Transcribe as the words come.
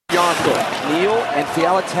Toronto. Neal and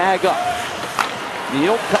Fiala tag up.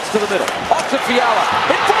 Neal cuts to the middle. Off to Fiala.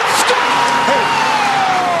 In front, score!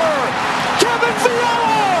 Kevin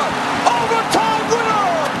Fiala! Overtime winner!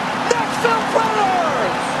 Nashville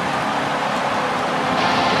Predators!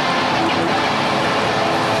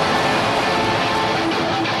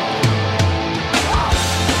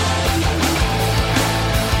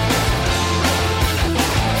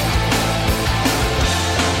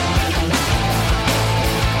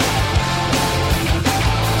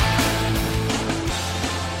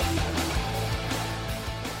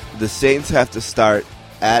 The Saints have to start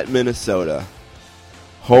at Minnesota,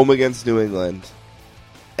 home against New England,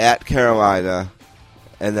 at Carolina,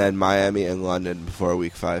 and then Miami and London before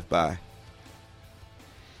Week 5 bye.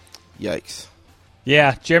 Yikes.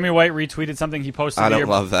 Yeah, Jeremy White retweeted something he posted. I don't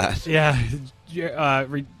love that. Yeah,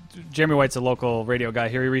 Jeremy White's a local radio guy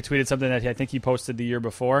here. He retweeted something that I think he posted the year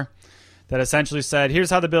before that essentially said,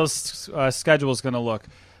 here's how the Bills' schedule is going to look.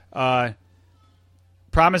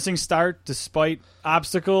 Promising start despite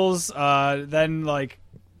obstacles. Then like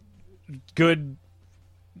good.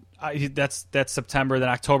 That's September. Then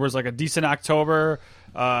October is like a decent October.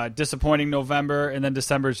 Disappointing November, and then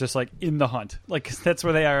December is just like in the hunt. Like that's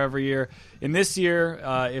where they are every year. In this year,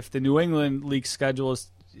 if the New England league schedule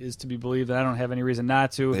is to be believed, and I don't have any reason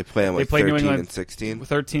not to. They play them like 13 and 16.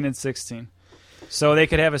 13 and 16. So they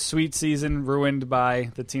could have a sweet season ruined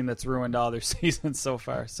by the team that's ruined all their seasons so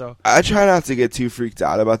far. So I try not to get too freaked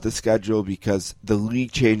out about the schedule because the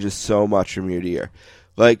league changes so much from year to year.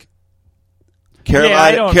 Like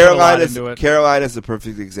Carolina's the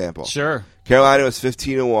perfect example. Sure. Carolina was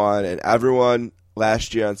 15-1, and everyone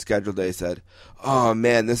last year on schedule day said, "Oh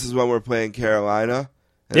man, this is when we're playing Carolina."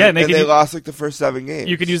 And they lost like the first 7 games.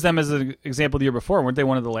 You could use them as an example the year before. Weren't they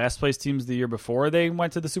one of the last place teams the year before they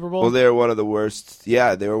went to the Super Bowl? Well, they were one of the worst.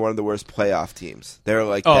 Yeah, they were one of the worst playoff teams. They were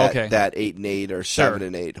like that 8-8 or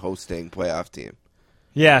 7-8 hosting playoff team.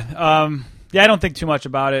 Yeah, I don't think too much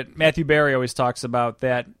about it. Matthew Berry always talks about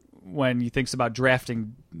that when he thinks about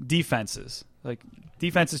drafting defenses. Like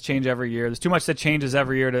defenses change every year. There's too much that changes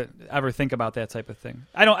every year to ever think about that type of thing.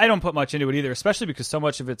 I don't put much into it either, especially because so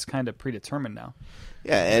much of it's kind of predetermined now.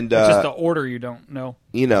 Yeah, and it's just the order you don't know.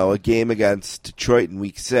 You know, a game against Detroit in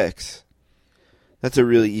Week 6, that's a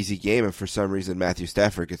really easy game if for some reason Matthew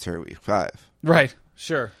Stafford gets hurt Week 5. Right,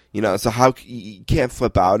 sure. You know, so how you can't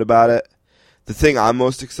flip out about it. The thing I'm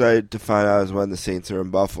most excited to find out is when the Saints are in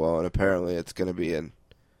Buffalo, and apparently it's going to be in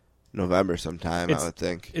November sometime, I would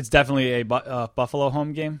think. It's definitely a Buffalo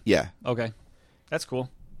home game? Yeah. Okay. That's cool.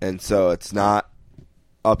 And so it's not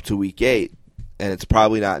up to Week 8. And it's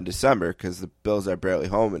probably not in December because the Bills are barely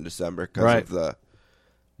home in December because of the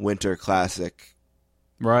Winter Classic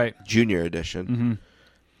Junior Edition.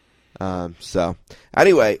 Mm-hmm. So,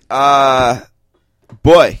 anyway,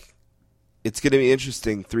 boy, it's going to be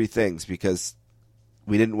interesting 3 things because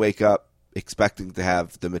we didn't wake up expecting to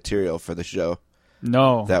have the material for the show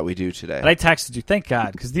that we do today. But I texted you, thank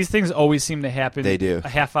God, because these things always seem to happen They do. a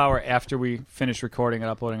half hour after we finish recording and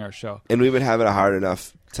uploading our show. And we've been having a hard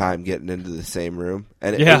enough time getting into the same room.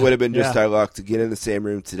 And it would have been just our luck to get in the same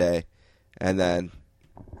room today.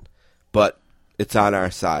 But it's on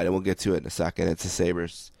our side, and we'll get to it in a second. It's the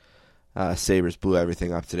Sabres. Sabres blew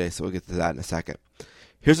everything up today, so we'll get to that in a second.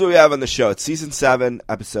 Here's what we have on the show. It's Season 7,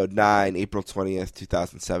 Episode 9, April 20th,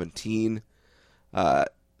 2017. The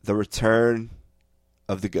return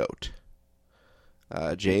of the GOAT.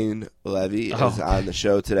 Jane Leavy is on the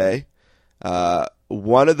show today.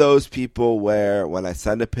 One of those people where when I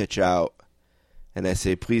send a pitch out and I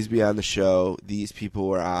say, please be on the show, these people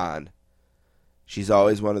were on. She's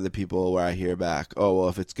always one of the people where I hear back, oh, well,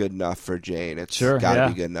 if it's good enough for Jane, it's got to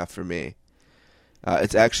be good enough for me.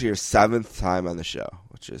 It's actually her 7th time on the show,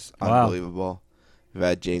 which is unbelievable. We've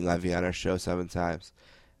had Jane Leavy on our show 7 times.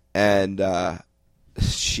 And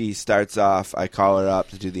she starts off, I call her up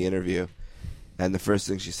to do the interview, and the first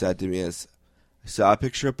thing she said to me is, I saw a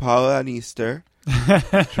picture of Paula on Easter.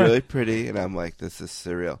 It's really pretty, and I'm like, this is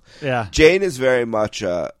surreal. Yeah. Jane is very much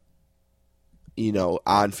on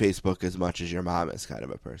Facebook as much as your mom is kind of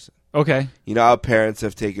a person. Okay. You know how parents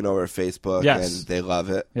have taken over Facebook and they love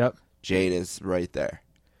it? Yep. Jane is right there.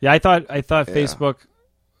 Yeah, I thought Facebook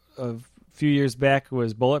a few years back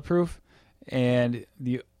was bulletproof, and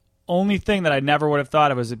the only thing that I never would have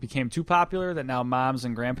thought of is it became too popular that now moms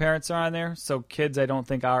and grandparents are on there, so kids I don't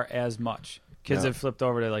think are as much. Kids have flipped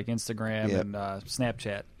over to like Instagram and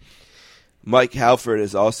Snapchat. Mike Halford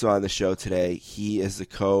is also on the show today. He is the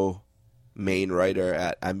co-main writer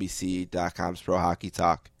at NBC.com's Pro Hockey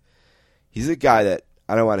Talk. He's a guy that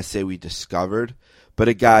I don't want to say we discovered, but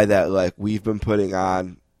a guy that like we've been putting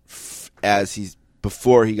on as he's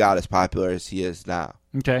before he got as popular as he is now.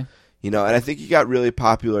 Okay. And I think he got really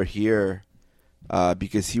popular here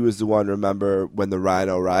because he was the one, remember, when the Ryan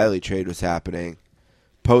O'Reilly trade was happening,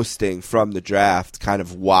 posting from the draft, kind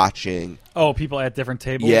of watching. Oh, people at different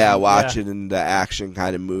tables? Yeah, watching the action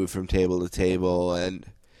kind of move from table to table, and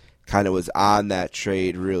kind of was on that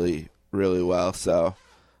trade really, really well. So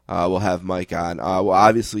we'll have Mike on. We'll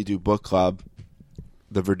obviously do book club,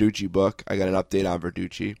 the Verducci book. I got an update on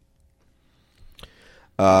Verducci.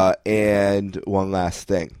 And one last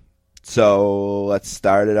thing. So let's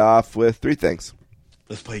start it off with 3 things.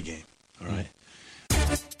 Let's play a game. All right.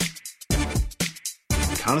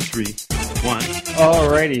 Count of 3. 1,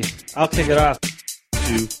 Alrighty. I'll kick it off. 2.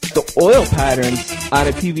 The oil patterns on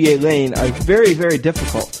a PBA lane are very, very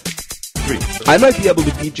difficult. 3. I might be able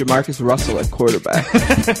to beat Jamarcus Russell at quarterback.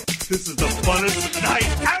 This is the funnest night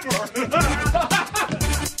ever.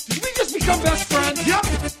 Did we just become best friends? Yep.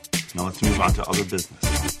 Now let's move on to other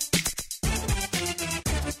business.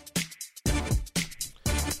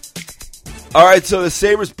 All right, so the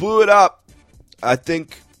Sabres blew it up. I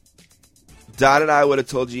think Don and I would have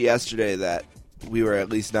told you yesterday that we were at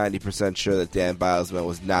least 90% sure that Dan Bilesman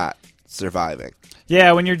was not surviving.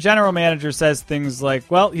 Yeah, when your general manager says things like,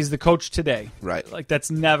 well, he's the coach today. Right. Like,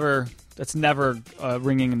 that's never a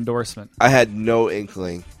ringing endorsement. I had no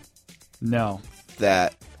inkling No.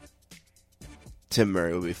 that Tim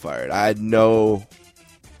Murray would be fired. I had the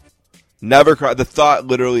thought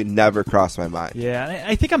literally never crossed my mind. Yeah, and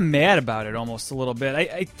I think I'm mad about it almost a little bit.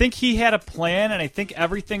 I think he had a plan, and I think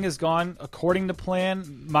everything has gone according to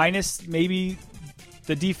plan, minus maybe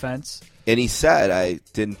the defense. And he said, I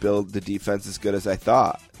didn't build the defense as good as I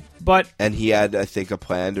thought. And he had, I think, a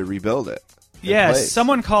plan to rebuild it. Yeah,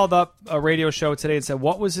 someone called up a radio show today and said,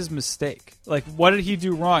 what was his mistake? Like, what did he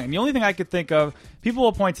do wrong? And the only thing I could think of, people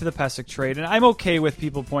will point to the Pesic trade, and I'm okay with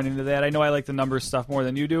people pointing to that. I know I like the numbers stuff more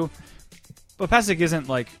than you do. But Pesic isn't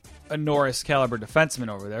like a Norris caliber defenseman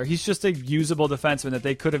over there. He's just a usable defenseman that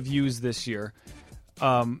they could have used this year.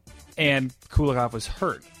 And Kulikov was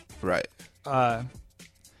hurt. Right.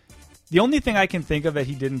 The only thing I can think of that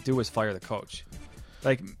he didn't do was fire the coach.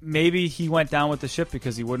 Like, maybe he went down with the ship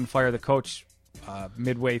because he wouldn't fire the coach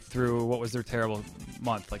midway through, what was their terrible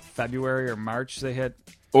month, like February or March they hit?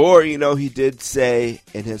 Or, he did say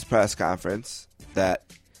in his press conference that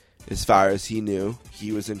as far as he knew,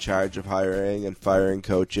 he was in charge of hiring and firing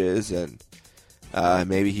coaches, and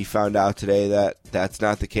maybe he found out today that that's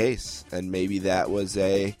not the case, and maybe that was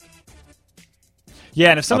a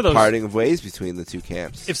and if some of those parting of ways between the two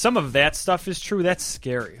camps. If some of that stuff is true, that's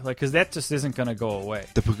scary, like, because that just isn't going to go away.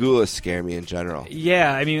 The Pagulas scare me in general.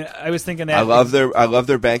 Yeah, I mean, I was thinking that I love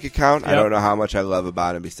their bank account. Yep. I don't know how much I love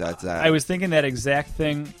about him besides that. I was thinking that exact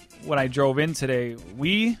thing when I drove in today.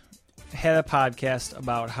 We had a podcast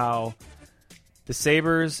about how the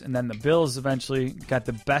Sabres and then the Bills eventually got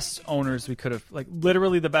the best owners we could have, like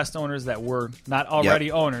literally the best owners that were not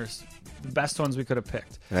already owners, the best ones we could have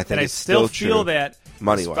picked. And I still feel that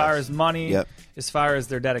money-wise. As far as money, as far as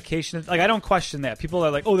their dedication, like I don't question that. People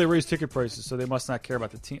are like, oh, they raised ticket prices, so they must not care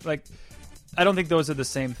about the team. Like, I don't think those are the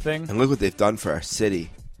same thing. And look what they've done for our city.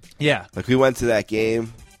 Yeah. Like, we went to that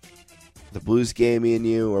game, the Blues game, me and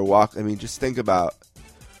you, just think about,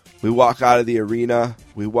 we walk out of the arena,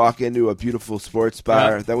 we walk into a beautiful sports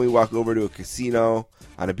bar, then we walk over to a casino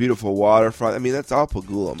on a beautiful waterfront. I mean, that's all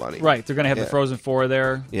Pagula money. Right. They're going to have the Frozen Four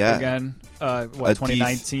there again.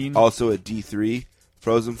 2019? Also a D3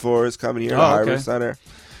 Frozen Four is coming here at Harbor Center.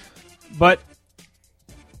 But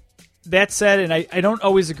that said, and I don't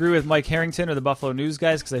always agree with Mike Harrington or the Buffalo News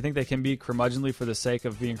guys because I think they can be curmudgeonly for the sake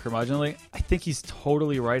of being curmudgeonly. I think he's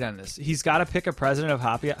totally right on this. He's got to pick a president of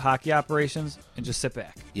hockey operations and just sit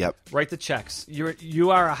back. Yep. Write the checks. You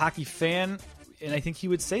are a hockey fan, and I think he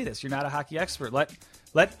would say this. You're not a hockey expert.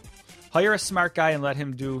 Let hire a smart guy and let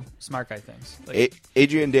him do smart guy things. Like,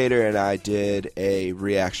 Adrian Dater and I did a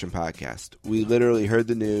reaction podcast. We literally heard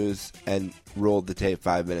the news and rolled the tape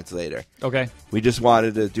 5 minutes later. Okay. We just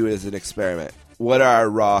wanted to do it as an experiment. What are our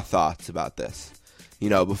raw thoughts about this?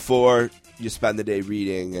 Before you spend the day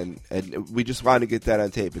reading, and we just wanted to get that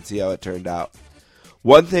on tape and see how it turned out.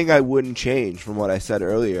 One thing I wouldn't change from what I said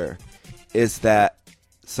earlier is that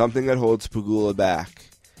something that holds Pagula back,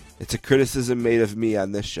 it's a criticism made of me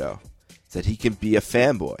on this show, that he can be a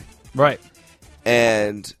fanboy. Right.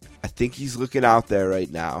 And I think he's looking out there right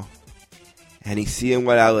now, and he's seeing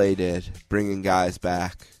what LA did, bringing guys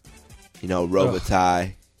back.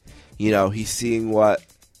 Robitaille. He's seeing what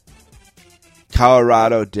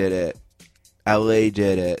Colorado did it. LA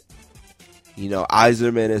did it.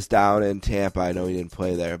 Yzerman is down in Tampa. I know he didn't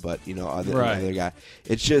play there, but, other guy.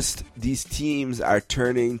 It's just these teams are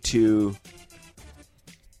turning to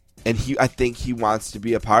And I think he wants to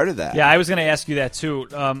be a part of that. Yeah, I was going to ask you that too.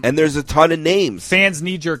 And there's a ton of names. Fans'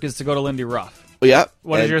 knee jerk is to go to Lindy Ruff. Yep.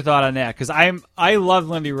 What is your thought on that? Because I love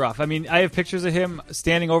Lindy Ruff. I mean, I have pictures of him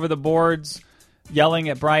standing over the boards, yelling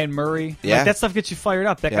at Brian Murray. Yeah. Like, that stuff gets you fired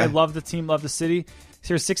up. That guy loved the team, loved the city. He's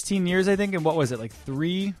here 16 years, I think, and what was it, like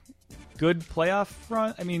 3 good playoff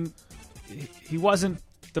run? I mean, he wasn't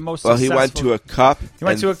the most successful. Well, he went to a cup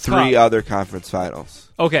and to a 3 cup. other conference finals.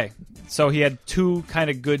 Okay, so he had 2 kind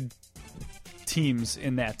of good teams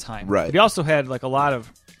in that time. Right. But he also had like a lot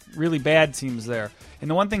of really bad teams there. And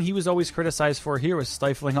the one thing he was always criticized for here was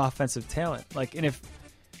stifling offensive talent. Like, and if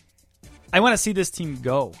I want to see this team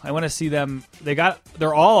go, I want to see them.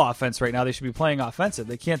 They're all offense right now. They should be playing offensive.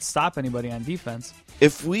 They can't stop anybody on defense.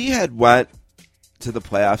 If we had went to the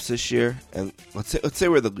playoffs this year, and let's say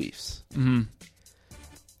we're the Leafs,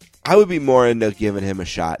 I would be more into giving him a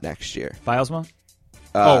shot next year. Bilesma?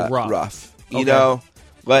 Ruff. Rough. You know,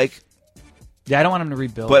 like. Yeah, I don't want him to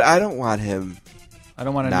rebuild. But I don't want him. I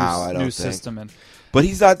don't want a new system in. But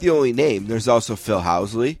he's not the only name. There's also Phil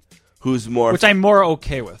Housley, who's more. Which I'm more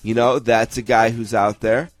okay with. You know, that's a guy who's out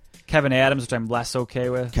there. Kevin Adams, which I'm less okay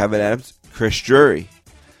with. Kevin Adams. Chris Drury.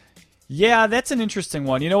 Yeah, that's an interesting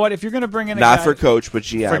one. You know what? If you're going to bring in a Not guy, for coach, but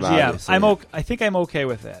GM. for GM, Obviously. I think I'm okay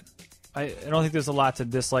with that. I don't think there's a lot to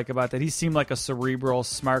dislike about that. He seemed like a cerebral,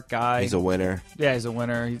 smart guy. He's a winner. Yeah, he's a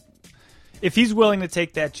winner. If he's willing to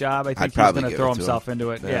take that job, I think he's going to throw himself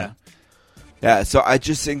into it. Yeah. Yeah, so I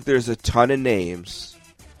just think there's a ton of names.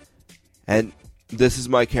 And this is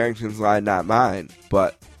Mike Harrington's line, not mine.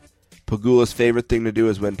 But Pagula's favorite thing to do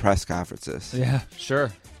is win press conferences. Yeah,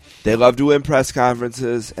 sure. They love to win press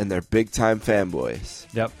conferences, and they're big-time fanboys.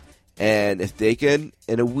 Yep. And if they can,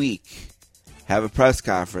 in a week, have a press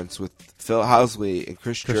conference with Phil Housley and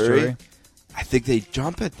Chris Drury, I think they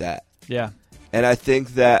jump at that. Yeah. And I think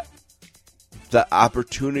that the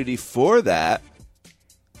opportunity for that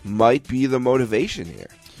might be the motivation here.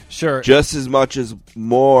 Sure. Just as much as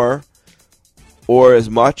more or as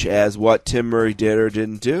much as what Tim Murray did or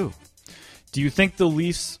didn't do. Do you think the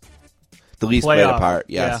Leafs played a part?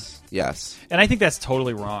 Yes. Yeah. Yes. And I think that's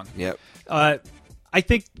totally wrong. Yep. I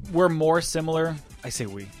think we're more similar. I say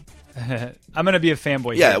we. I'm going to be a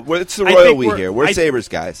fanboy Yeah, here. it's the royal we here. We're Sabres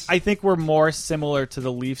guys. I think we're more similar to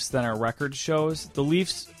the Leafs than our record shows. The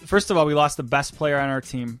Leafs, first of all, we lost the best player on our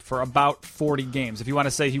team for about 40 games. If you want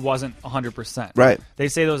to say he wasn't 100%. Right. They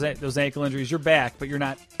say those ankle injuries, you're back, but you're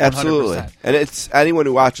not 100%. Absolutely. And it's anyone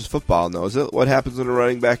who watches football knows it. What happens when a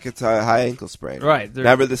running back gets a high ankle sprain? Right.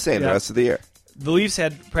 Never the same the rest of the year. The Leafs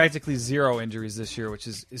had practically 0 injuries this year, which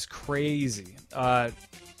is crazy.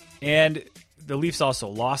 And the Leafs also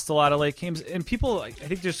lost a lot of late games. And people, I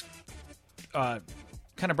think, just kind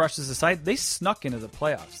of brushed this aside. They snuck into the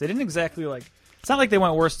playoffs. They didn't exactly, it's not like they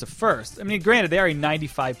went worst to first. I mean, granted, they are a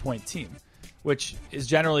 95-point team, which is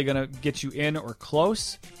generally going to get you in or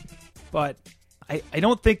close. But I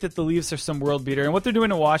don't think that the Leafs are some world beater. And what they're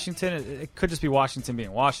doing in Washington, it could just be Washington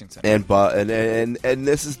being Washington. And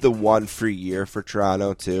this is the one free year for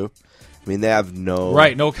Toronto, too. I mean, they have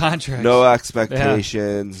no contract, no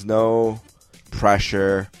expectations, no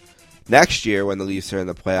pressure. Next year, when the Leafs are in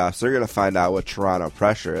the playoffs, they're going to find out what Toronto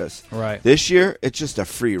pressure is. Right. This year, it's just a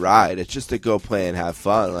free ride. It's just to go play and have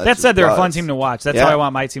fun. That said, they're a fun team to watch. That's how I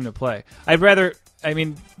want my team to play.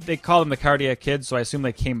 They call them the Cardiac Kids, so I assume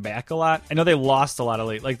they came back a lot. I know they lost a lot of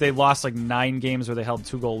late. They lost 9 games where they held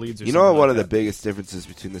 2-goal leads or something. You know what like one of that. the biggest differences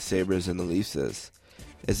between the Sabres and the Leafs is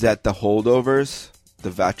that the holdovers,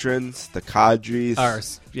 the veterans, the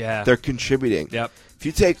cadres, they're contributing. Yep. If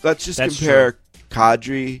you take, let's just compare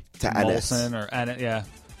Kadri to Ennis. Molson or Ennis, yeah.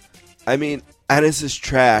 I mean, Ennis is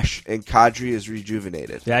trash and Kadri is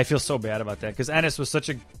rejuvenated. Yeah, I feel so bad about that because Ennis was such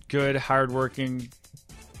a good, hardworking,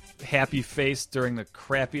 happy face during the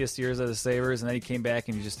crappiest years of the Sabres, and then he came back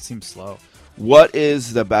and he just seemed slow. What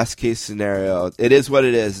is the best case scenario? It is what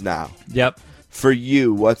it is now. Yep. For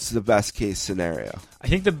you, what's the best case scenario? I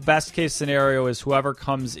think the best case scenario is whoever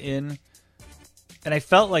comes in, and I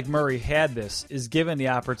felt like Murray had this, is given the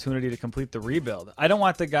opportunity to complete the rebuild. I don't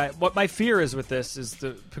want the guy. What my fear is with this is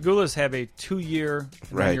the Pagulas have a 2-year,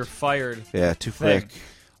 and then you're fired. Yeah, too thing. quick.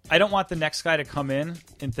 I don't want the next guy to come in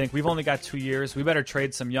and think, we've only got 2 years. We better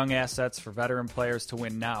trade some young assets for veteran players to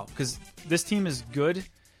win now. Because this team is good,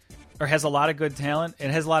 or has a lot of good talent,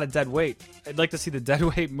 and has a lot of dead weight. I'd like to see the dead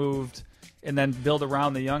weight moved and then build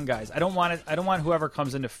around the young guys. I don't want whoever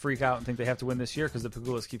comes in to freak out and think they have to win this year because the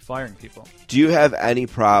Pagulas keep firing people. Do you have any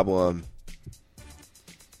problem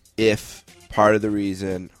if part of the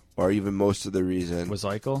reason, or even most of the reason, Was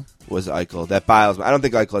Eichel? That Biles? I don't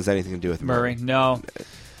think Eichel has anything to do with Murray. No.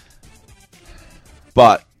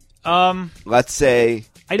 But let's say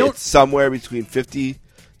It's somewhere between 50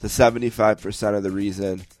 to 75% of the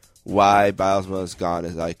reason why Bilesma is gone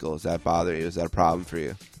is Eichel. Does that bother you? Is that a problem for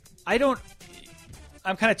you?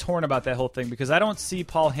 I'm kind of torn about that whole thing because I don't see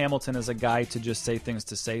Paul Hamilton as a guy to just say things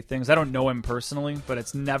to say things. I don't know him personally, but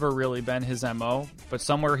it's never really been his MO. But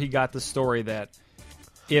somewhere he got the story that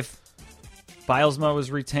if Bilesma was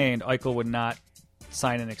retained, Eichel would not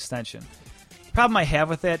sign an extension. The problem I have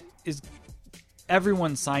with that is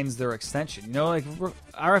everyone signs their extension. You know, like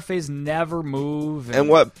RFAs never move. And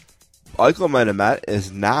what Eichel might have meant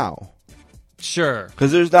is now. Sure.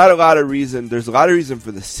 Because there's not a lot of reason. There's a lot of reason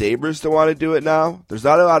for the Sabres to want to do it now. There's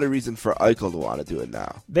not a lot of reason for Eichel to want to do it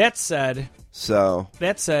now. That said,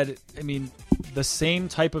 I mean, the same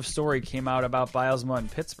type of story came out about Bilesma in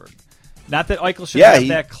Pittsburgh. Not that Eichel should have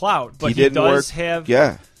that clout, but he does have.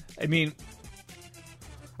 Yeah. I mean,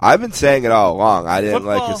 I've been saying it all along. I didn't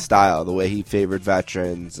like his style, the way he favored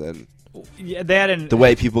veterans, and the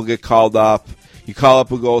way people get called up. You call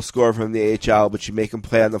up a goal scorer from the AHL, but you make him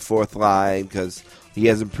play on the fourth line because he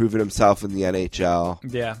hasn't proven himself in the NHL.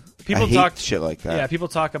 Yeah, people talk shit like that. Yeah, people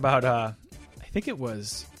talk about. I think it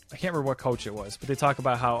was. I can't remember what coach it was, but they talk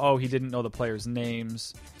about how he didn't know the players'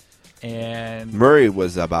 names, and Murray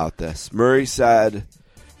was about this. Murray said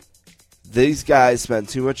these guys spend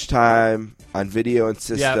too much time on video and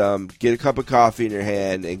system. Yep. Get a cup of coffee in your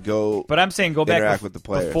hand and go. But I'm saying go back with the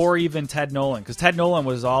players before even Ted Nolan, because Ted Nolan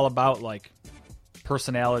was all about like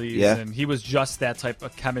personalities, and he was just that type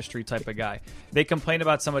of chemistry type of guy. They complained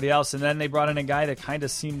about somebody else, and then they brought in a guy that kind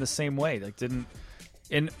of seemed the same way. Like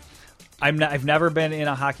I've never been in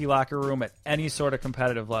a hockey locker room at any sort of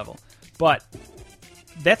competitive level, but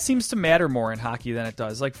that seems to matter more in hockey than it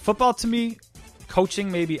does. Like football, to me,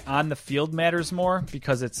 coaching maybe on the field matters more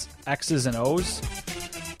because it's X's and O's.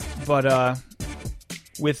 But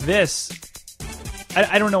with this,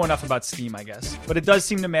 I don't know enough about scheme, I guess. But it does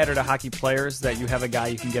seem to matter to hockey players that you have a guy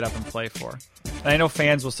you can get up and play for. And I know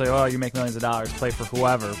fans will say, oh, you make millions of dollars, play for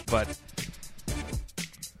whoever. But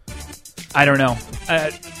I don't know.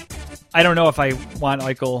 I don't know if I want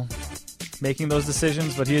Eichel making those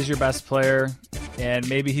decisions, but he is your best player. And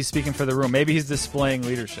maybe he's speaking for the room. Maybe he's displaying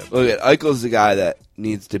leadership. Look, Eichel's the guy that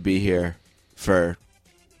needs to be here for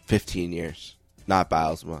 15 years, not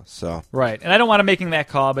Bilesma. So right, and I don't want him making that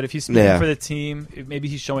call, but if he's speaking for the team, maybe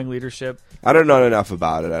he's showing leadership. I don't know enough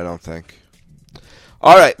about it, I don't think.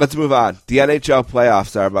 All right, let's move on. The NHL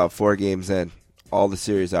playoffs are about 4 games in. All the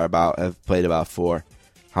series have played about 4.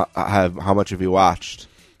 How much have you watched?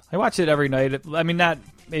 I watch it every night. I mean, not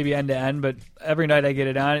maybe end to end, but every night I get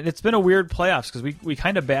it on. And it's been a weird playoffs because we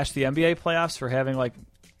kind of bashed the NBA playoffs for having like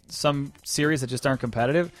some series that just aren't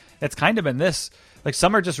competitive. It's kind of been this. Like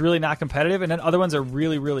some are just really not competitive, and then other ones are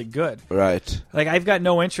really, really good. Right. Like I've got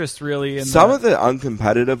no interest really in some of the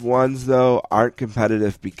uncompetitive ones though aren't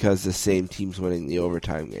competitive because the same team's winning the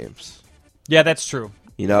overtime games. Yeah, that's true.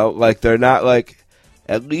 You know, like they're not like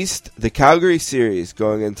at least the Calgary series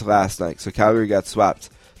going into last night. So Calgary got swept.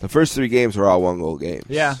 The first 3 games were all 1-goal games.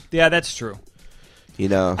 Yeah, that's true. You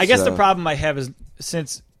know, I guess the problem I have is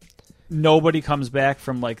since nobody comes back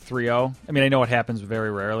from like 3-0. I mean, I know it happens very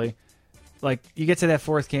rarely. Like you get to that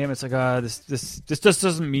 4th game, it's like, this just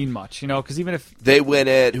doesn't mean much, you know? Because even if they win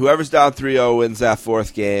it, whoever's down 3-0 wins that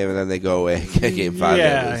 4th game, and then they go away and get game 5.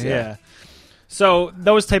 Yeah. So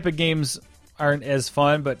those type of games aren't as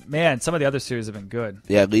fun, but man, some of the other series have been good.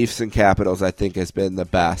 Yeah, Leafs and Capitals, I think, has been the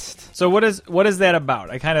best. So what is that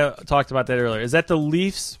about? I kind of talked about that earlier. Is that the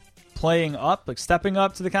Leafs playing up, like stepping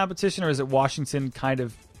up to the competition, or is it Washington kind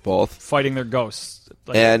of both fighting their ghosts?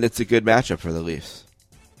 Like, and it's a good matchup for the Leafs.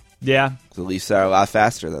 Yeah, the Leafs are a lot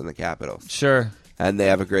faster than the Capitals. Sure, and they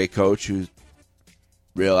have a great coach who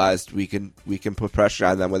realized we can put pressure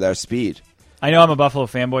on them with our speed. I know I'm a Buffalo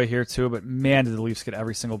fanboy here too, but man, did the Leafs get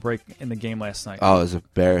every single break in the game last night. Oh, it was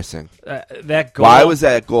embarrassing. That goal. Why was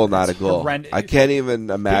that goal not a goal? Horrendous. I can't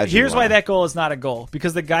even imagine. Here's why that goal is not a goal.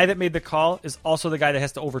 Because the guy that made the call is also the guy that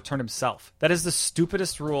has to overturn himself. That is the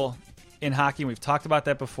stupidest rule in hockey. We've talked about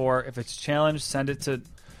that before. If it's challenged, send it to.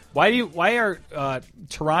 Why are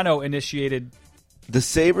Toronto initiated? The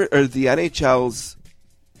Sabre or the NHL's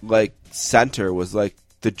like center was like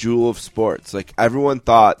the jewel of sports. Like everyone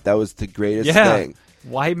thought that was the greatest thing.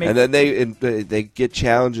 Why make? And then they get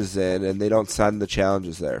challenges in, and they don't send the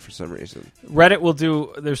challenges there for some reason. Reddit will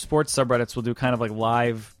do their sports subreddits will do kind of like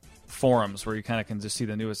live forums where you kind of can just see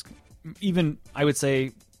the newest. Even I would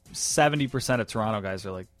say 70% of Toronto guys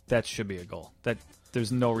are like that should be a goal. That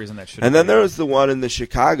there's no reason that should. And then there was the one in the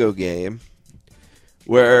Chicago game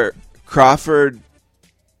where Crawford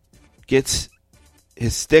gets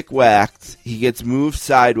his stick whacked, he gets moved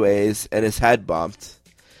sideways, and his head bumped.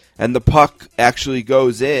 and the puck actually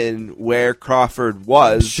goes in where Crawford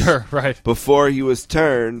was Sure, right. before he was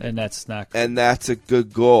turned, And that's not and that's a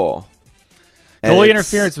good goal. And goalie it's-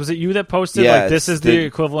 interference. Was it you that posted? Yeah, like this is the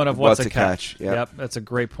equivalent of what's a catch. Yep. That's a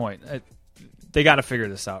great point. They got to figure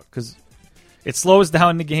this out because it slows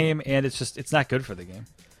down the game, and it's not good for the game.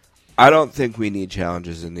 I don't think we need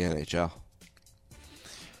challenges in the NHL,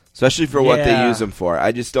 especially for what they use them for.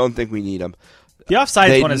 I just don't think we need them. The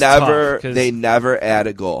offsides one is tough. They never add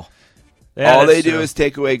a goal. Yeah, all they true. do is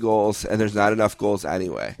take away goals, and there's not enough goals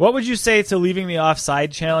anyway. What would you say to leaving the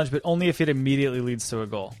offside challenge, but only if it immediately leads to a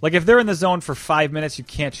goal? Like if they're in the zone for 5 minutes, you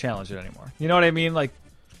can't challenge it anymore. You know what I mean? Like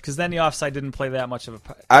because then the offside didn't play that much of a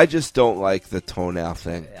part. I just don't like the toenail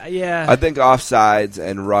thing. Yeah. I think offsides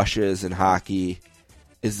and rushes in hockey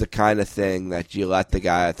is the kind of thing that you let the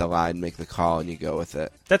guy at the line make the call and you go with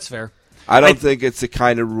it. That's fair. I don't think it's the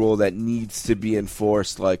kind of rule that needs to be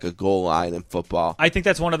enforced like a goal line in football. I think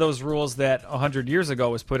that's one of those rules that 100 years ago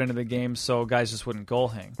was put into the game so guys just wouldn't goal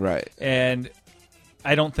hang. Right. And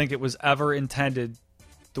I don't think it was ever intended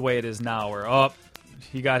the way it is now where,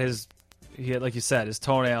 he had, like you said, his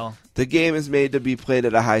toenail. The game is made to be played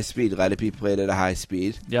at a high speed. Let it be played at a high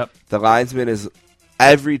speed. Yep. The linesman is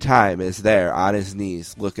every time is there on his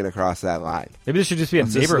knees looking across that line. Maybe this should just be a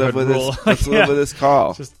Let's just neighborhood live with rule. Let's live with this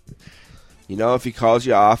call. Just- You know, if he calls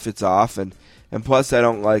you off, it's off. And plus, I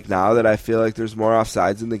don't like now that I feel like there's more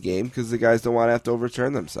offsides in the game because the guys don't want to have to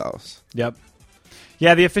overturn themselves. Yep.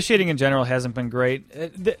 Yeah, the officiating in general hasn't been great.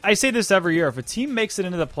 I say this every year. If a team makes it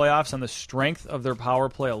into the playoffs on the strength of their power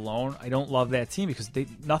play alone, I don't love that team because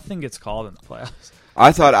nothing gets called in the playoffs.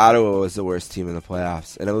 I thought Ottawa was the worst team in the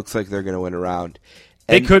playoffs, and it looks like they're going to win a round.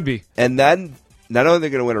 They could be. And then, not only are they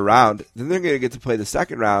going to win a round, then they're going to get to play the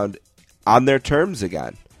second round on their terms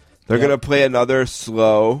again. They're going to play another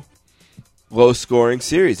slow, low-scoring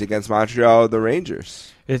series against Montreal, the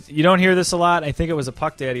Rangers. You don't hear this a lot. I think it was a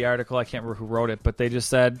Puck Daddy article. I can't remember who wrote it, but they just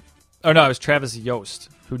said, oh no, it was Travis Yost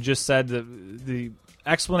who just said the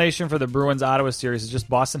explanation for the Bruins Ottawa series is just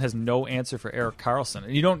Boston has no answer for Erik Karlsson.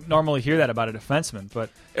 And you don't normally hear that about a defenseman, but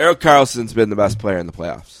Erik Karlsson's been the best player in the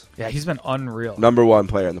playoffs. yeah, he's been unreal. Number one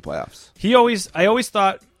player in the playoffs. I always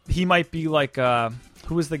thought he might be like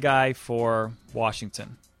who was the guy for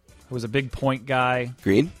Washington? Who was a big point guy?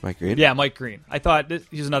 Green? Mike Green? Yeah, Mike Green. I thought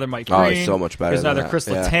he's another Mike Oh, Green. he's so much better He's than another that. Chris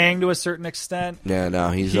Yeah. Letang to a certain extent. Yeah,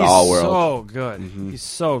 no, he's all world. So good. Mm-hmm. He's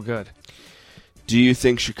so good. Do you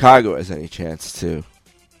think Chicago has any chance to?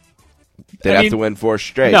 They'd have to win 4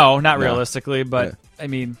 straight. No, not realistically, but I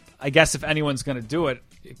mean, I guess if anyone's going to do it,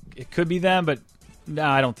 it could be them, but no,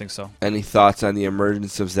 I don't think so. Any thoughts on the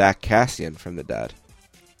emergence of Zach Kassian from the dead?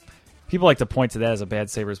 People like to point to that as a bad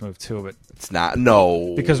Sabres move too, but It's not.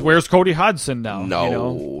 No. because where's Cody Hodgson now? No, you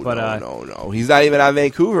know? But, no. He's not even on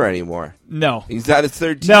Vancouver anymore. No. He's on his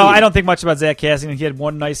third team. No, I don't think much about Zach Kassian. He had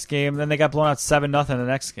one nice game, then they got blown out 7-0 the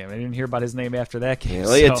next game. I didn't hear about his name after that game. Yeah,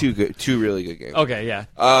 well, he had two really good games. Okay, yeah.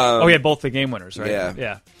 He had both the game winners, right?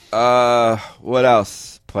 Yeah. What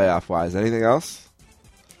else playoff-wise? Anything else?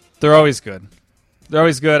 They're always good.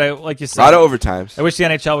 Like you said. A lot of overtimes. I wish the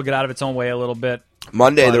NHL would get out of its own way a little bit.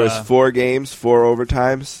 Monday But, there was 4 games, 4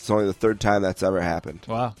 overtimes. It's only the third time that's ever happened.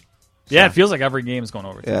 Wow. Yeah, it feels like every game is going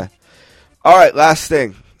over. Yeah. All right, last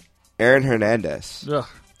thing. Aaron Hernandez.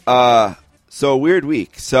 Ugh. So a weird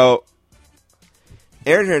week. So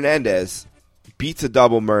Aaron Hernandez beats a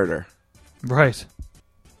double murder. Right.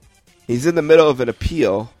 He's in the middle of an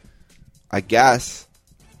appeal, I guess,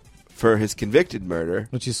 for his convicted murder.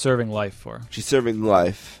 Which he's serving life for. She's serving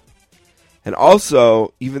life. And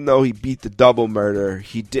also, even though he beat the double murder,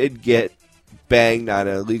 he did get banged on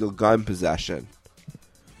an illegal gun possession,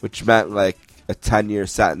 which meant like a 10-year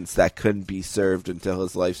sentence that couldn't be served until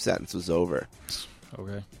his life sentence was over.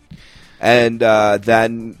 Okay. And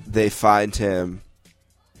then they find him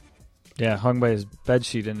Yeah, hung by his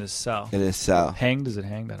bedsheet in his cell. Hanged? Is it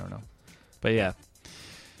hanged? I don't know. But yeah.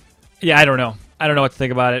 Yeah, I don't know. I don't know what to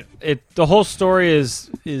think about it. The whole story is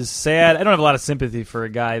sad. I don't have a lot of sympathy for a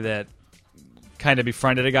guy that kind of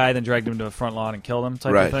befriended a guy, then dragged him to the front lawn and killed him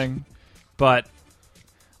type of thing. But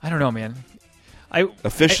I don't know, man.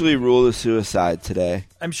 Officially ruled a suicide today.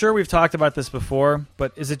 I'm sure we've talked about this before,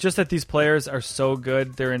 but is it just that these players are so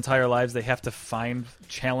good their entire lives they have to find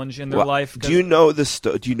challenge in their life? Do you know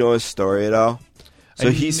do you know his story at all? So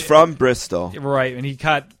he's from Bristol. Right, and he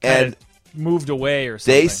got moved away or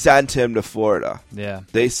something. They sent him to Florida. Yeah.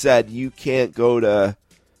 They said, you can't go to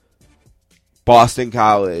Boston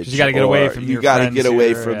College. You got to get away from You got to get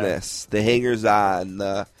away from this. The hangers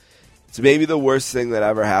on. So maybe the worst thing that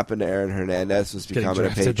ever happened to Aaron Hernandez was becoming a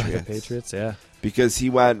Patriot. By the Patriots, yeah. Because he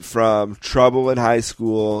went from trouble in high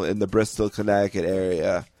school in the Bristol, Connecticut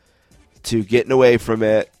area to getting away from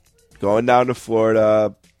it, going down to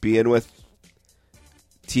Florida, being with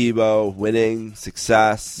Tebow, winning,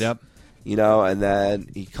 success. Yep. And then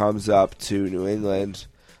he comes up to New England,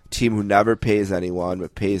 a team who never pays anyone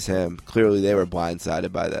but pays him. Clearly, they were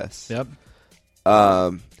blindsided by this. Yep.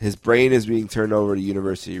 His brain is being turned over to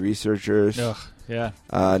university researchers. Ugh, yeah.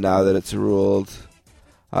 Now that it's ruled.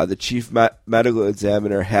 The chief medical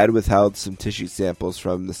examiner had withheld some tissue samples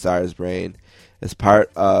from the star's brain as part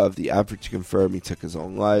of the effort to confirm he took his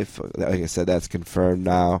own life. Like I said, that's confirmed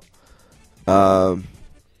now.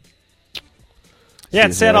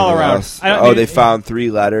 It's sad all around. They found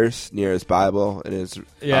 3 letters near his Bible in his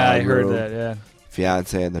I heard room. that, yeah.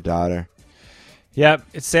 Fiance and the daughter. Yep,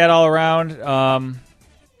 it's sad all around.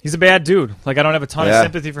 He's a bad dude. Like, I don't have a ton of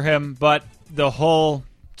sympathy for him, but the whole...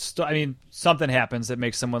 something happens that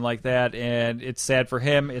makes someone like that, and it's sad for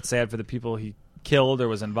him. It's sad for the people he killed or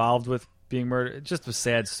was involved with being murdered. It's just a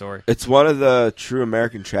sad story. It's one of the true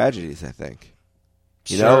American tragedies, I think.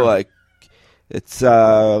 It's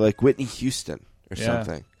like Whitney Houston or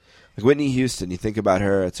something. Like Whitney Houston, you think about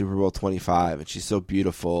her at Super Bowl 25, and she's so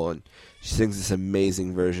beautiful, and she sings this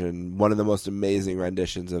amazing version, one of the most amazing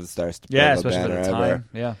renditions of the Star-Spangled Banner at the ever. time.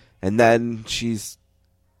 Yeah. And then she's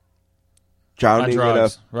drowning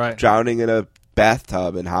in a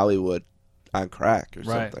bathtub in Hollywood on crack or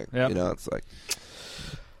something. Yep. It's like,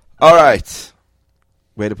 all right,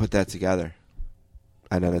 way to put that together.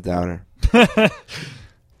 And then a downer.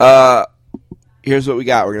 Here's what we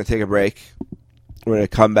got. We're going to take a break. We're going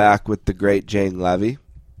to come back with the great Jane Leavy.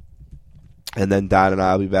 And then Don and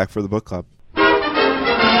I will be back for the book club.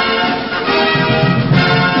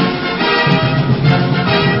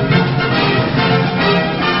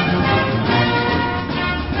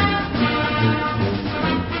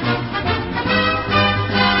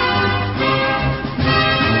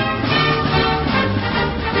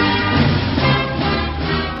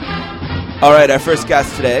 All right, our first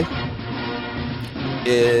guest today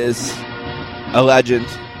is a legend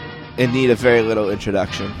in need of very little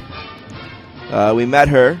introduction. We met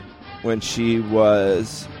her when she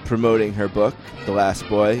was promoting her book, The Last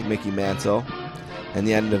Boy, Mickey Mantle, and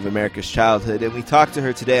the End of America's Childhood, and we talked to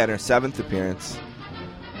her today on her 7th appearance,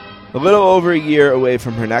 a little over a year away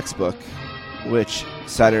from her next book, which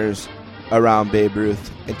centers around Babe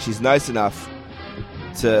Ruth, and she's nice enough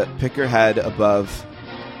to pick her head above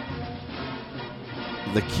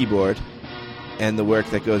the keyboard and the work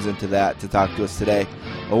that goes into that to talk to us today.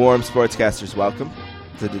 A warm sportscaster's welcome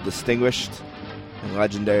to the distinguished and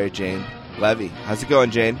legendary Jane Leavy. How's it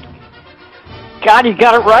going, Jane? God, you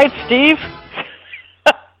got it right, Steve.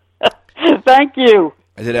 Thank you.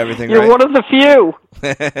 I did everything You're right. You're one of the few.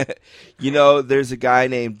 There's a guy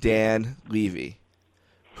named Dan Leavy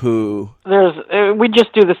who... we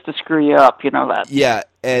just do this to screw you up, you know that. Yeah,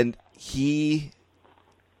 and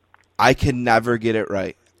I can never get it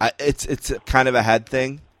right. It's kind of a head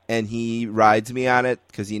thing, and he rides me on it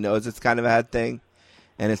because he knows it's kind of a head thing,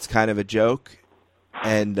 and it's kind of a joke.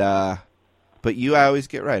 And but you, I always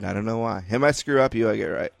get right. I don't know why. Him, I screw up. You, I get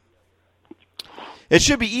right. It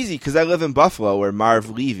should be easy because I live in Buffalo, where Marv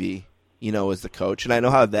Levy, is the coach, and I know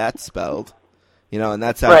how that's spelled. And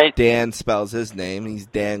that's how Dan spells his name. He's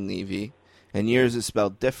Dan Leavy, and yours is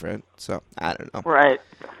spelled different. So I don't know. Right.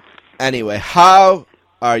 Anyway, how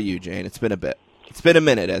are you, Jane? It's been a bit. It's been a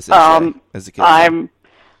minute, as a kid.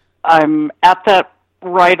 I'm at that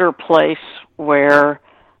writer place where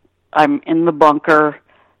I'm in the bunker,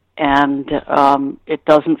 and it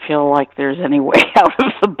doesn't feel like there's any way out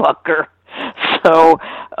of the bunker. So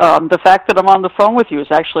the fact that I'm on the phone with you is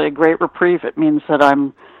actually a great reprieve. It means that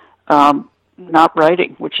I'm not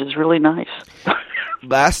writing, which is really nice.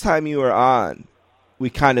 Last time you were on, we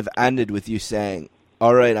kind of ended with you saying,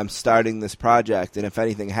 all right, I'm starting this project, and if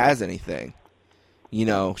anything has anything,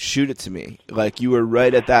 shoot it to me. Like, you were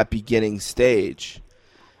right at that beginning stage.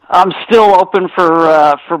 I'm still open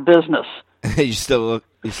for business.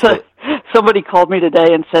 Somebody called me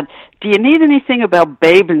today and said, do you need anything about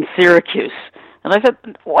Babe in Syracuse? And I said,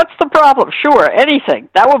 what's the problem? Sure, anything.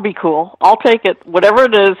 That would be cool. I'll take it. Whatever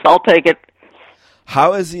it is, I'll take it.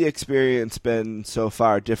 How has the experience been so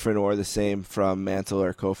far, different or the same from Mantle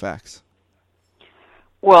or Koufax?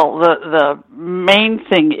 Well, the main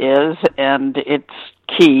thing is, and it's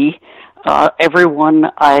key, everyone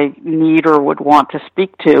I need or would want to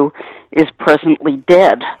speak to is presently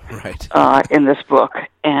dead in this book.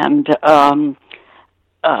 And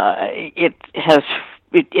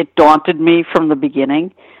it daunted me from the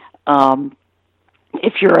beginning.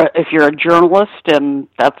 If you're a journalist, and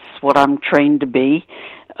that's what I'm trained to be,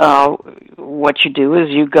 what you do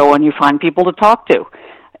is you go and you find people to talk to.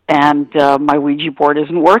 and my Ouija board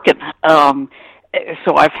isn't working.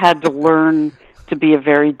 So I've had to learn to be a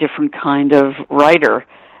very different kind of writer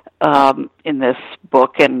in this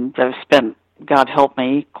book, and I've spent, God help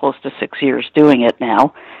me, close to 6 years doing it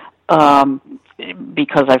now,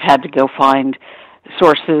 because I've had to go find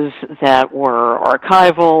sources that were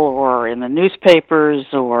archival or in the newspapers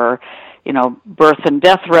or, birth and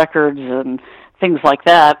death records and things like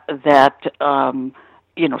that,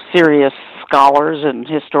 serious scholars and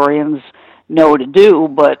historians know to do,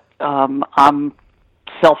 but I'm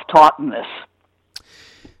self-taught in this.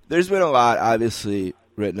 There's been a lot, obviously,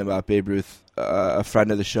 written about Babe Ruth. A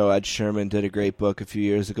friend of the show, Ed Sherman, did a great book a few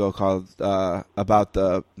years ago called about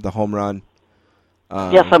the home run.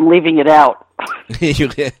 Yes, I'm leaving it out.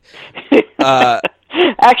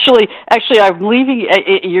 Actually, I'm leaving.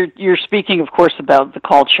 You're speaking, of course, about the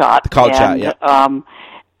called shot. The called shot, yeah.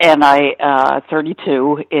 And I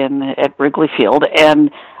 32 at Wrigley Field,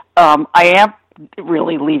 and I am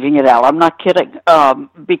really leaving it out. I'm not kidding,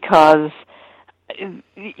 because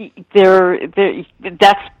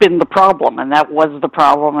that's been the problem, and that was the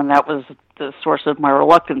problem, and that was the source of my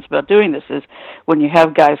reluctance about doing this. Is when you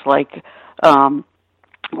have guys like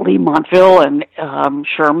Lee Montville and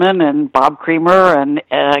Sherman and Bob Creamer and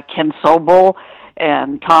Ken Sobel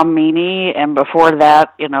and Tom Meany, and before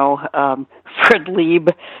that, Fred Lieb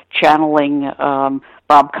channeling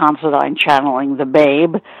Bob Considine channeling the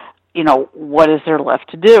Babe. What is there left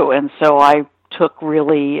to do? And so I took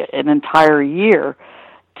really an entire year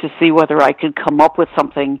to see whether I could come up with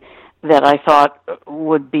something that I thought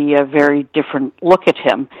would be a very different look at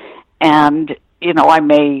him. And I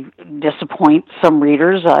may disappoint some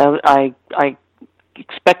readers. I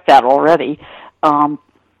expect that already,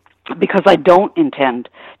 because I don't intend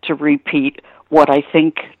to repeat what I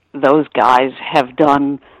think those guys have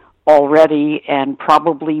done already, and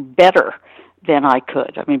probably better than I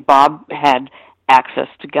could. I mean, Bob had access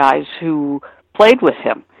to guys who played with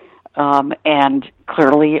him, and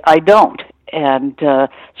clearly I don't. And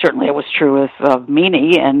certainly it was true of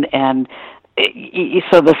Meany, and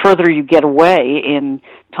so the further you get away in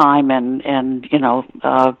time and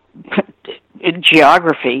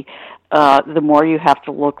geography, the more you have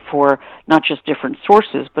to look for not just different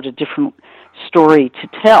sources, but a different story to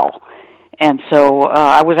tell. And so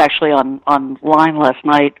I was actually online last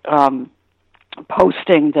night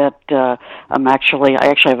posting that I actually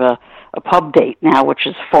have a pub date now, which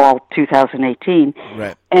is fall 2018.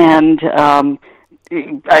 Right. And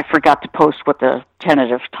I forgot to post what the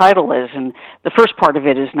tentative title is, and the first part of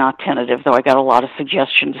it is not tentative, though I got a lot of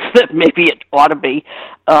suggestions that maybe it ought to be.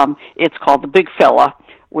 It's called The Big Fella,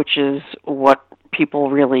 which is what people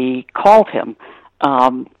really called him.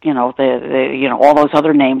 All those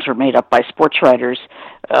other names were made up by sports writers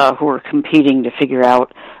who were competing to figure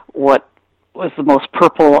out what was the most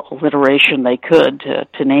purple alliteration they could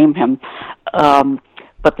to name him.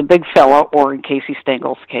 But the Big Fella, or in Casey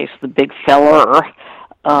Stengel's case, the Big Feller,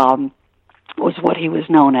 was what he was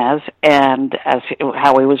known as, and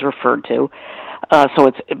how he was referred to. So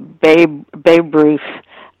it's Babe Ruth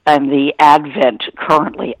and the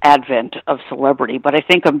currently advent of celebrity. But I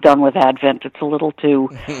think I'm done with advent. It's a little too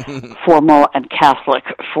formal and Catholic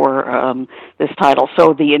for this title.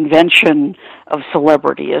 So the invention of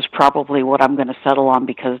celebrity is probably what I'm going to settle on,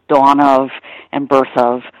 because dawn of and birth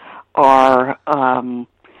of are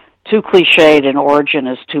too cliched, and origin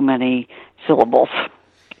is too many syllables.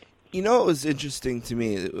 It was interesting to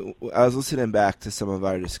me. I was listening back to some of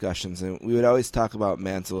our discussions, and we would always talk about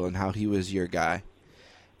Mansell and how he was your guy,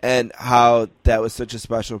 and how that was such a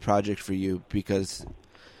special project for you because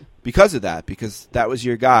of that, because that was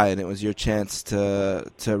your guy, and it was your chance to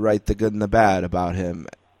write the good and the bad about him.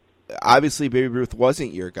 Obviously, Babe Ruth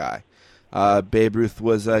wasn't your guy. Babe Ruth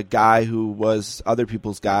was a guy who was other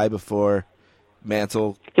people's guy before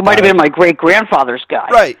Mansell. He might have been my great-grandfather's guy.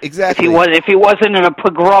 Right, exactly. If he wasn't in a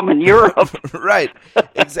pogrom in Europe. Right,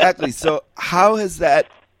 exactly. So how has that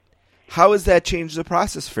changed the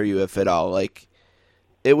process for you, if at all? Like,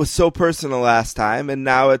 it was so personal last time, and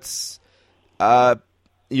now it's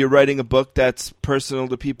you're writing a book that's personal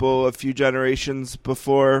to people a few generations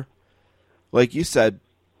before. Like you said,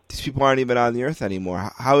 these people aren't even on the earth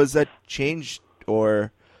anymore. How has that changed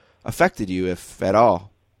or affected you, if at all?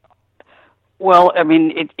 Well, I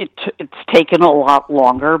mean, it's taken a lot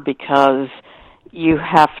longer, because you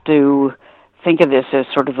have to think of this as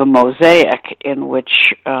sort of a mosaic in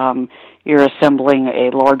which you're assembling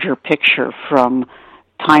a larger picture from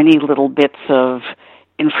tiny little bits of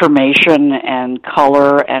information and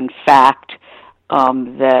color and fact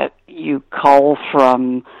that you cull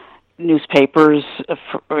from newspapers,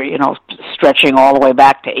 stretching all the way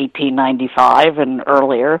back to 1895 and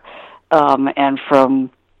earlier, and from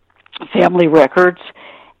family records.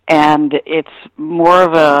 And it's more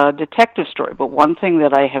of a detective story. But one thing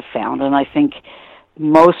that I have found, and I think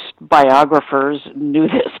most biographers knew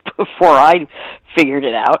this before I figured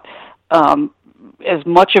it out, as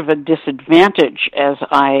much of a disadvantage as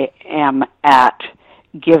I am at,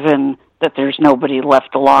 given that there's nobody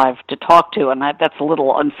left alive to talk to, and that's a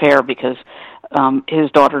little unfair because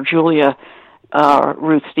his daughter Julia,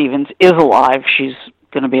 Ruth Stevens, is alive. She's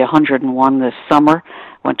going to be 101 this summer.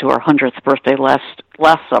 Went to her 100th birthday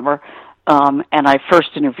last summer, and I first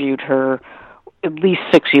interviewed her at least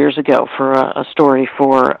 6 years ago for a story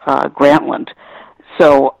for Grantland.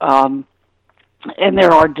 So, and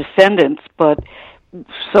there are descendants, but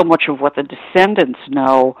so much of what the descendants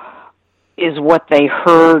know is what they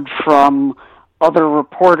heard from other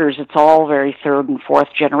reporters. It's all very third and fourth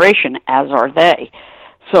generation, as are they.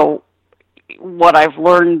 So what I've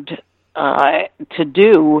learned to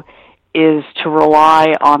do is to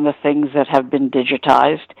rely on the things that have been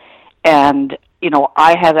digitized. And,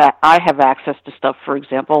 I have access to stuff, for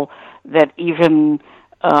example, that even,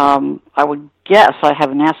 I would guess, I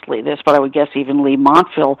haven't asked Lee this, but I would guess even Lee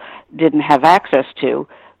Montville didn't have access to,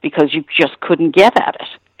 because you just couldn't get at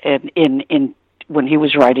it in when he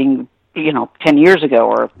was writing, 10 years ago,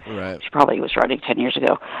 or right. Probably he was writing 10 years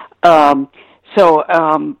ago. So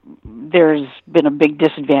there's been a big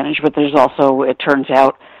disadvantage, but there's also, it turns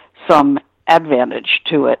out, some advantage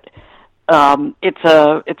to it. It's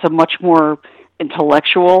a much more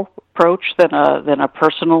intellectual approach than a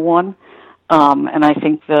personal one, and I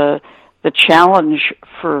think the challenge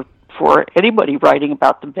for anybody writing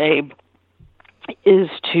about the Babe is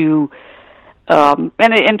to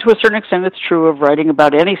and to a certain extent it's true of writing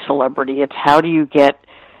about any celebrity. It's how do you get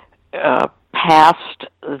past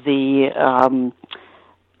the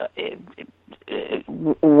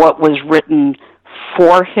what was written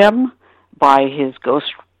for him by his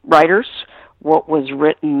ghost writers, what was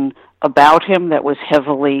written about him that was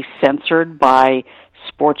heavily censored by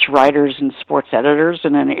sports writers and sports editors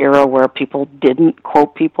in an era where people didn't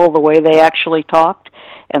quote people the way they actually talked,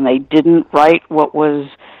 and they didn't write what was,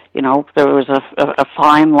 there was a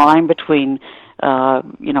fine line between,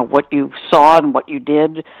 what you saw and what you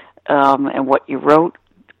did, and what you wrote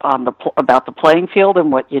about the playing field,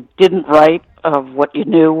 and what you didn't write of what you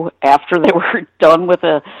knew after they were done with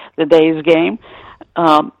the day's game.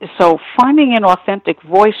 So finding an authentic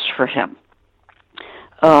voice for him,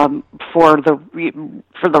 for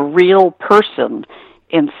the real person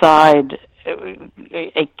inside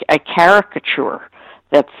a caricature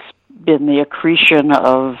that's been the accretion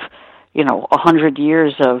of 100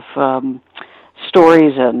 years of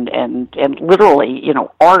stories and literally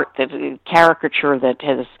art, that caricature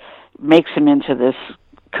that makes him into this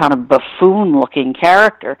kind of buffoon-looking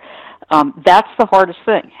character. That's the hardest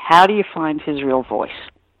thing. How do you find his real voice?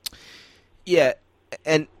 Yeah,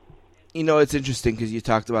 and it's interesting because you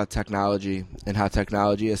talked about technology and how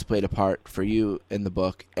technology has played a part for you in the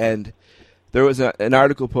book. And there was an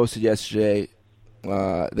article posted yesterday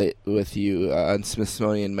with you on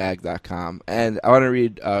SmithsonianMag.com, and I want to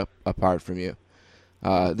read a part from you.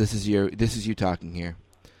 This is you talking here.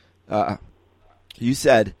 You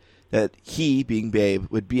said that he, being Babe,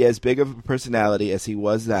 would be as big of a personality as he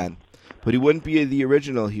was then, but he wouldn't be the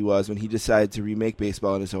original he was when he decided to remake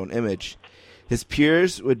baseball in his own image. His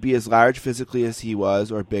peers would be as large physically as he was,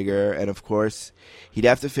 or bigger, and of course, he'd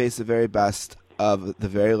have to face the very best of the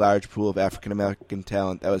very large pool of African-American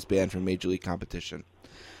talent that was banned from Major League competition.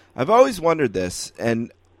 I've always wondered this,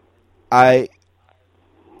 and I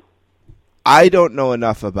don't know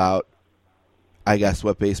enough about, I guess,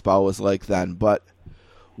 what baseball was like then, but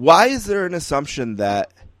why is there an assumption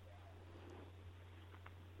that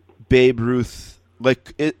Babe Ruth,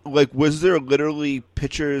 was there literally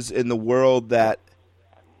pitchers in the world that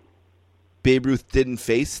Babe Ruth didn't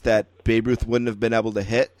face that Babe Ruth wouldn't have been able to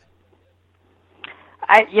hit?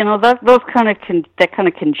 That kind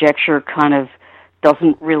of conjecture kind of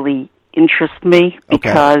doesn't really interest me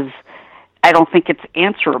because I don't think it's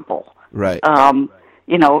answerable. Right.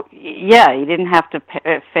 He didn't have to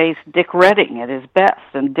face Dick Redding at his best,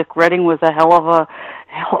 and Dick Redding was a hell of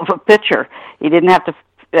a pitcher. He didn't have to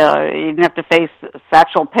face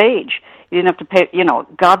Satchel Paige. He didn't have to pay.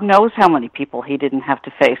 God knows how many people he didn't have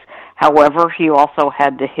to face. However, he also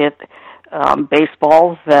had to hit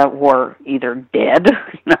baseballs that were either dead,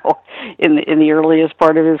 in the earliest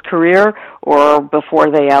part of his career, or before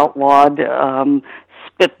they outlawed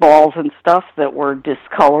spitballs and stuff that were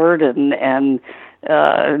discolored and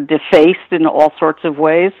defaced in all sorts of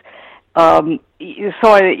ways. So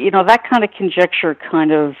that kind of conjecture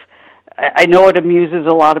I know it amuses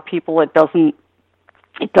a lot of people. It doesn't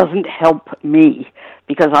help me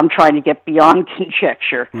because I'm trying to get beyond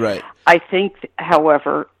conjecture. Right. I think,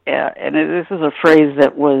 however, and this is a phrase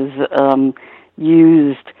that was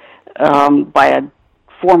used by a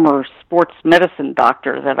former sports medicine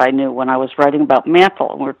doctor that I knew when I was writing about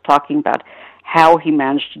Mantle, and we were talking about how he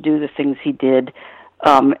managed to do the things he did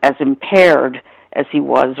as impaired as he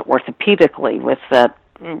was orthopedically with that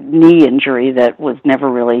knee injury that was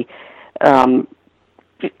never really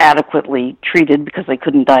adequately treated because they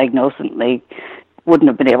couldn't diagnose it and they wouldn't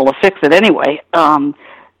have been able to fix it anyway, and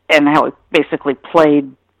how it basically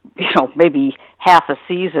played, maybe half a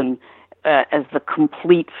season as the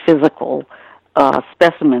complete physical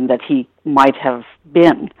specimen that he might have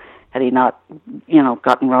been had he not,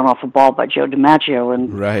 gotten run off a ball by Joe DiMaggio in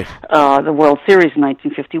the World Series in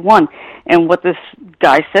 1951. And what this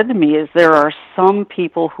guy said to me is there are some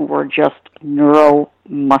people who are just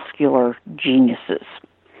neuromuscular geniuses.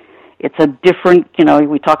 It's a different,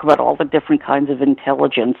 we talk about all the different kinds of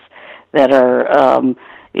intelligence that are,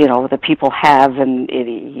 that people have, and,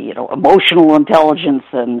 emotional intelligence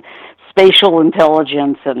and spatial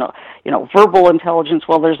intelligence and, verbal intelligence.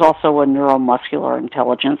 Well, there's also a neuromuscular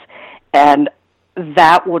intelligence, and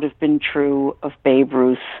that would have been true of Babe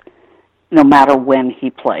Ruth no matter when he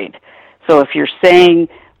played. So if you're saying,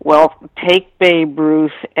 well, take Babe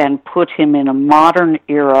Ruth and put him in a modern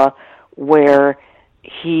era where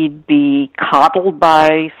he'd be coddled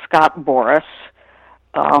by Scott Boras,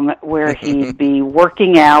 where he'd be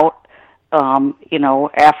working out,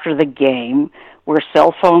 after the game, where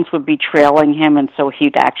cell phones would be trailing him, and so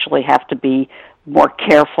he'd actually have to be more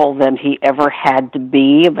careful than he ever had to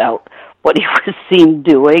be about what he was seen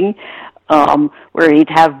doing, where he'd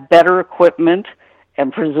have better equipment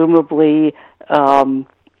and presumably, better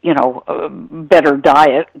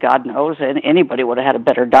diet, God knows, and anybody would have had a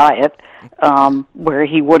better diet, where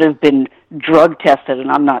he would have been drug tested,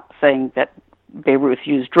 and I'm not saying that Babe Ruth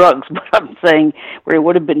used drugs, but I'm saying where he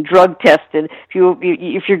would have been drug tested.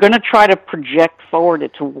 If you're going to try to project forward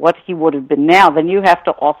it to what he would have been now, then you have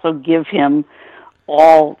to also give him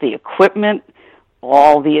all the equipment,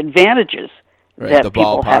 all the advantages that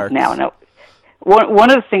people have now. Now, one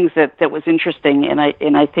of the things that was interesting,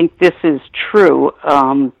 and I think this is true,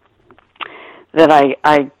 that I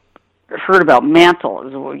heard about Mantle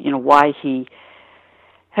is why he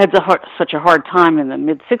had such a hard time in the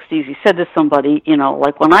mid-'60s. He said to somebody,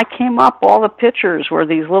 like, when I came up, all the pitchers were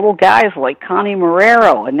these little guys like Connie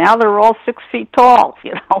Marrero, and now they're all 6 feet tall,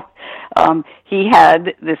 He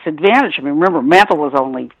had this advantage. I mean, remember, Mantle was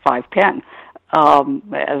only 5'10",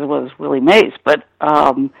 as was Willie Mays, but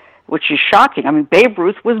which is shocking. I mean, Babe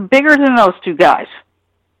Ruth was bigger than those two guys.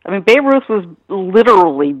 I mean, Babe Ruth was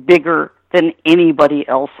literally bigger than anybody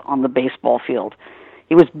else on the baseball field.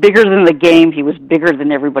 He was bigger than the game. He was bigger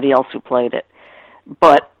than everybody else who played it.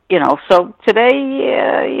 But, so today,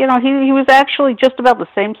 he was actually just about the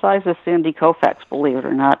same size as Sandy Koufax, believe it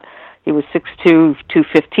or not. He was 6'2",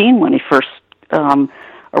 215 when he first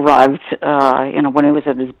arrived, when he was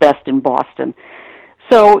at his best in Boston.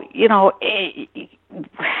 So,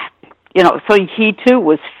 so he too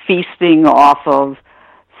was feasting off of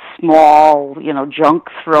small,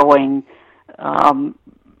 junk-throwing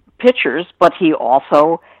pitchers, but he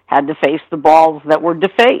also had to face the balls that were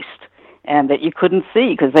defaced and that you couldn't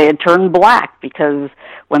see because they had turned black, because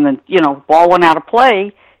when the ball went out of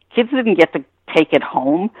play, kids didn't get to take it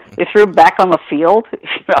home. They threw it back on the field,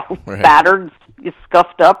 battered,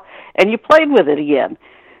 scuffed up, and you played with it again.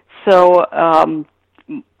 So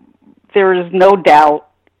there is no doubt,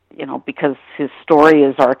 because his story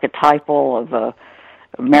is archetypal of the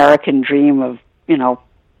American dream of,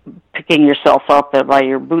 picking yourself up by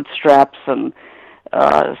your bootstraps and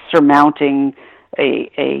surmounting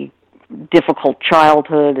a difficult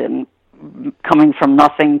childhood and coming from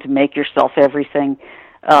nothing to make yourself everything.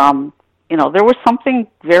 There was something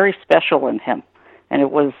very special in him, and it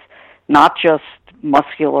was not just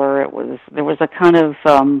muscular. There was a kind of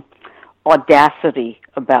audacity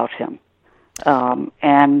about him,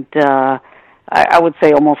 and I would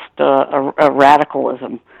say almost a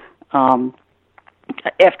radicalism.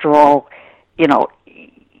 After all,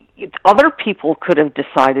 other people could have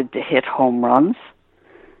decided to hit home runs.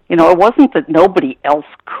 It wasn't that nobody else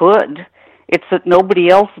could. It's that nobody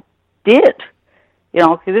else did.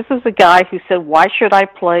 This is a guy who said, why should I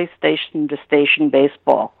play station-to-station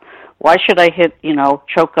baseball? Why should I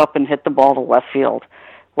choke up and hit the ball to left field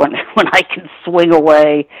when I can swing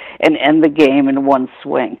away and end the game in one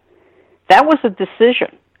swing? That was a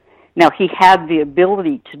decision. Now, he had the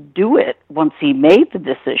ability to do it once he made the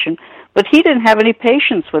decision, but he didn't have any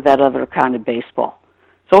patience with that other kind of baseball.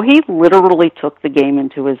 So he literally took the game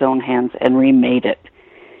into his own hands and remade it.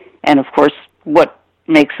 And, of course, what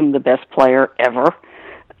makes him the best player ever,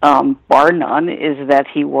 bar none, is that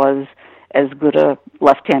he was as good a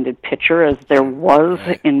left-handed pitcher as there was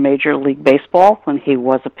in Major League Baseball when he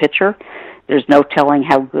was a pitcher. There's no telling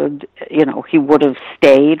how good, he would have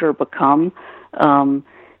stayed or become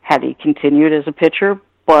had he continued as a pitcher.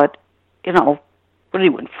 But, what did he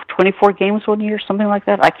win? 24 games 1 year, something like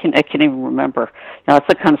that? I can't even remember. It's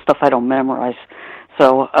the kind of stuff I don't memorize.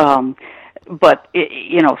 So,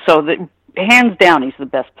 hands down, he's the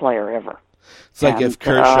best player ever. It's like if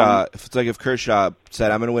Kershaw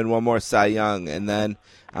said, "I'm going to win one more Cy Young, and then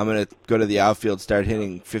I'm going to go to the outfield, start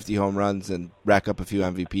hitting 50 home runs, and rack up a few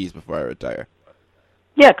MVPs before I retire."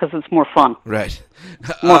 Yeah, because it's more fun. Right.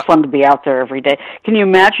 More fun to be out there every day. Can you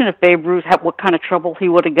imagine if Babe Ruth had what kind of trouble he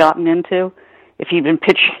would have gotten into if he'd been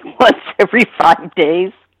pitching once every 5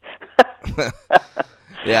 days?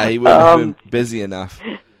 Yeah, he wouldn't have been busy enough.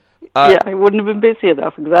 He wouldn't have been busy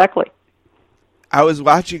enough, exactly. I was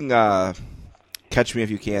watching Catch Me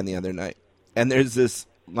If You Can the other night, and there's this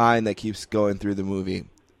line that keeps going through the movie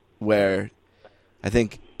where I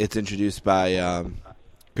think it's introduced by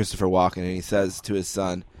Christopher Walken, and he says to his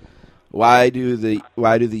son, why do the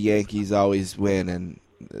Yankees always win? And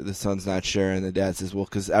the son's not sure, and the dad says, well,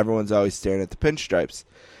 because everyone's always staring at the pinstripes.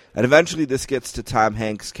 And eventually this gets to Tom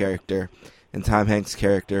Hanks' character, and Tom Hanks'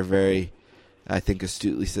 character very, I think,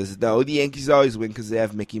 astutely says, no, the Yankees always win because they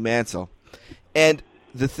have Mickey Mantle. And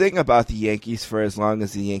the thing about the Yankees, for as long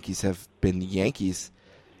as the Yankees have been the Yankees,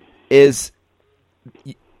 is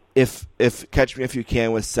if Catch Me If You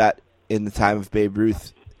Can was set in the time of Babe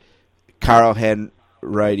Ruth, Carl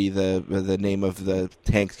Hanratty, the name of the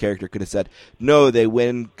Hanks character, could have said, no, they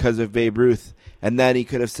win because of Babe Ruth. And then he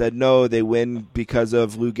could have said, no, they win because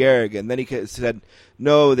of Lou Gehrig. And then he could have said,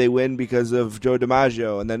 no, they win because of Joe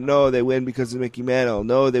DiMaggio. And then, no, they win because of Mickey Mantle.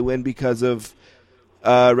 No, they win because of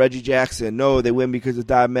Reggie Jackson. No, they win because of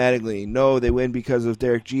Don Mattingly. No, they win because of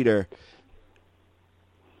Derek Jeter.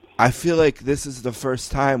 I feel like this is the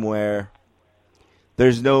first time where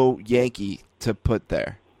there's no Yankee to put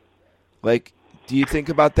there. Like, do you think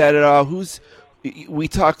about that at all? We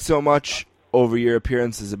talk so much over your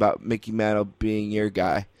appearances about Mickey Mantle being your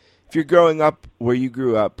guy. If you're growing up where you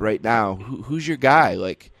grew up right now, who's your guy?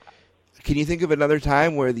 Like, can you think of another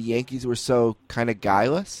time where the Yankees were so kind of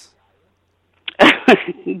guyless?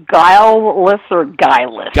 Guileless or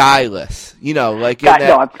guyless? Guyless. No,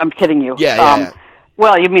 I'm kidding you. Yeah.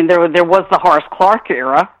 Well, you mean there was the Horace Clarke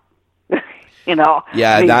era.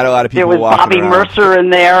 Yeah, not a lot of people. There was walking Bobby around. Mercer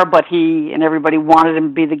in there, but he and everybody wanted him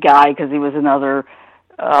to be the guy because he was another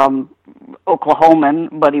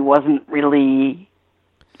Oklahoman, but he wasn't really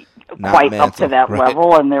quite up to that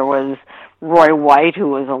level. And there was Roy White, who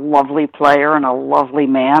was a lovely player and a lovely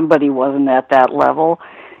man, but he wasn't at that level.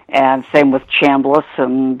 And same with Chambliss,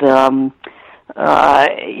 and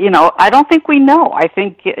I don't think we know. I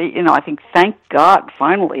think thank God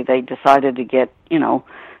finally they decided to get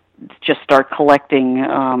just start collecting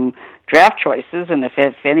draft choices, and if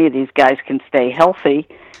any of these guys can stay healthy,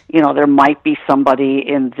 there might be somebody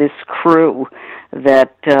in this crew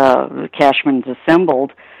that Cashman's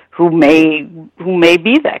assembled who may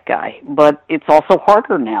be that guy. But it's also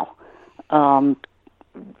harder now.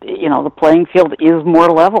 The playing field is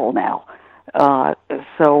more level now.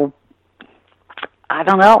 So I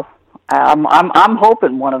don't know. I'm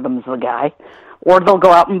hoping one of them's the guy, or they'll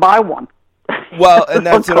go out and buy one. Well, and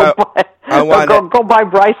that's what I want to go buy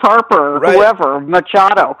Bryce Harper or whoever,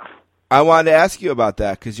 Machado. I wanted to ask you about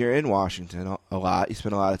that because you're in Washington a lot. You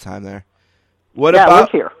spend a lot of time there. I live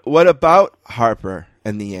here. What about Harper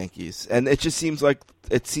and the Yankees? And it just seems like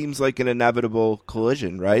an inevitable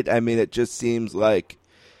collision, right? I mean, it just seems like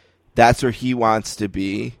that's where he wants to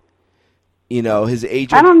be. His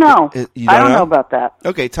agent. I don't know. I don't know about that.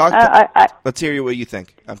 Okay, let's hear what you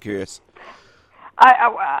think. I'm curious.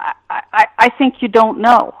 I think you don't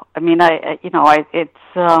know. I mean,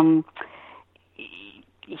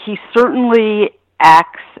 he certainly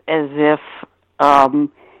acts as if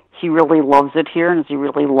he really loves it here and as he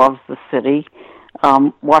really loves the city.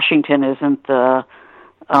 Washington isn't the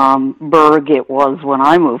burg it was when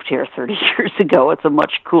I moved here 30 years ago. It's a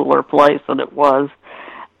much cooler place than it was.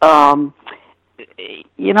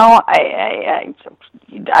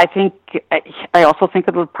 I also think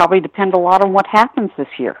it would probably depend a lot on what happens this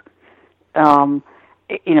year.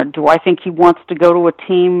 Do I think he wants to go to a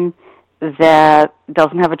team that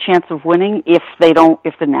doesn't have a chance of winning if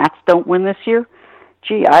the Nats don't win this year?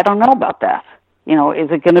 Gee, I don't know about that. Is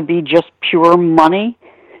it going to be just pure money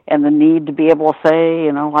and the need to be able to say,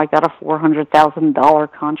 I got a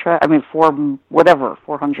 $400,000 contract? I mean,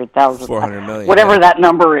 $400,000. 400 million. Whatever that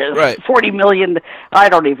number is. Right. 40 million. I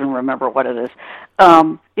don't even remember what it is.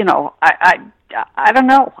 I don't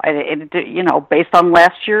know. Based on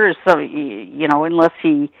last year, so unless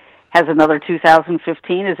he has another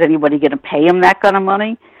 2015, is anybody going to pay him that kind of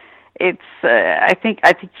money? It's. I think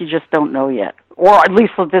you just don't know yet, or at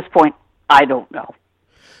least at this point, I don't know.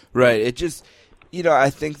 Right. It just, I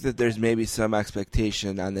think that there's maybe some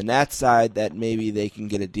expectation on the Nats side that maybe they can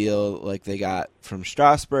get a deal like they got from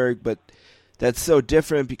Strasburg, but that's so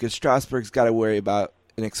different because Strasburg's got to worry about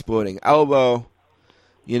an exploding elbow.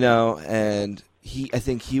 And I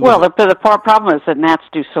think he was... Well, the problem is that Nats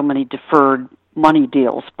do so many deferred money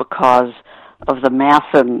deals because of the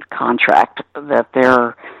Masson contract that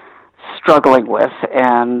they're struggling with,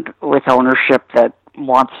 and with ownership that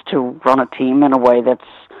wants to run a team in a way that's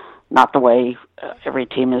not the way every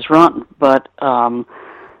team is run. But, I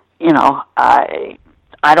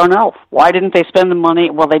don't know. Why didn't they spend the money?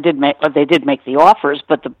 Well, they did make the offers,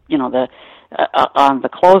 but on the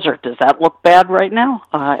closer, does that look bad right now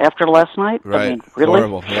after last night? Right. I mean, really?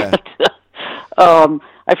 Horrible, yeah.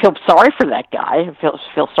 I feel sorry for that guy. I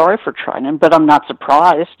feel sorry for Trinan, but I'm not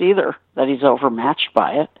surprised either that he's overmatched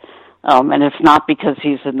by it. And it's not because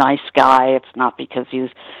he's a nice guy. It's not because he's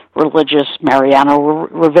religious. Mariano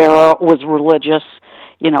Rivera was religious.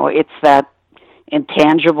 It's that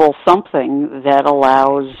intangible something that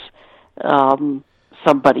allows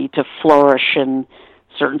somebody to flourish in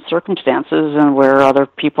certain circumstances and where other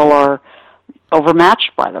people are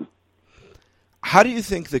overmatched by them. How do you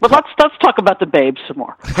think the... But let's talk about the Babes some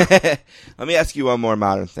more. Let me ask you one more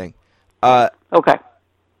modern thing. Okay.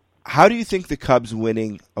 How do you think the Cubs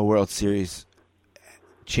winning a World Series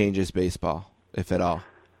changes baseball, if at all?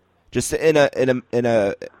 Just in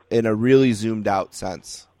a really zoomed out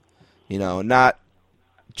sense, not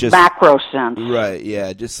just macro sense. Right?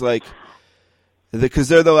 Yeah, just like because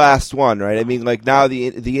they're the last one, right? I mean, like now the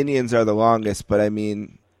Indians are the longest, but I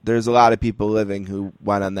mean, there's a lot of people living who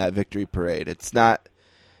went on that victory parade. It's not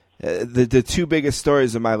the two biggest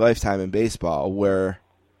stories of my lifetime in baseball were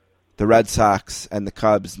the Red Sox and the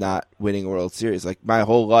Cubs not winning a World Series. Like my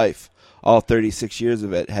whole life, all 36 years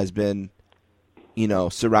of it has been,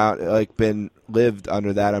 been lived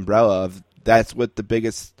under that umbrella of that's what the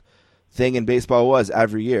biggest thing in baseball was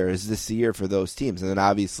every year. Is this the year for those teams? And then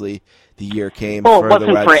obviously the year came for the Red Sox. Well,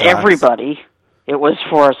 it wasn't for everybody. It was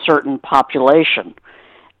for a certain population.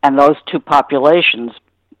 And those two populations,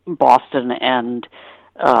 Boston and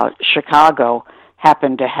Chicago,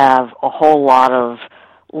 happened to have a whole lot of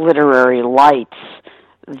literary lights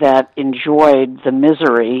that enjoyed the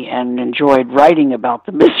misery and enjoyed writing about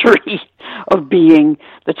the misery of being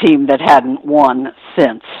the team that hadn't won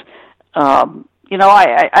since.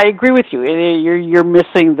 I agree with you. You're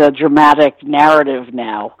missing the dramatic narrative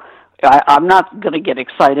now. I'm not going to get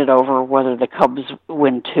excited over whether the Cubs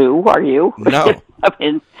win two. Are you? No. I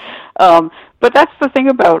mean, but that's the thing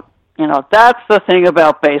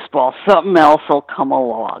about baseball. Something else will come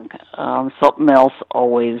along. Something else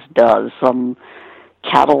always does. Some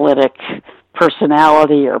catalytic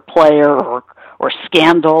personality or player or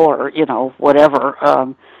scandal or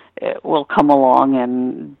whatever it will come along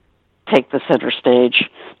and take the center stage.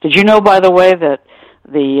 Did you know, by the way, that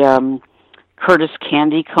the Curtis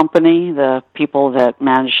Candy Company, the people that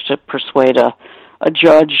managed to persuade a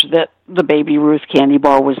judge that the Baby Ruth candy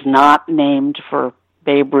bar was not named for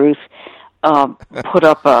Babe Ruth, put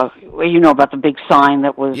up about the big sign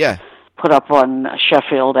that was put up on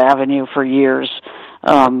Sheffield Avenue for years.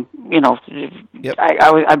 Yep. I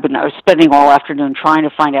was spending all afternoon trying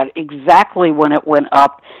to find out exactly when it went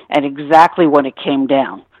up and exactly when it came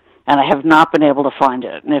down, and I have not been able to find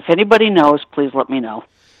it. And if anybody knows, please let me know.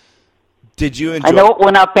 Did you enjoy? I know it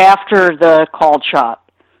went up after the called shot,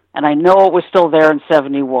 and I know it was still there in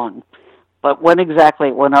 '71, but when exactly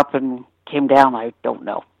it went up and came down, I don't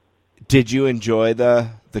know. Did you enjoy the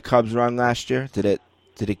Cubs run last year? Did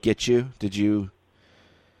it get you? Did you?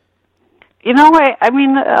 I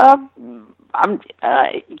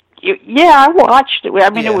watched it. I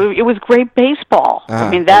mean, it was great baseball. I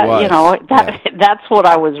mean, that's what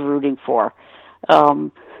I was rooting for.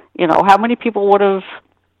 How many people would have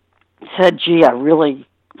said, "Gee, I'm really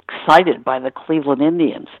excited by the Cleveland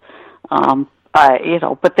Indians."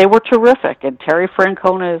 But they were terrific, and Terry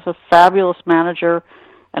Francona is a fabulous manager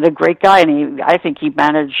and a great guy, and I think he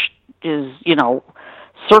managed his,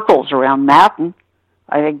 circles around Madden.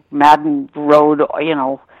 I think Madden rode,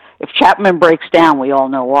 if Chapman breaks down, we all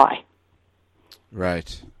know why.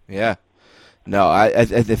 Right. Yeah. No, I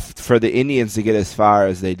for the Indians to get as far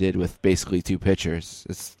as they did with basically 2 pitchers,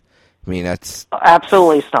 that's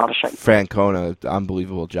absolutely astonishing. Francona,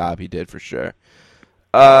 unbelievable job he did for sure.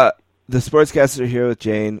 The Sportscasters are here with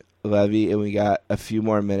Jane Leavy, and we got a few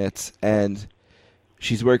more minutes, and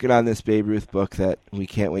she's working on this Babe Ruth book that we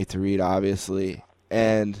can't wait to read, obviously.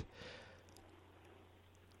 And,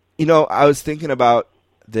 I was thinking about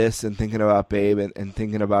this and thinking about Babe and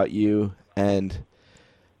thinking about you and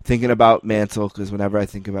thinking about Mantle, because whenever I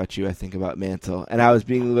think about you, I think about Mantle. And I was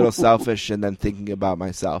being a little selfish and then thinking about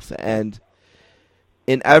myself. And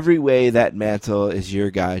in every way that Mantle is your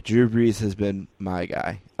guy, Drew Brees has been my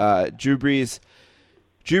guy. Drew Brees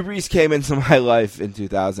came into my life in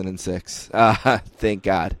 2006. Thank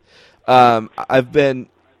God. I've been,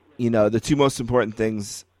 the 2 most important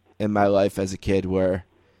things in my life as a kid were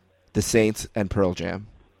the Saints and Pearl Jam.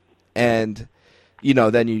 And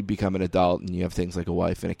then you become an adult and you have things like a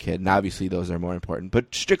wife and a kid, and obviously those are more important.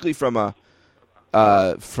 But strictly from a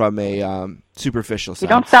superficial sense. You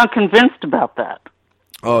don't sound convinced about that.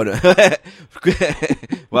 Oh, no.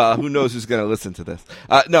 Well, who knows who's going to listen to this.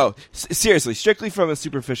 No, seriously, strictly from a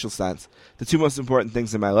superficial sense, the 2 most important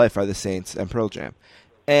things in my life are the Saints and Pearl Jam.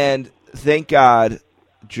 And thank God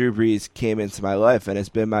Drew Brees came into my life and has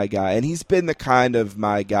been my guy. And he's been the kind of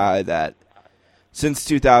my guy that since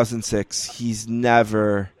 2006, he's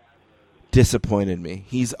never disappointed me.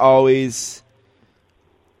 He's always...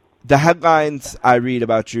 The headlines I read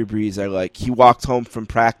about Drew Brees are like, he walked home from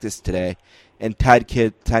practice today and 10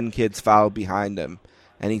 kids followed behind him.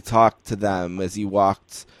 And he talked to them as he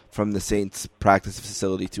walked from the Saints practice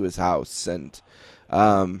facility to his house. And,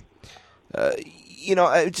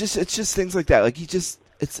 it's just things like that. Like,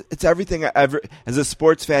 it's everything I ever... As a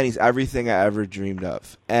sports fan, he's everything I ever dreamed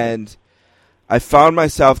of. And I found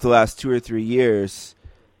myself the last 2 or 3 years,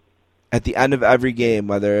 at the end of every game,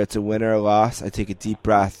 whether it's a win or a loss, I take a deep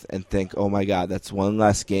breath and think, oh my God, that's one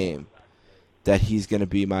less game that he's going to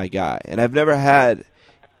be my guy. And I've never had...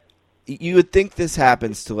 You would think this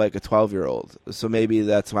happens to like a 12-year-old, so maybe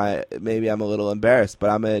that's why maybe I'm a little embarrassed, but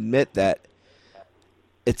I'm going to admit that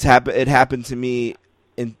it happened to me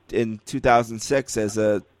in 2006 as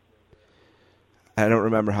a... I don't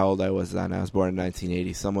remember how old I was then. I was born in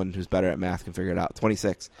 1980. Someone who's better at math can figure it out.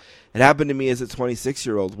 26. It happened to me as a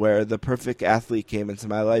 26-year-old where the perfect athlete came into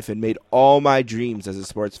my life and made all my dreams as a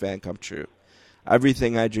sports fan come true.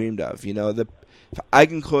 Everything I dreamed of. I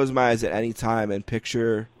can close my eyes at any time and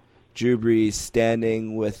picture Drew Brees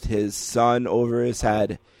standing with his son over his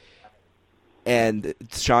head and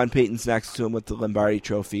Sean Payton's next to him with the Lombardi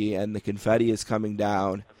Trophy and the confetti is coming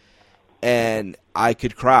down. And I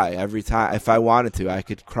could cry every time. If I wanted to, I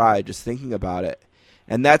could cry just thinking about it.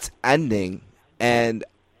 And that's ending. And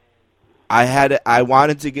I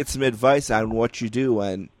wanted to get some advice on what you do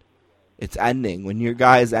when it's ending, when your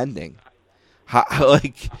guy is ending.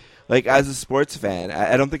 Like as a sports fan,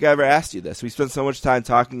 I don't think I ever asked you this. We spent so much time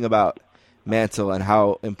talking about Mantle and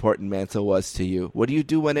how important Mantle was to you. What do you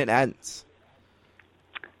do when it ends?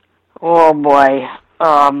 Oh, boy.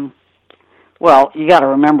 Well, you got to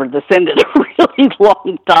remember this ended a really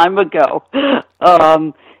long time ago.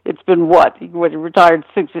 It's been what? He retired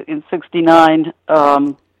in '69.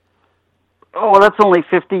 That's only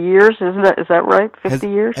 50 years, isn't that? Is that right? 50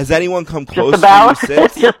 years? Has anyone come close just about, to you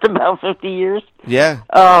since? Just about 50 years. Yeah.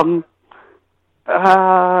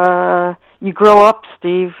 You grow up,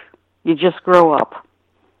 Steve. You just grow up.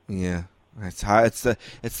 Yeah. It's hard.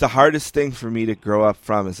 It's the hardest thing for me to grow up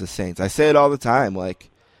from is the Saints. I say it all the time.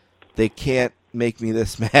 Like, they can't make me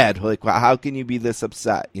this mad. Like, how can you be this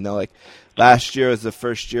upset? Like last year was the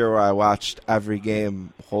first year where I watched every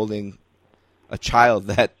game holding a child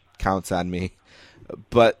that counts on me.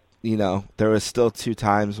 But, there was still 2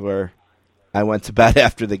 times where I went to bed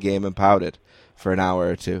after the game and pouted for an hour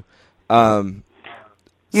or 2.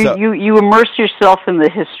 You immerse yourself in the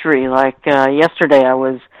history. Like yesterday I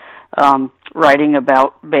was writing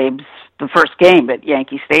about the first game at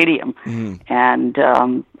Yankee Stadium, and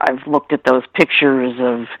I've looked at those pictures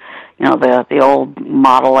of the old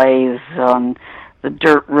Model A's on the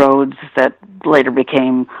dirt roads that later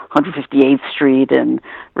became 158th Street and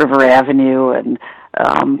River Avenue, and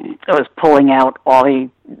I was pulling out all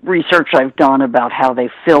the research I've done about how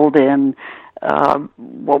they filled in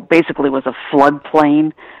what basically was a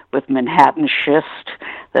floodplain with Manhattan schist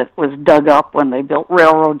that was dug up when they built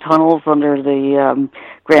railroad tunnels under the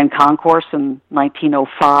Grand Concourse in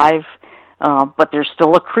 1905. But there's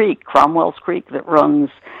still a creek, Cromwell's Creek, that runs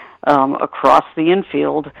across the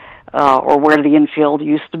infield, or where the infield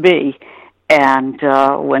used to be. And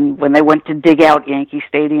when they went to dig out Yankee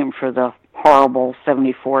Stadium for the horrible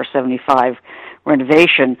 74, 75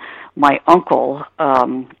 renovation, my uncle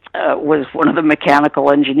was one of the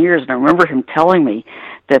mechanical engineers, and I remember him telling me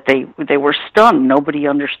that they were stunned. Nobody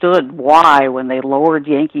understood why, when they lowered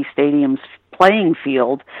Yankee Stadium's playing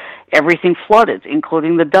field, everything flooded,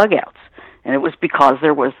 including the dugouts. And it was because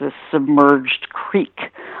there was this submerged creek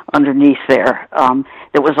underneath there.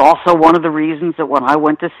 It was also one of the reasons that when I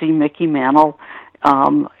went to see Mickey Mantle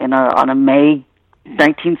on a May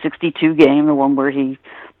 1962 game, the one where he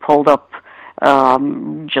pulled up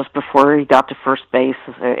just before he got to first base,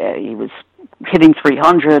 he was hitting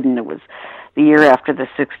 300, and it was the year after the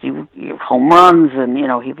 60 home runs, and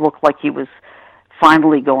he looked like he was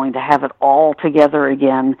finally going to have it all together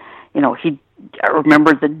again. I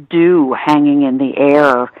remember the dew hanging in the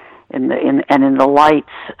air and in the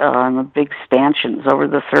lights on the big stanchions over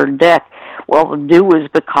the third deck. Well, the dew is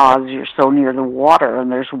because you're so near the water,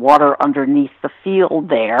 and there's water underneath the field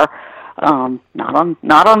there. Not on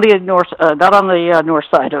the north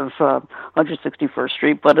side of 161st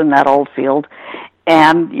Street, but in that old field.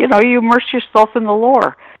 And you immerse yourself in the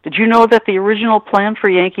lore. Did you know that the original plan for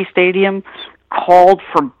Yankee Stadium called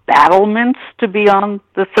for battlements to be on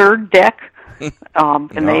the third deck?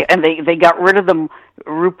 And they got rid of them.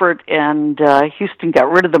 Rupert and Houston got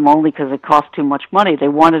rid of them only because it cost too much money. They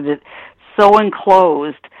wanted it so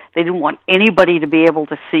enclosed, they didn't want anybody to be able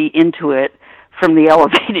to see into it from the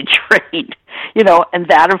elevated train. And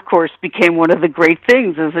that, of course, became one of the great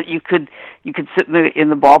things, is that you could sit in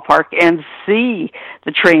the ballpark and see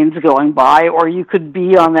the trains going by, or you could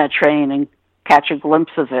be on that train and catch a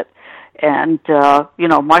glimpse of it. And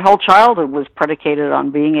my whole childhood was predicated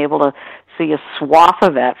on being able to see a swath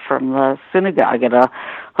of that from the synagogue at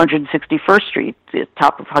 161st Street, the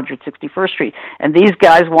top of 161st Street. And these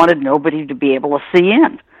guys wanted nobody to be able to see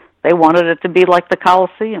in. They wanted it to be like the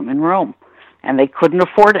Colosseum in Rome, and they couldn't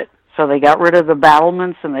afford it. So they got rid of the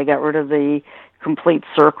battlements, and they got rid of the complete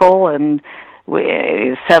circle, and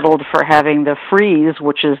we settled for having the frieze,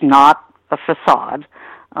 which is not a facade,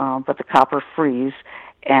 but the copper frieze,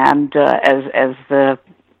 and as the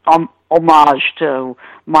homage to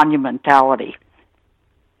monumentality.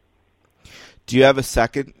 Do you have a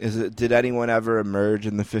second? Did anyone ever emerge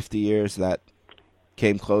in the 50 years that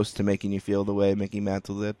came close to making you feel the way Mickey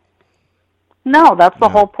Mantle did? No, that's the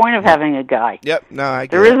whole point of having a guy. Yep, no, I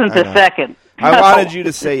get there isn't a second. I wanted you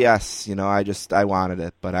to say yes. I wanted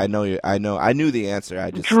it, but I knew the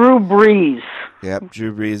answer. Drew Brees. Yep,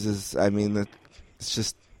 Drew Brees is. It's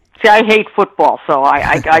just. See, I hate football, so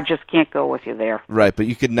I just can't go with you there. Right, but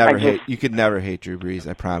you could never hate Drew Brees.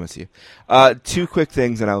 I promise you. Two quick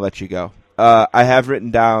things, and I'll let you go. I have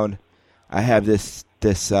written down. I have this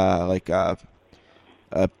a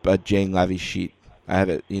Jane Leavy sheet. I have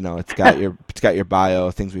it. It's got your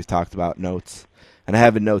bio, things we've talked about, notes, and I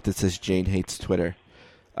have a note that says Jane hates Twitter.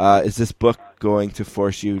 Is this book going to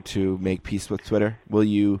force you to make peace with Twitter? Will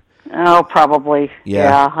you? Oh, probably.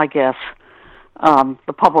 Yeah, I guess.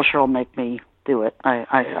 The publisher will make me do it,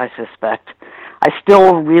 I suspect. I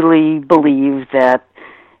still really believe that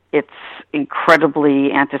it's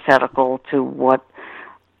incredibly antithetical to what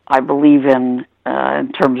I believe in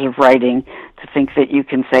terms of writing, to think that you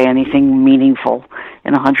can say anything meaningful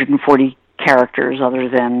in 140 characters other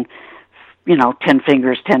than, 10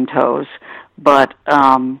 fingers, 10 toes. But,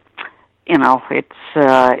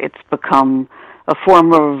 it's become a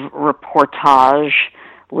form of reportage,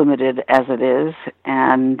 limited as it is,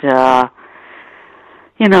 and I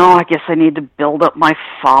guess I need to build up my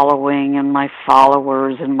following and my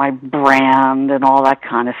followers and my brand and all that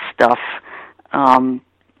kind of stuff.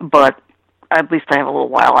 But at least I have a little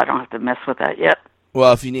while. I don't have to mess with that yet.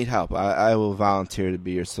 Well, if you need help, I will volunteer to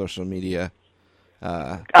be your social media.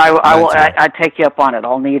 I take you up on it.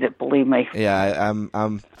 I'll need it. Believe me. Yeah,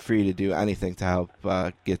 I'm free to do anything to help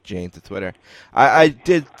get Jane to Twitter. I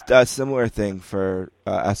did a similar thing for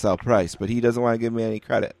SL Price, but he doesn't want to give me any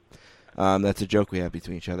credit. That's a joke we have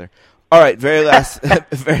between each other. All right, very last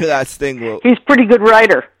thing. He's a pretty good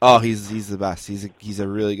writer. Oh, he's the best. He's a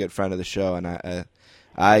really good friend of the show, and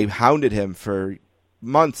I hounded him for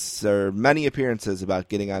months or many appearances about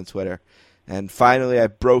getting on Twitter, and finally I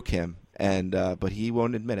broke him. But he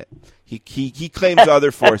won't admit it. He claims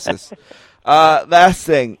other forces. Last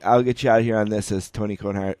thing, I'll get you out of here on this, as Tony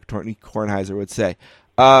Kornheiser would say.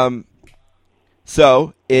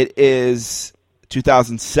 So it is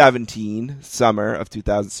 2017, summer of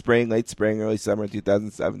 2000, late spring, early summer of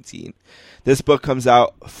 2017. This book comes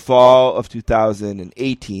out fall of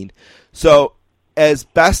 2018. So as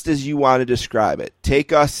best as you want to describe it,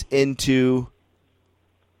 take us into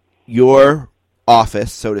your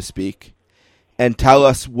office, so to speak, and tell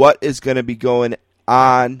us what is going to be going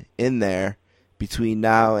on in there between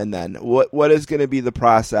now and then? What is going to be the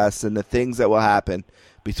process and the things that will happen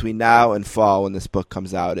between now and fall when this book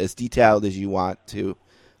comes out, as detailed as you want to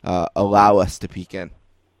allow us to peek in?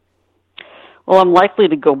 Well, I'm likely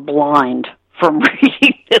to go blind from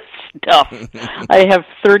reading this stuff. I have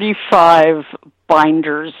 35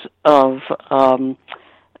 binders of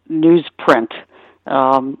newsprint,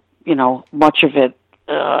 much of it,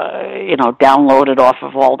 downloaded off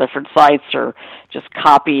of all different sites or just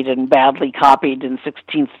copied and badly copied in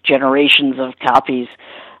 16th generations of copies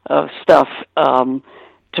of stuff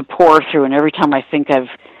to pour through. And every time I think I've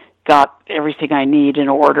got everything I need in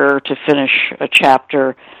order to finish a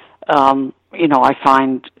chapter, I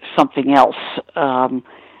find something else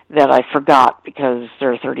that I forgot, because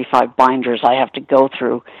there are 35 binders I have to go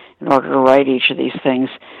through in order to write each of these things.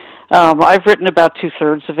 I've written about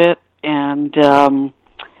 2/3 of it, and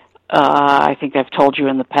I think I've told you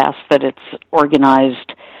in the past that it's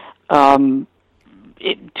organized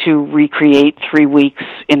to recreate 3 weeks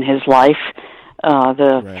in his life,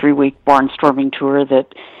 the Right. 3-week barnstorming tour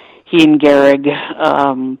that he and Gehrig,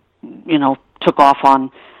 took off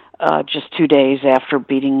on just 2 days after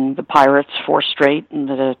beating the Pirates 4 straight in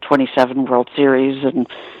the 27 World Series, and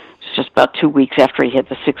it's just about 2 weeks after he hit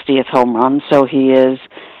the 60th home run. So he is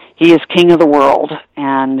king of the world,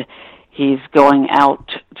 and he's going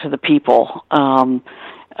out to the people, town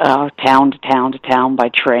to town to town by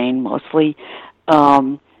train mostly,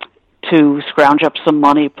 to scrounge up some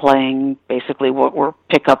money playing basically what were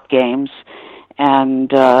pickup games,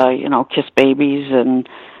 and kiss babies and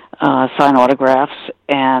sign autographs,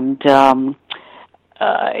 and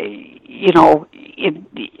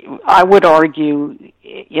I would argue,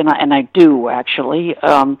 and I do actually,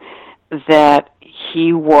 that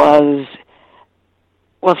he was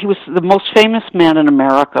the most famous man in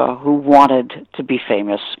America who wanted to be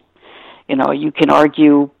famous. You can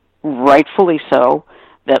argue, rightfully so,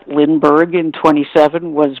 that Lindbergh in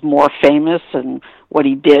 27 was more famous and what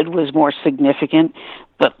he did was more significant,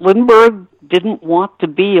 but Lindbergh didn't want to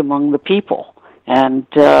be among the people. And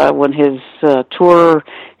when his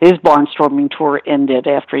barnstorming tour ended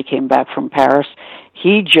after he came back from Paris,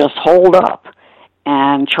 he just holed up.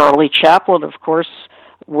 And Charlie Chaplin, of course,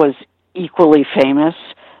 was equally famous,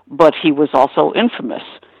 but he was also infamous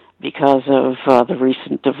because of the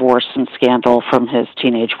recent divorce and scandal from his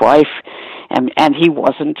teenage wife, and he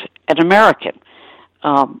wasn't an American.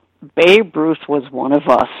 Babe Ruth was one of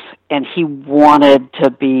us, and he wanted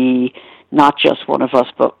to be not just one of us,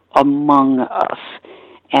 but among us.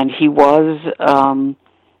 And he was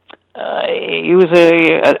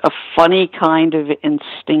a funny kind of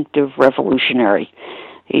instinctive revolutionary.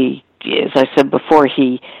 He, as I said before,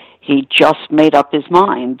 he just made up his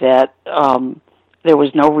mind that there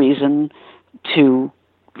was no reason to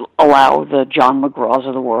allow the John McGraws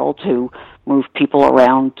of the world to move people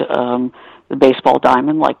around the baseball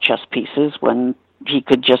diamond like chess pieces when he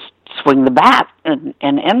could just swing the bat and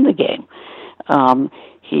end the game.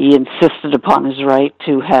 He insisted upon his right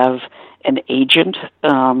to have an agent,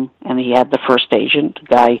 and he had the first agent, a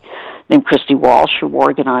guy named Christy Walsh, who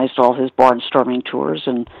organized all his barnstorming tours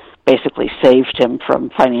and basically saved him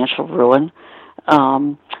from financial ruin.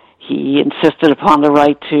 He insisted upon the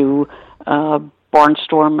right to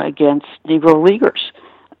barnstorm against Negro Leaguers,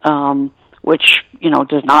 which,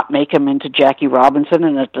 does not make him into Jackie Robinson,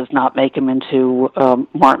 and it does not make him into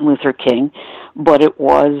Martin Luther King, but it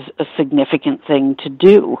was a significant thing to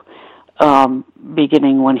do,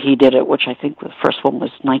 beginning when he did it, which I think the first one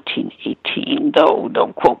was 1918, though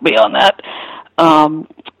don't quote me on that.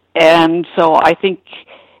 And so I think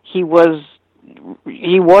he was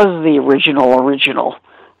the original.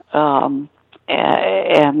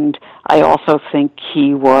 And I also think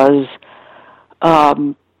he was,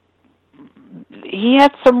 he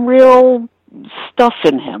had some real stuff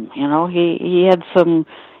in him, he had some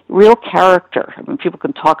real character. I mean, people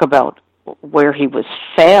can talk about where he was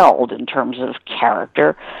failed in terms of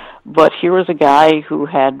character, but here was a guy who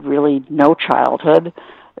had really no childhood,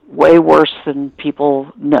 way worse than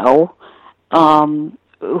people know,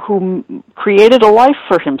 who created a life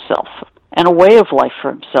for himself and a way of life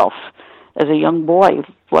for himself as a young boy,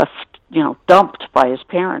 left, dumped by his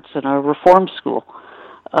parents in a reform school.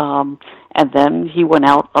 And then he went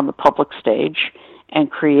out on the public stage and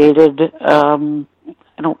created, I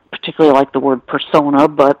don't particularly like the word persona,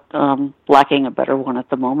 but lacking a better one at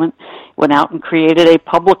the moment, went out and created a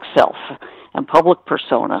public self and public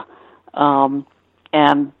persona.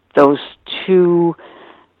 And those two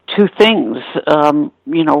things,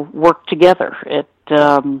 work together.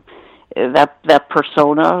 That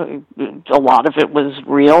persona, a lot of it was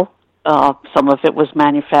real, some of it was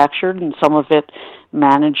manufactured, and some of it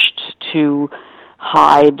managed to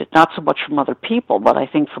hide, not so much from other people, but I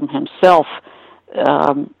think from himself,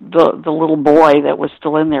 the little boy that was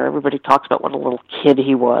still in there. Everybody talks about what a little kid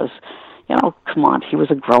he was. Come on, he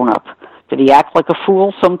was a grown-up. Did he act like a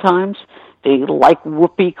fool sometimes? Did he like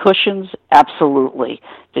whoopee cushions? Absolutely.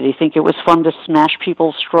 Did he think it was fun to smash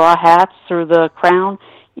people's straw hats through the crown?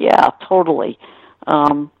 Yeah, totally.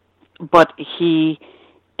 But he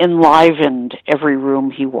enlivened every room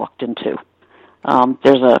he walked into.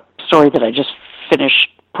 There's a story that I just finished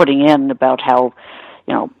putting in about how,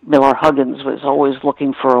 Miller Huggins was always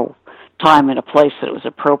looking for a time and a place that was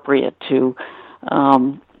appropriate to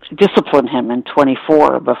discipline him in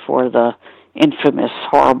 24 before the infamous,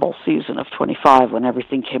 horrible season of 25 when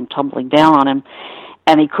everything came tumbling down on him.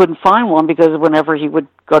 And he couldn't find one because whenever he would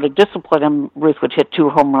go to discipline him, Ruth would hit 2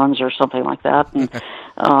 home runs or something like that. And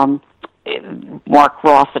Mark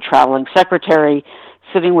Roth, the traveling secretary,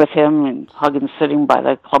 sitting with him, and Huggins sitting by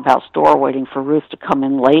the clubhouse door waiting for Ruth to come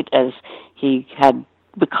in late, as he had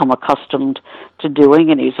become accustomed to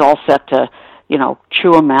doing, and he's all set to,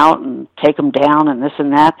 chew him out and take him down and this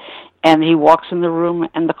and that. And he walks in the room,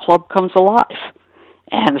 and the club comes alive.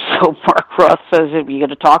 And so Mark Roth says, "Are you going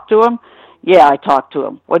to talk to him?" "Yeah, I talked to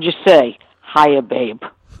him." "What'd you say?" "Hiya, babe."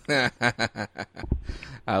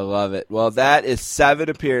 I love it. Well, that is 7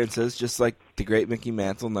 appearances, just like the great Mickey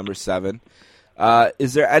Mantle, number 7.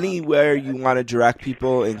 Is there anywhere you want to direct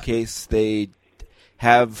people in case they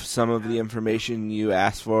have some of the information you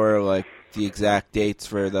asked for, like the exact dates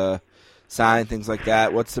for the sign, things like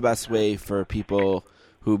that? What's the best way for people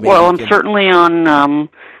who maybe I'm certainly on,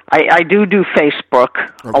 I do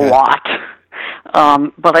Facebook a lot.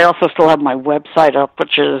 But I also still have my website up,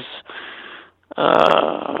 which is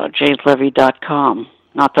janelevy.com.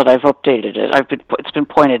 Not that I've updated it. It's been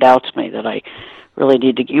pointed out to me that I really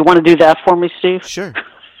need to. You want to do that for me, Steve? Sure,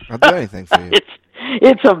 I'll do anything for you.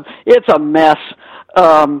 It's a mess.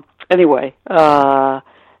 Anyway, so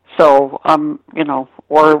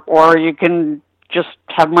or you can just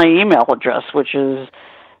have my email address, which is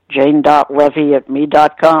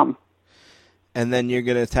jane.levy@me.com. And then you're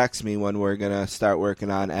going to text me when we're going to start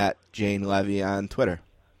working on @JaneLevy on Twitter.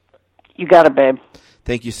 You got it, babe.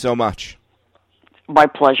 Thank you so much. My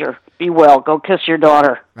pleasure. Be well. Go kiss your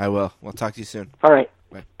daughter. I will. We'll talk to you soon. All right.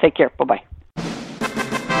 Bye. Take care. Bye-bye.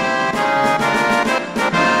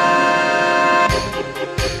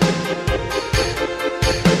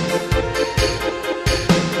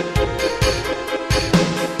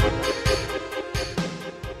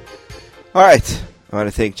 All right. I want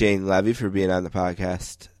to thank Jane Leavy for being on the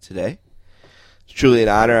podcast today. It's truly an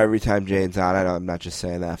honor every time Jane's on. I know I'm not just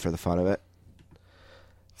saying that for the fun of it.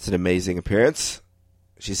 It's an amazing appearance.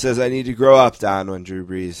 She says, "I need to grow up, Don," when Drew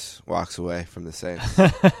Brees walks away from the Saints.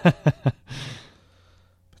 But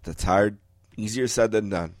that's hard. Easier said than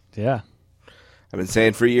done. Yeah. I've been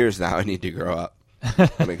saying for years now I need to grow up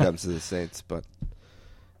when it comes to the Saints, but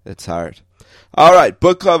it's hard. All right,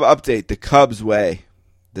 book club update, The Cubs Way,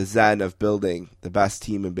 the Zen of Building the Best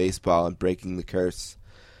Team in Baseball and Breaking the Curse,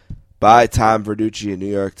 by Tom Verducci, a New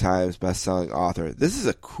York Times bestselling author. This is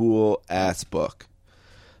a cool-ass book.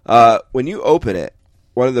 When you open it,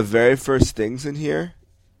 one of the very first things in here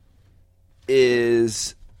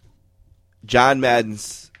is Joe Madden,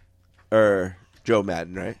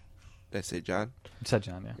 right? Did I say John? You said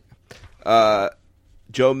John, yeah.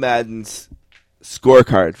 Joe Madden's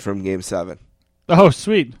scorecard from Game 7. Oh,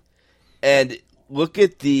 sweet. And look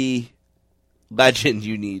at the legend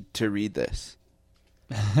you need to read this.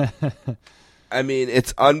 I mean,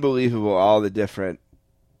 it's unbelievable, all the different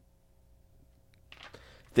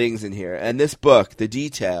things in here. And this book, the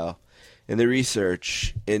detail and the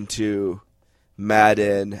research into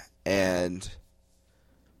Madden and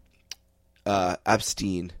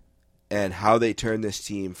Epstein and how they turned this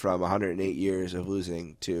team from 108 years of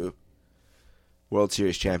losing to World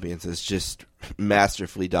Series champions is just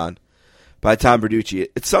masterfully done by Tom Verducci.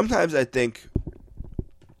 It's sometimes I think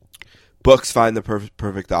books find the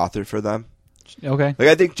perfect author for them. Okay. Like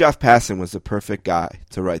I think Jeff Passan was the perfect guy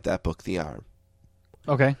to write that book, The Arm.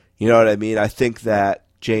 Okay. You know what I mean? I think that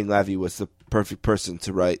Jane Leavy was the perfect person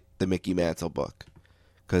to write the Mickey Mantle book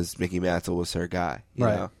because Mickey Mantle was her guy. You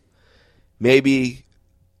know? Maybe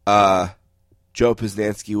Joe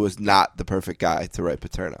Poznanski was not the perfect guy to write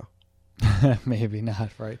Paterno. Maybe not,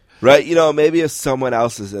 right? Right? You know, maybe if someone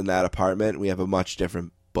else is in that apartment, we have a much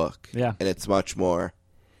different book. Yeah. And it's much more,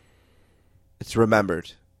 it's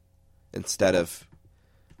remembered instead of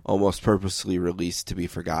almost purposely released to be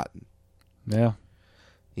forgotten. Yeah.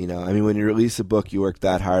 You know, I mean, when you release a book you work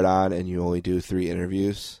that hard on and you only do 3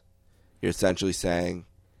 interviews, you're essentially saying,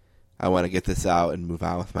 I want to get this out and move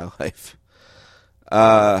on with my life.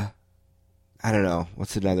 I don't know.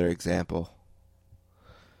 What's another example?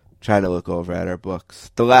 Trying to look over at our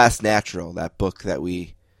books. The Last Natural, that book that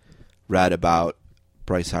we read about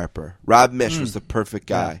Bryce Harper. Rob Mish was the perfect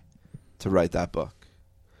guy to write that book.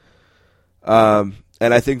 And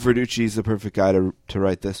I think Verducci is the perfect guy to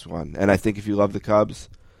write this one. And I think if you love the Cubs,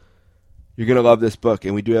 you're going to love this book.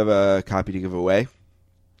 And we do have a copy to give away.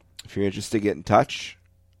 If you're interested, get in touch.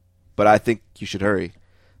 But I think you should hurry.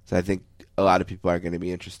 So I think a lot of people are going to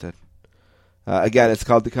be interested. Again, it's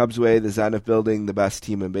called The Cubs Way, The Zen of Building the Best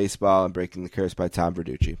Team in Baseball and Breaking the Curse by Tom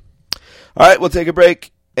Verducci. All right, we'll take a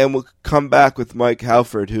break, and we'll come back with Mike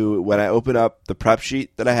Halford, who, when I open up the prep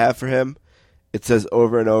sheet that I have for him, it says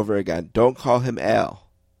over and over again, don't call him Al.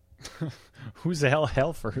 Who's Al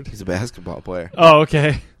Halford? He's a basketball player. Oh,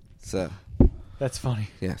 okay. So that's funny.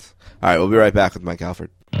 Yes. All right, we'll be right back with Mike Halford.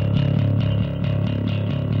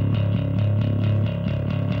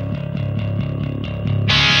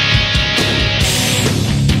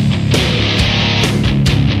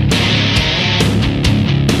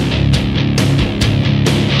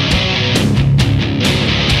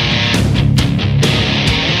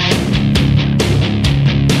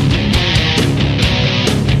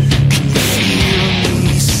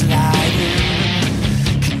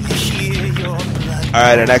 All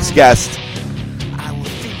right, our next guest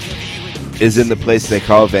is in the place they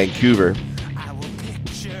call Vancouver,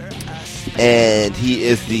 and he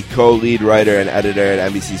is the co-lead writer and editor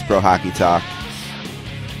at NBC's Pro Hockey Talk,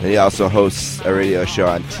 and he also hosts a radio show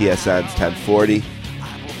on TSN's 1040.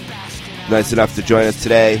 Nice enough to join us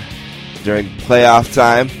today during playoff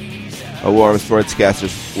time. A warm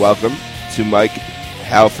sportscaster's welcome to Mike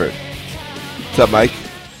Halford. What's up, Mike?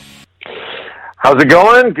 How's it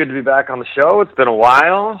going? Good to be back on the show. It's been a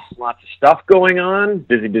while. Lots of stuff going on.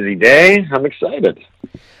 Busy day. I'm excited.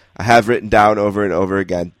 I have written down over and over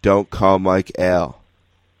again, don't call Mike Al.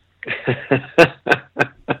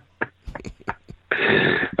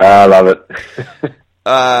 I love it.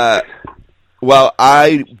 Well,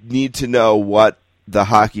 I need to know what the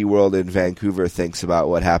hockey world in Vancouver thinks about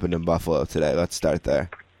what happened in Buffalo today. Let's start there.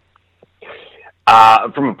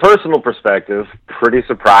 From a personal perspective, pretty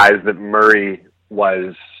surprised that Murray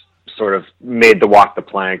was sort of made to walk the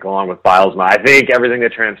plank along with Bilesma. I think everything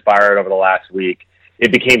that transpired over the last week,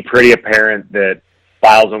 it became pretty apparent that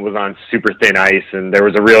Bilesma was on super thin ice, and there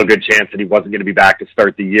was a real good chance that he wasn't going to be back to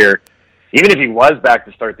start the year. Even if he was back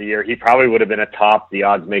to start the year, he probably would have been atop the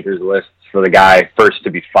odds makers list for the guy first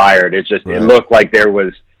to be fired. It looked like there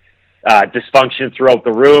was dysfunction throughout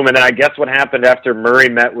the room. And then I guess what happened after Murray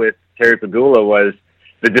met with Terry Pegula was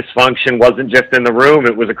the dysfunction wasn't just in the room,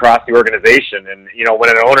 it was across the organization. And, you know,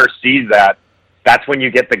 when an owner sees that, that's when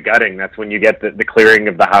you get the gutting. That's when you get the clearing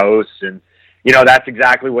of the house. And, you know, that's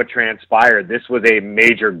exactly what transpired. This was a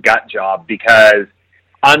major gut job because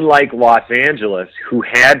unlike Los Angeles, who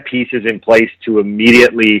had pieces in place to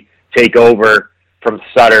immediately take over from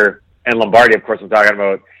Sutter and Lombardi, of course I'm talking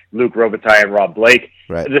about Luke Robitaille and Rob Blake,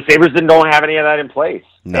 right. The Sabres don't have any of that in place.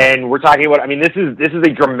 No. And we're talking about, I mean, this is a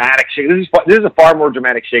dramatic shake. This is a far more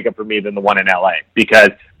dramatic shakeup for me than the one in LA because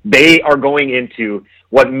they are going into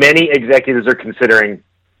what many executives are considering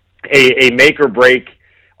a make or break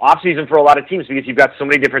offseason for a lot of teams because you've got so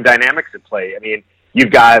many different dynamics at play. I mean,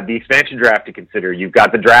 you've got the expansion draft to consider. You've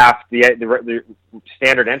got the draft, the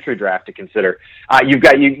standard entry draft to consider.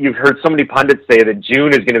 You've heard so many pundits say that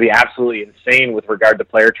June is going to be absolutely insane with regard to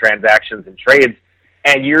player transactions and trades.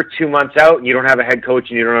 And you're 2 months out and you don't have a head coach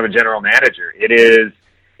and you don't have a general manager. It's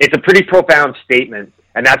a pretty profound statement.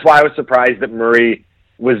 And that's why I was surprised that Murray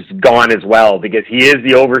was gone as well because he is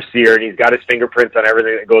the overseer and he's got his fingerprints on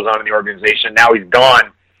everything that goes on in the organization. Now he's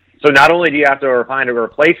gone. So not only do you have to find a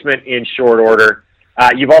replacement in short order,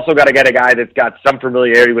 you've also got to get a guy that's got some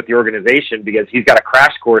familiarity with the organization because he's got a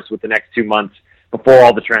crash course with the next 2 months before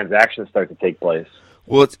all the transactions start to take place.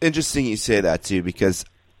 Well, it's interesting you say that, too, because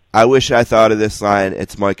I wish I thought of this line.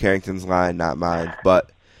 It's Mike Harrington's line, not mine.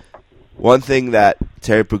 But one thing that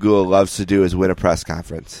Terry Pegula loves to do is win a press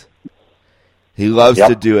conference. He loves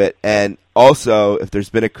to do it. And also, if there's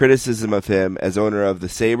been a criticism of him as owner of the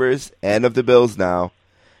Sabres and of the Bills now,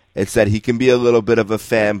 it's that he can be a little bit of a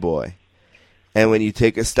fanboy. And when you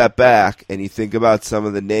take a step back and you think about some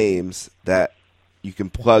of the names that you can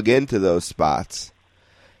plug into those spots,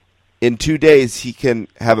 in 2 days he can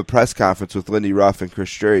have a press conference with Lindy Ruff and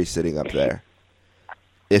Chris Drury sitting up there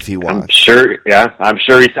if he wants. I'm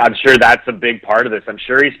sure that's a big part of this. I'm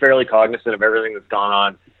sure he's fairly cognizant of everything that's gone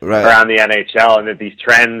on around the NHL and that these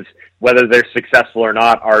trends, whether they're successful or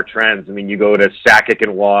not, are trends. I mean, you go to Sakic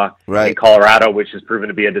and Waugh in Colorado, which has proven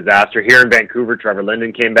to be a disaster. Here in Vancouver, Trevor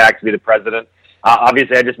Linden came back to be the president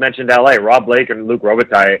Obviously, I just mentioned LA. Rob Blake and Luke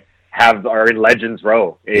Robitaille are in Legends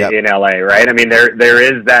Row in LA, right? I mean, there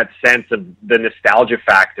is that sense of the nostalgia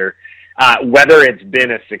factor. Whether it's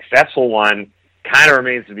been a successful one kind of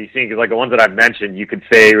remains to be seen, because like the ones that I've mentioned, you could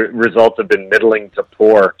say results have been middling to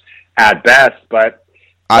poor at best, but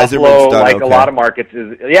Buffalo, like a lot of markets,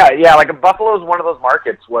 like Buffalo is one of those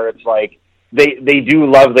markets where it's like they do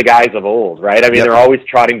love the guys of old, right? I mean, they're always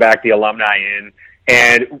trotting back the alumni in,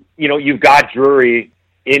 and you've got Drury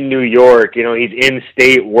in New York. He's in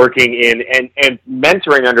state working in and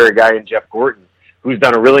mentoring under a guy in Jeff Gorton, who's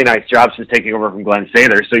done a really nice job since taking over from Glenn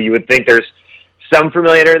Sather. So you would think there's some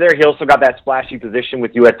familiarity there. He also got that splashy position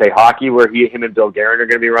with USA Hockey, where him and Bill Guerin are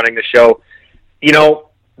going to be running the show.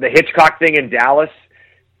 The Hitchcock thing in Dallas,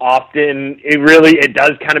 often it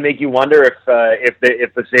does kind of make you wonder if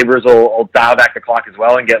the Sabres will dial back the clock as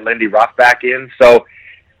well and get Lindy Ruff back in. So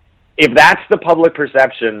if that's the public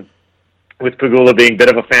perception, with Pegula being a bit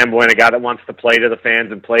of a fanboy and a guy that wants to play to the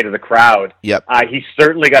fans and play to the crowd, he's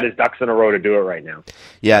certainly got his ducks in a row to do it right now.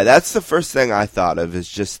 Yeah, that's the first thing I thought of, is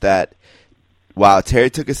just that, wow, Terry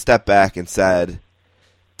took a step back and said,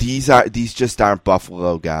 these just aren't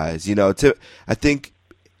Buffalo guys.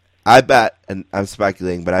 I bet, and I'm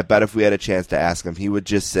speculating, but I bet if we had a chance to ask him, he would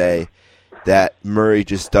just say that Murray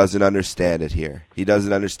just doesn't understand it here. He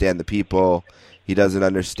doesn't understand the people. He doesn't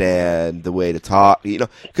understand the way to talk.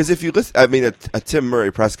 Because if you listen, I mean, a Tim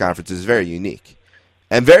Murray press conference is very unique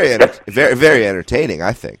and very very entertaining.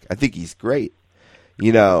 I think he's great.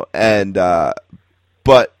 But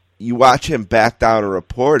you watch him back down a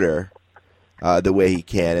reporter the way he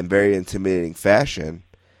can in very intimidating fashion.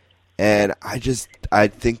 And I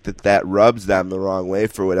think that rubs them the wrong way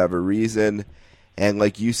for whatever reason. And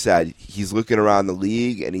like you said, he's looking around the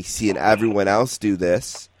league and he's seeing everyone else do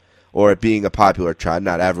this, or it being a popular trend.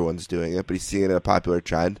 Not everyone's doing it, but he's seeing it a popular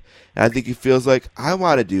trend. And I think he feels like, I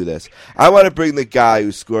want to do this. I want to bring the guy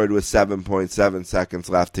who scored with 7.7 seconds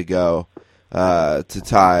left to go to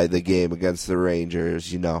tie the game against the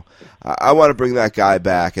Rangers. I want to bring that guy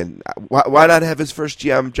back. And why not have his first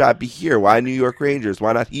GM job be here? Why New York Rangers?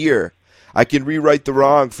 Why not here? I can rewrite the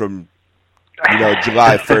wrong from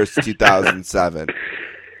July 1st, 2007.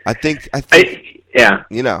 I think there's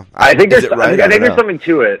something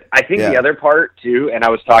to it. I think the other part too, and I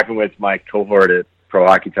was talking with my cohort at Pro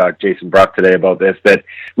Hockey Talk, Jason Bruck, today about this, that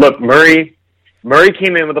look, Murray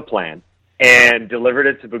came in with a plan and delivered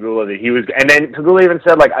it to Pegula that he was, and then Pegula even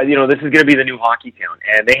said, like, this is going to be the new hockey town.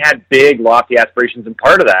 And they had big, lofty aspirations, and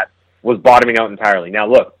part of that was bottoming out entirely. Now,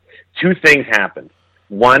 look, two things happened.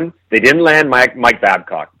 One, they didn't land Mike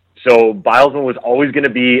Babcock. So Bilesman was always going to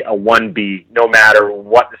be a 1B, no matter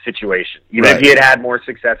what the situation. Even if he had more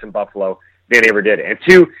success in Buffalo than he ever did. And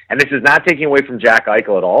two, and this is not taking away from Jack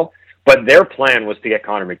Eichel at all, but their plan was to get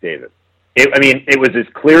Connor McDavid. It was as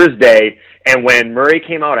clear as day. And when Murray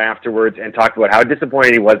came out afterwards and talked about how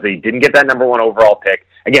disappointed he was that he didn't get that number 1 overall pick,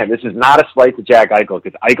 again, this is not a slight to Jack Eichel,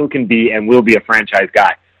 because Eichel can be and will be a franchise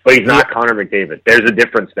guy, but he's not Connor McDavid. There's a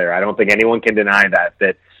difference there. I don't think anyone can deny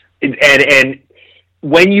that. And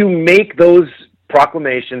when you make those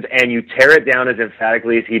proclamations and you tear it down as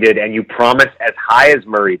emphatically as he did, and you promise as high as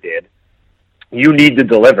Murray did, you need to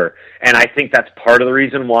deliver. And I think that's part of the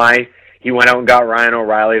reason why he went out and got Ryan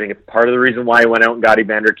O'Reilly. I think it's part of the reason why he went out and got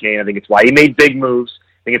Evander Kane. I think it's why he made big moves.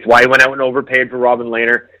 I think it's why he went out and overpaid for Robin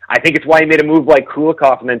Lehner. I think it's why he made a move like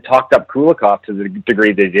Kulikov and then talked up Kulikov to the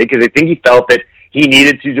degree that he did, because I think he felt that he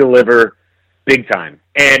needed to deliver big time.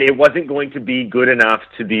 And it wasn't going to be good enough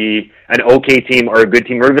to be an okay team or a good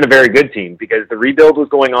team or even a very good team, because the rebuild was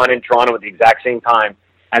going on in Toronto at the exact same time.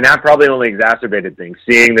 And that probably only exacerbated things,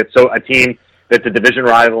 seeing that a team that's a division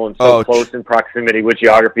rival and so close in proximity with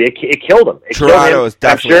geography, it killed him. Toronto is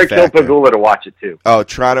definitely I'm sure it killed Pegula to watch it too. Oh,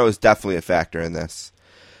 Toronto is definitely a factor in this.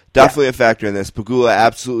 Definitely a factor in this. Pegula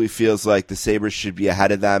absolutely feels like the Sabres should be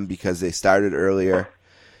ahead of them because they started earlier,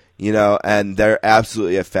 and they're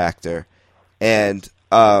absolutely a factor. And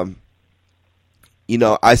I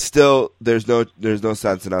still there's no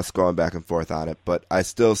sense in us going back and forth on it, but I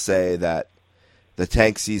still say that the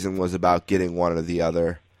tank season was about getting one or the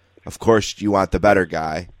other. Of course, you want the better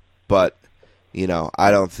guy, but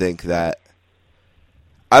I don't think the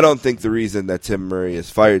reason that Tim Murray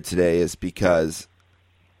is fired today is because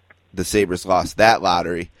the Sabres lost that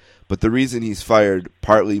lottery. But the reason he's fired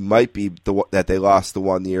partly might be that they lost the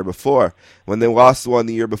one the year before. When they lost the one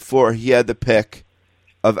the year before, he had the pick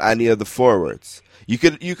of any of the forwards. You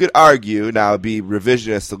could argue, now be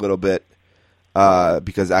revisionist a little bit,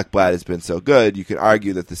 because Ekblad has been so good, you could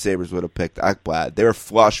argue that the Sabres would have picked Ekblad. They were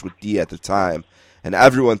flush with D at the time, and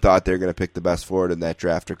everyone thought they were going to pick the best forward in that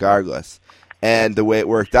draft regardless. And the way it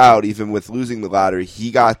worked out, even with losing the lottery,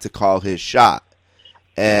 he got to call his shot.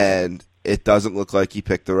 And it doesn't look like he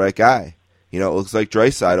picked the right guy. It looks like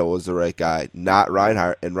Draisaitl was the right guy, not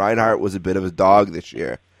Reinhart. And Reinhart was a bit of a dog this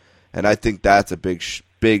year. And I think that's a big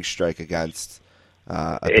strike against.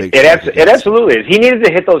 It absolutely is. He needed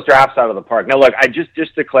to hit those drafts out of the park. Now, look, I just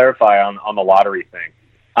to clarify on the lottery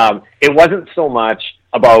thing, it wasn't so much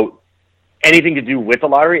about anything to do with the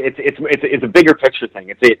lottery. It's a bigger picture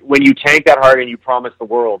thing. When you tank that hard and you promise the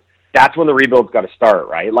world, that's when the rebuild's got to start,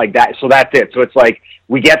 right? Like that. So that's it. So it's like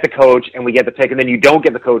we get the coach and we get the pick, and then you don't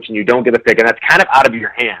get the coach and you don't get the pick, and that's kind of out of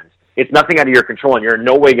your hands. It's nothing out of your control, and you're in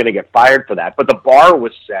no way going to get fired for that. But the bar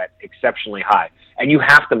was set exceptionally high, and you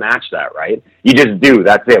have to match that, right? You just do.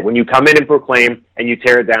 That's it. When you come in and proclaim and you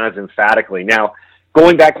tear it down as emphatically. Now,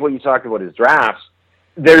 going back to what you talked about his drafts,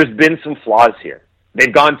 there's been some flaws here.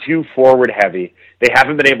 They've gone too forward heavy. They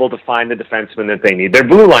haven't been able to find the defenseman that they need. Their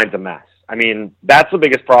blue line's a mess. I mean, that's the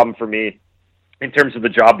biggest problem for me in terms of the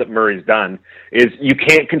job that Murray's done, is you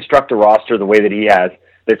can't construct a roster the way that he has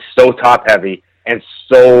that's so top-heavy and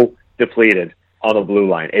so depleted on the blue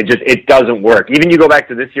line. It doesn't work. Even you go back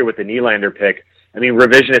to this year with the Nylander pick, I mean,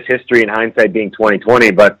 revisionist history in hindsight being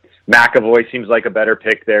 2020, but McAvoy seems like a better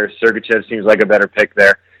pick there. Sergachev seems like a better pick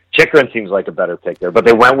there. Chychrun seems like a better pick there. But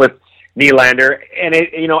they went with Nylander, and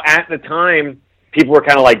at the time, people were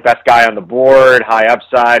kind of like best guy on the board, high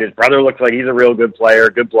upside. His brother looks like he's a real good player,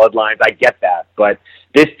 good bloodlines. I get that. But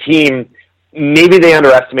this team, maybe they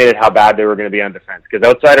underestimated how bad they were going to be on defense, because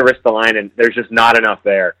outside of Ristolainen, there's just not enough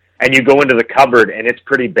there. And you go into the cupboard, and it's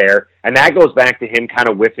pretty bare. And that goes back to him kind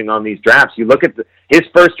of whiffing on these drafts. You look at his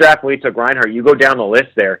first draft when he took Reinhart, you go down the list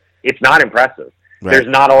there, it's not impressive. Right. There's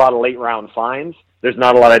not a lot of late-round finds. There's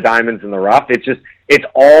not a lot of diamonds in the rough. It's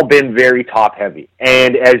all been very top-heavy.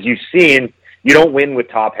 And as you've seen, you don't win with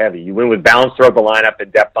top-heavy. You win with balance throughout the lineup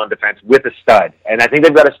and depth on defense with a stud. And I think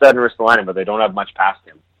they've got a stud in Ristolainen, but they don't have much past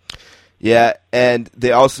him. Yeah, and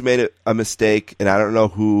they also made a mistake, and I don't know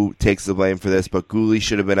who takes the blame for this, but Gooley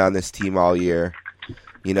should have been on this team all year.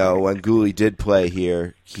 When Gooley did play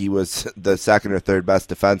here, he was the second or third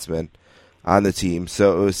best defenseman on the team,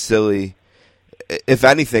 so it was silly. If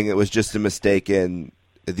anything, it was just a mistake in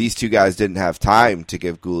these two guys didn't have time to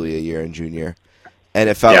give Gooley a year in junior, and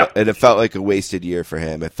it felt like a wasted year for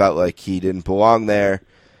him. It felt like he didn't belong there.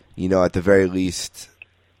 At the very least,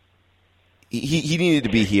 he needed to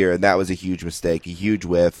be here, and that was a huge mistake, a huge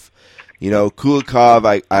whiff.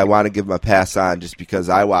 Kulikov, I want to give him a pass on just because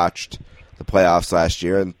I watched the playoffs last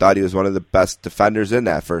year and thought he was one of the best defenders in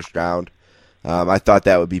that first round. I thought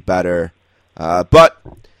that would be better. But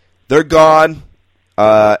they're gone,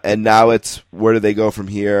 and now it's where do they go from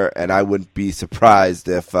here, and I wouldn't be surprised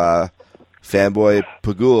if fanboy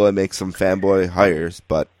Pagula makes some fanboy hires,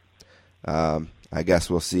 but I guess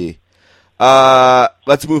we'll see.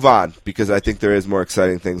 Let's move on, because I think there is more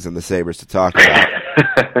exciting things in the Sabres to talk about.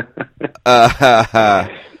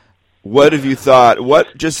 What have you thought?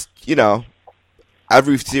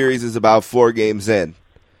 Every series is about 4 games in.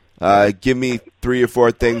 Give me 3 or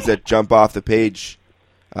 4 things that jump off the page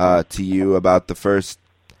to you about the first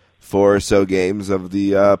 4 or so games of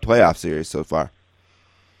the playoff series so far.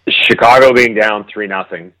 Chicago being down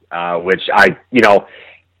 3-0, which I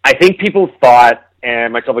think people thought,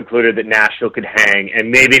 and myself included, that Nashville could hang,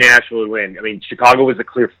 and maybe Nashville would win. I mean, Chicago was the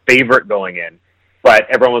clear favorite going in, but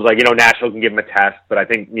everyone was like, Nashville can give them a test, but I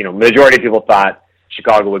think, majority of people thought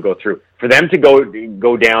Chicago would go through. For them to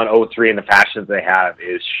go down 0-3 in the fashions they have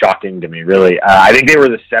is shocking to me, really. I think they were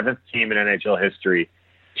the 7th team in NHL history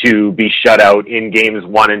to be shut out in games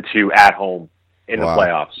 1 and 2 at home in the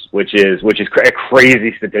playoffs, which is a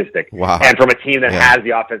crazy statistic. Wow. And from a team that has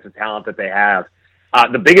the offensive talent that they have.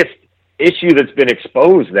 The biggest issue that's been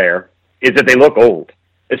exposed there is that they look old,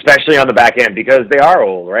 especially on the back end, because they are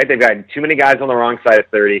old, right? They've got too many guys on the wrong side of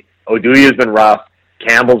 30. Oduya's been rough.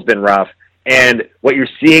 Campbell's been rough. And what you're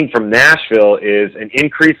seeing from Nashville is an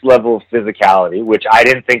increased level of physicality, which I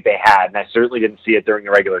didn't think they had, and I certainly didn't see it during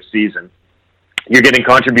the regular season. You're getting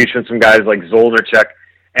contributions from guys like Zolnierczyk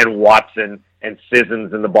and Watson and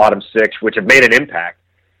Sissons in the bottom 6, which have made an impact.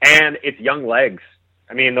 And it's young legs.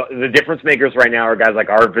 I mean, the difference makers right now are guys like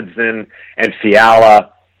Arvidsson and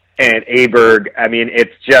Fiala and Aberg. I mean,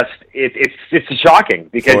 it's shocking,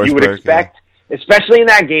 because you would expect, especially in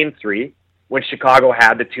that game 3, when Chicago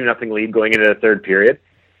had the 2-0 lead going into the third period,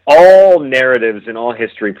 all narratives and all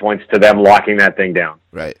history points to them locking that thing down.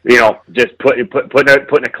 Right. Just putting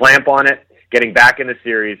a clamp on it, getting back in the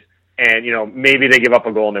series, and, maybe they give up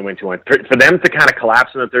a goal and they win 2-1. For them to kind of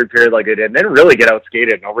collapse in the third period like they did, and then really get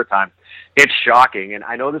outskated in overtime, it's shocking. And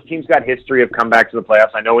I know this team's got history of comebacks to the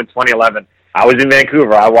playoffs. I know in 2011 I was in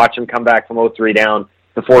Vancouver. I watched them come back from 0-3 down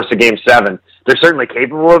to force a Game 7. They're certainly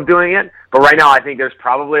capable of doing it, but right now I think there's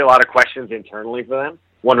probably a lot of questions internally for them,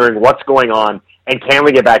 wondering what's going on, and can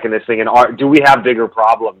we get back in this thing, and do we have bigger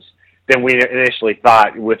problems than we initially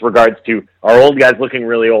thought with regards to our old guys looking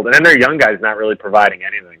really old, and then their young guys not really providing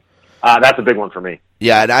anything. That's a big one for me.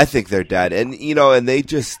 Yeah, and I think they're dead. And, and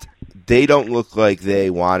they don't look like they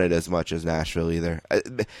want it as much as Nashville either.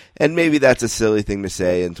 And maybe that's a silly thing to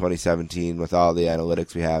say in 2017 with all the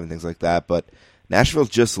analytics we have and things like that, but Nashville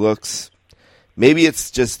just looks, maybe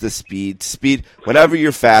it's just the speed. Whenever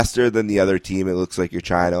you're faster than the other team, it looks like you're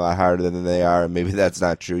trying a lot harder than they are, and maybe that's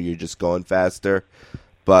not true. You're just going faster.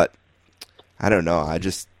 But I don't know. It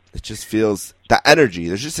just feels the energy.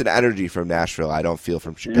 There's just an energy from Nashville I don't feel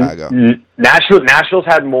from Chicago. Nashville's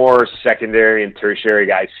had more secondary and tertiary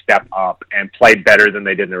guys step up and play better than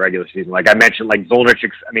they did in the regular season. Like I mentioned, like Zolnich,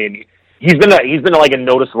 I mean, he's been like a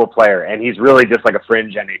noticeable player, and he's really just like a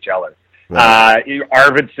fringe NHLer. Right.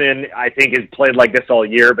 Arvidsson, I think, has played like this all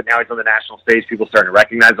year, but now he's on the national stage. People starting to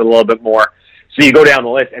recognize it a little bit more. So you go down the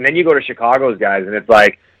list, and then you go to Chicago's guys, and it's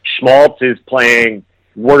like Schmaltz is playing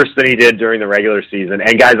worse than he did during the regular season,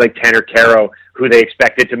 and guys like Tanner Caro, who they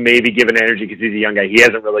expected to maybe give an energy because he's a young guy, he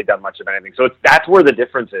hasn't really done much of anything. So that's where the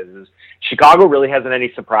difference is Chicago really hasn't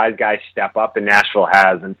any surprise guys step up, and Nashville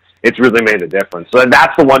has, and it's really made a difference. So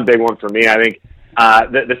that's the one big one for me. I think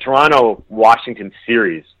the Toronto-Washington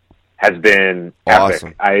series has been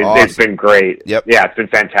awesome. Epic. It's been great. Yep. Yeah, it's been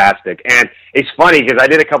fantastic. And it's funny because I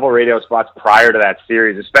did a couple of radio spots prior to that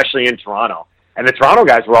series, especially in Toronto. And the Toronto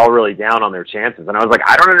guys were all really down on their chances. And I was like,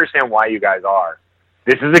 I don't understand why you guys are.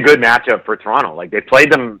 This is a good matchup for Toronto. Like, they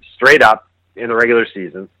played them straight up in the regular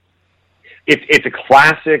season. It's a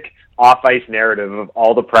classic off-ice narrative of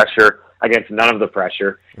all the pressure against none of the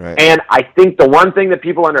pressure. Right. And I think the one thing that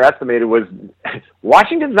people underestimated was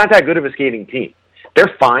Washington's not that good of a skating team.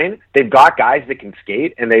 They're fine. They've got guys that can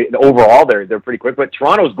skate, and overall they're pretty quick. But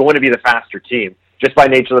Toronto's going to be the faster team just by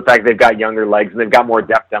nature of the fact they've got younger legs and they've got more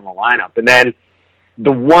depth down the lineup. And then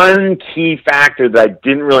the one key factor that I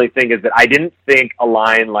didn't really think is that I didn't think a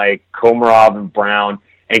line like Komarov and Brown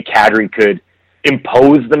and Kadri could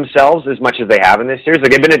impose themselves as much as they have in this series.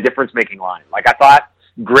 Like, they've been a difference-making line. Like, I thought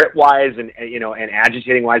grit-wise and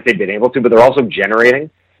agitating-wise they've been able to, but they're also generating,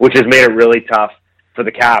 which has made it really tough for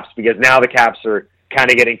the Caps, because now the Caps are kind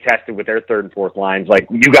of getting tested with their third and fourth lines. Like,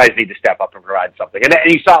 you guys need to step up and provide something. And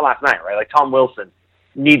you saw it last night, right? Like, Tom Wilson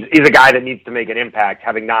is a guy that needs to make an impact,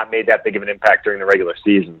 having not made that big of an impact during the regular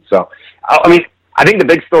season. So, I mean, I think the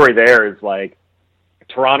big story there is, like,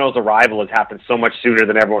 Toronto's arrival has happened so much sooner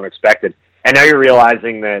than everyone expected. And now you're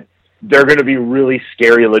realizing that they're going to be really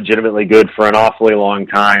scary, legitimately good for an awfully long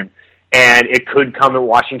time. And it could come at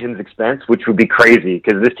Washington's expense, which would be crazy,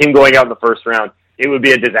 because this team going out in the first round, it would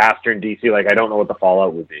be a disaster in D.C. Like, I don't know what the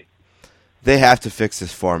fallout would be. They have to fix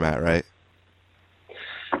this format, right?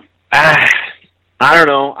 I don't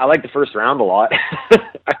know. I like the first round a lot.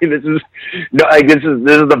 I mean, this is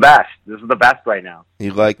the best. This is the best right now.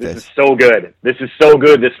 You like this? This is so good. This is so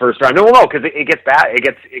good. This first round. No, because it gets bad.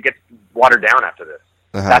 It gets watered down after this.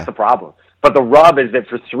 Uh-huh. That's the problem. But the rub is that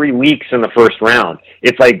for 3 weeks in the first round,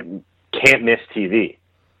 it's like can't miss TV.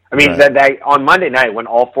 I mean, right. that on Monday night when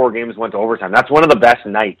all 4 games went to overtime, that's one of the best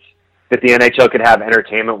nights that the NHL could have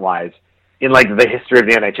entertainment-wise in, like, the history of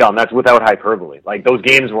the NHL, and that's without hyperbole. Like, those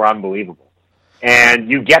games were unbelievable.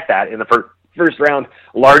 And you get that in the first round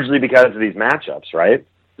largely because of these matchups, right?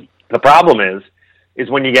 The problem is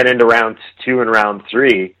when you get into round 2 and round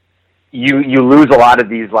 3, you lose a lot of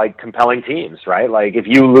these, like, compelling teams, right? Like, if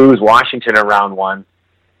you lose Washington in round 1,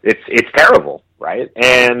 it's terrible, right?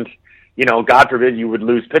 And God forbid you would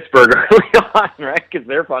lose Pittsburgh early on, right? Because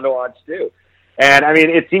they're fun to watch too. And I mean,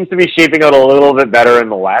 it seems to be shaping out a little bit better in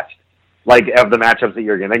the West, like, of the matchups that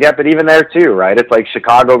you're going to get. But even there too, right? It's like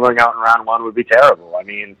Chicago going out in round 1 would be terrible. I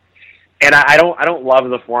mean, and I don't love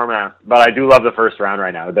the format, but I do love the first round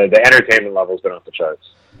right now. The entertainment level's been off the charts.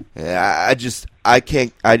 Yeah, I just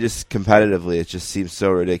competitively, it just seems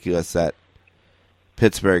so ridiculous that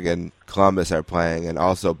Pittsburgh and Columbus are playing, and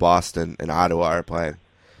also Boston and Ottawa are playing.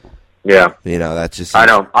 Yeah, that's just. I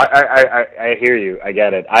know. I hear you. I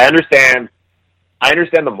get it. I understand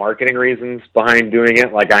the marketing reasons behind doing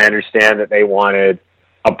it. Like, I understand that they wanted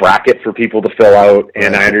a bracket for people to fill out,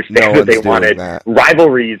 and I understand that they wanted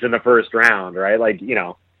rivalries in the first round, right? Like,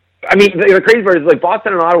 I mean, the crazy part is, like,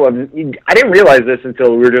 Boston and Ottawa, I didn't realize this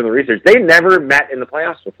until we were doing the research. They never met in the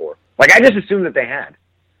playoffs before. Like, I just assumed that they had.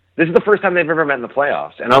 This is the first time they've ever met in the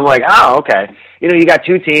playoffs. And I'm like, oh, okay. You got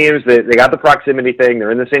 2 teams. They got the proximity thing.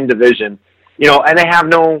 They're in the same division. and they have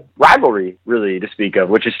no rivalry really to speak of,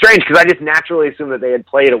 which is strange because I just naturally assumed that they had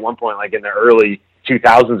played at one point, like in the early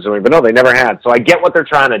 2000s or something, but no, they never had. So I get what they're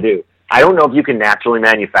trying to do. I don't know if you can naturally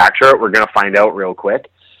manufacture it. We're going to find out real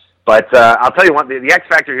quick. But I'll tell you what, the X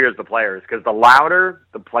factor here is the players, because the louder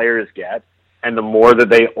the players get and the more that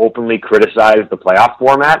they openly criticize the playoff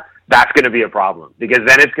format, that's going to be a problem, because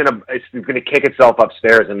then it's going to kick itself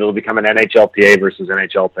upstairs and it'll become an NHLPA versus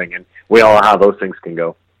NHL thing, and we all know how those things can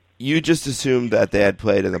go. You just assumed that they had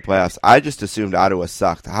played in the playoffs. I just assumed Ottawa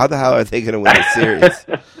sucked. How the hell are they going to win the series?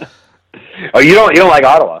 Oh, you don't like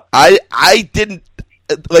Ottawa? I didn't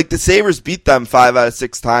like the Sabres beat them 5 out of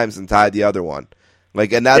 6 times and tied the other one.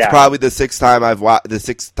 And that's probably the sixth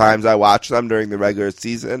times I watched them during the regular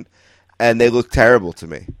season, and they look terrible to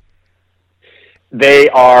me. They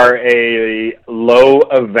are a low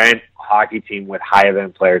event hockey team with high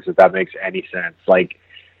event players, if that makes any sense.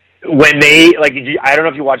 When they I don't know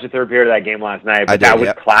if you watched the third period of that game last night, but that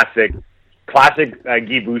was classic Guy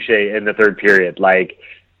Boucher in the third period.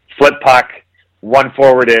 Flip puck, one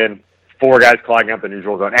forward in, 4 guys clogging up the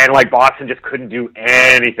neutral zone, and Boston just couldn't do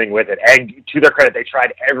anything with it. And to their credit, they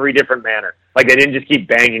tried every different manner. They didn't just keep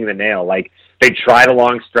banging the nail. They tried a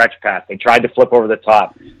long stretch pass. They tried to flip over the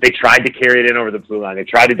top. They tried to carry it in over the blue line. They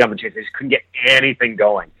tried to dump and chase. They just couldn't get anything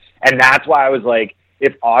going. And that's why I was like,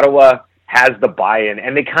 if Ottawa has the buy-in,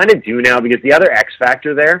 and they kind of do now, because the other X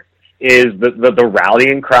factor there is the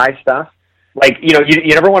rallying cry stuff.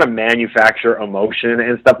 You never want to manufacture emotion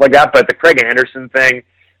and stuff like that, but the Craig Anderson thing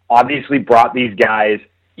obviously brought these guys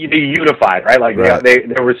unified, right? Right.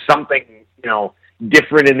 There was something,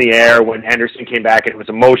 different in the air when Anderson came back, and it was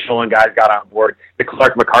emotional and guys got on board. The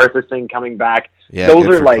Clark MacArthur thing coming back. Yeah, those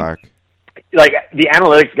are Clark. The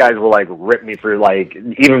analytics guys will rip me for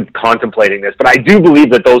even contemplating this, but I do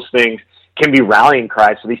believe that those things can be rallying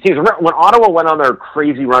cries for these teams. Remember when Ottawa went on their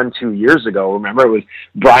crazy run 2 years ago? Remember, it was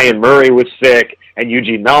Brian Murray was sick, and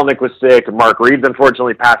Eugene Melnick was sick, and Mark Reeves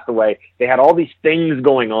unfortunately passed away. They had all these things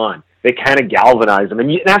going on. They kind of galvanized them,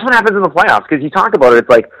 and that's what happens in the playoffs, because you talk about it,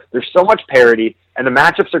 it's there's so much parity, and the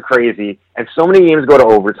matchups are crazy, and so many games go to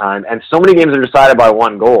overtime, and so many games are decided by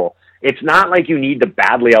one goal. It's not like you need to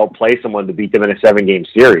badly outplay someone to beat them in a 7-game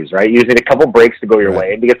series, right? You just need a couple breaks to go your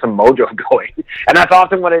way and to get some mojo going. And that's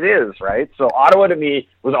often what it is, right? So Ottawa, to me,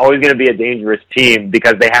 was always going to be a dangerous team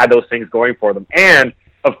because they had those things going for them. And,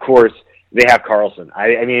 of course, they have Karlsson.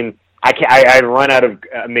 I run out of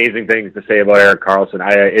amazing things to say about Erik Karlsson.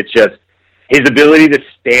 It's just his ability to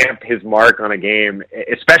stamp his mark on a game,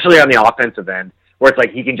 especially on the offensive end, where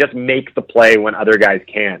it's he can just make the play when other guys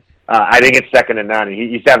can't. I think it's second to none.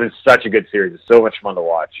 He's having such a good series. It's so much fun to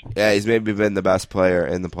watch. Yeah, he's maybe been the best player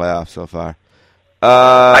in the playoffs so far.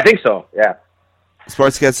 I think so, yeah.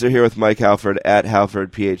 Sportscaster here with Mike Halford at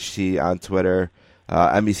Halford PHT on Twitter.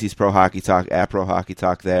 NBC's Pro Hockey Talk at Pro Hockey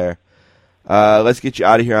Talk there. Let's get you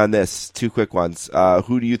out of here on this. 2 quick ones.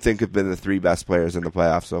 Who do you think have been the 3 best players in the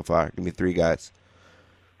playoffs so far? Give me 3 guys.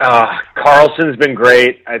 Karlsson's been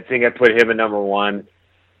great. I think I'd put him at number 1.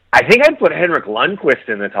 I think I'd put Henrik Lundqvist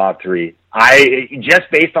in the top 3. Just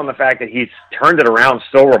based on the fact that he's turned it around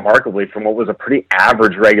so remarkably from what was a pretty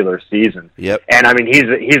average regular season. Yep. And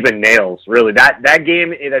he's been nails, really. That game,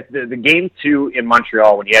 the game 2 in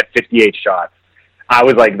Montreal when he had 58 shots, I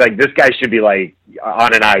was like this guy should be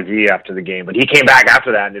on an IV after the game. But he came back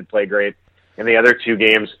after that and did play great in the other 2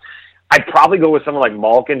 games. I'd probably go with someone like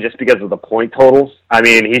Malkin just because of the point totals.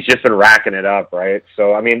 He's just been racking it up, right?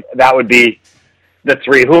 So, that would be the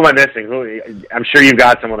 3. Who am I missing? I'm sure you've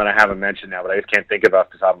got someone that I haven't mentioned now, but I just can't think of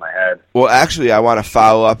off the top of my head. Well, actually, I want to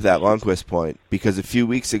follow up that Lundqvist point, because a few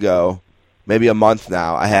weeks ago, maybe a month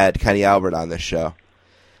now, I had Kenny Albert on this show.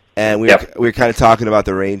 And we were kind of talking about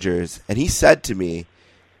the Rangers, and he said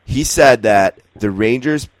that the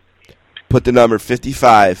Rangers put the number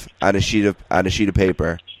 55 on a sheet of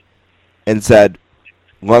paper and said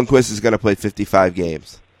Lundqvist is going to play 55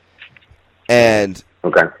 games. And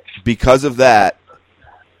because of that,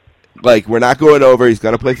 we're not going over. He's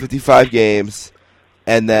going to play 55 games,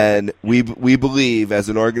 and then we believe as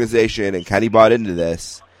an organization, and Kenny bought into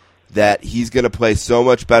this, that he's going to play so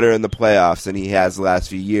much better in the playoffs than he has the last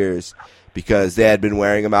few years, because they had been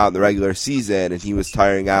wearing him out in the regular season, and he was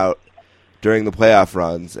tiring out during the playoff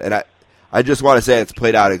runs. And I just want to say it's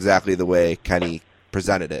played out exactly the way Kenny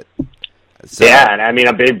presented it. So, yeah, and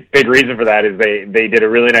a big reason for that is they did a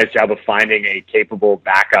really nice job of finding a capable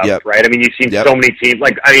backup, right? You've seen so many teams,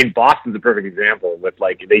 Boston's a perfect example with,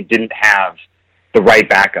 they didn't have the right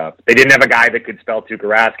backup. They didn't have a guy that could spell Tuukka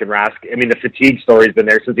Rask, and Rask, the fatigue story's been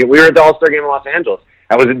there since we were at the All-Star game in Los Angeles.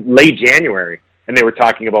 That was in late January, and they were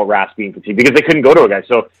talking about Rask being fatigued because they couldn't go to a guy.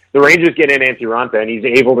 So the Rangers get in Antti Raanta, and he's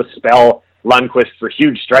able to spell Lundqvist for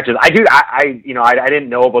huge stretches. I didn't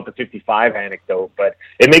know about the 55 anecdote, but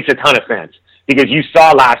it makes a ton of sense because you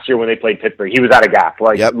saw last year when they played Pittsburgh, he was out of gas.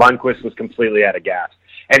 Lundqvist was completely out of gas.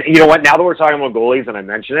 And you know what? Now that we're talking about goalies and I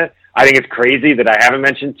mention it, I think it's crazy that I haven't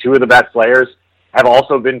mentioned two of the best players have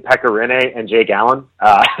also been Pekka Rinne and Jake Allen.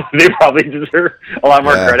 They probably deserve a lot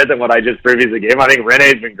more credit than what I just previously gave. I think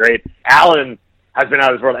Rinne's been great. Allen has been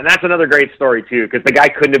out of this world. And that's another great story, too, because the guy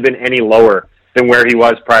couldn't have been any lower than where he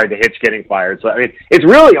was prior to Hitch getting fired. So, I mean, it's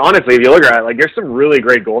really, honestly, if you look at it, like, there's some really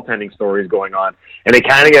great goaltending stories going on. And they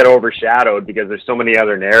kind of get overshadowed because there's so many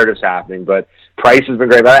other narratives happening. But Price has been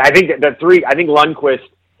great. But I think I think Lundqvist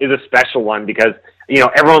is a special one because,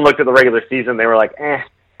 everyone looked at the regular season, they were like,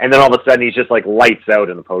 and then all of a sudden he's just like lights out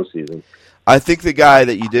in the postseason. I think the guy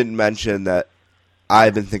that you didn't mention that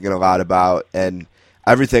I've been thinking a lot about, and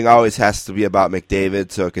everything always has to be about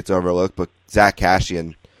McDavid, so it gets overlooked, but Zach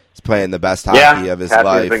Kassian is playing the best hockey of his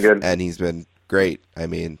life, and he's been great. I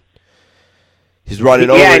mean, he's running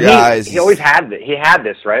over guys. He always had this. He had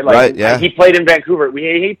this, right? Like, right, yeah. He played in Vancouver.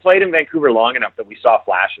 He played in Vancouver long enough that we saw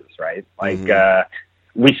flashes, right? Like,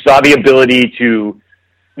 we saw the ability to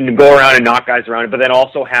go around and knock guys around, but then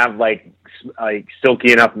also have like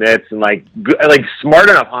silky enough mitts and like smart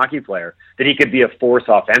enough hockey player that he could be a force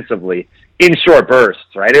offensively in short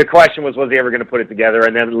bursts, right? The question was he ever going to put it together?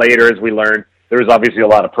 And then later, as we learned, there was obviously a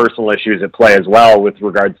lot of personal issues at play as well with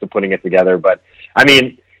regards to putting it together. But I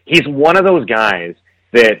mean, he's one of those guys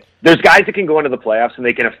that there's guys that can go into the playoffs and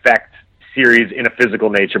they can affect series in a physical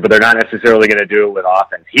nature, but they're not necessarily going to do it with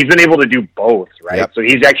offense. He's been able to do both, right? Yep. So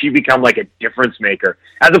he's actually become like a difference maker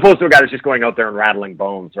as opposed to a guy that's just going out there and rattling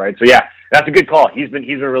bones, right? So yeah, that's a good call. He's been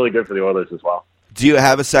really good for the Oilers as well. Do you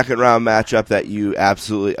have a second round matchup that you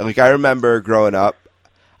absolutely like? I remember growing up,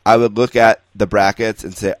 I would look at the brackets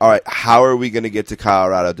and say, all right, how are we going to get to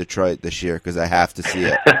Colorado, Detroit this year? Because I have to see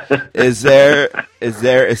it. Is there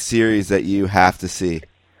a series that you have to see?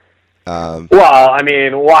 Well, I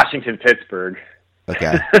mean, Washington, Pittsburgh.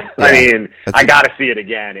 Okay. I mean, I got to see it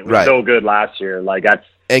again. It was so good last year. Like that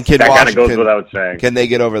kind of goes without saying. Can they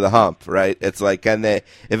get over the hump? Right? It's like, can they?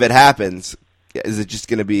 If it happens, is it just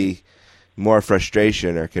going to be more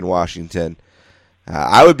frustration, or can Washington?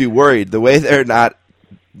 I would be worried the way they're not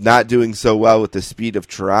doing so well with the speed of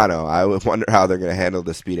Toronto. I would wonder how they're going to handle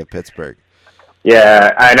the speed of Pittsburgh.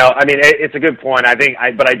 Yeah, I know. I mean, it's a good point.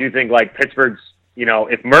 But I do think like Pittsburgh's.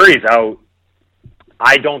 If Murray's out,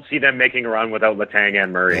 I don't see them making a run without Letang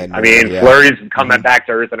and Murray. Fleury's coming back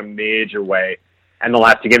to earth in a major way in the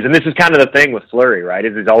last two games. And this is kind of the thing with Fleury, right,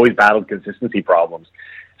 is he's always battled consistency problems.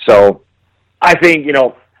 So I think,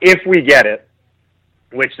 if we get it,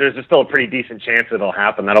 which there's still a pretty decent chance that it'll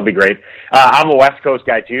happen, that'll be great. I'm a West Coast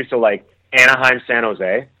guy too, so like Anaheim, San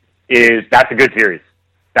Jose, that's a good series.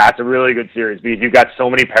 That's a really good series because you've got so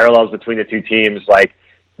many parallels between the two teams, like,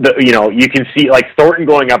 you can see like Thornton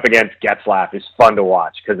going up against Getzlaf is fun to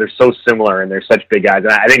watch because they're so similar and they're such big guys.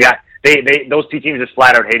 And I think that those two teams just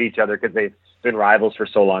flat out hate each other because they've been rivals for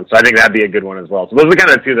so long. So I think that'd be a good one as well. So those are kind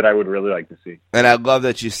of the two that I would really like to see. And I love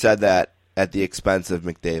that you said that at the expense of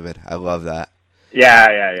McDavid. I love that. Yeah.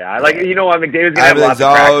 I like, what, McDavid's gonna have lots of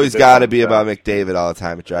always got to be about McDavid all the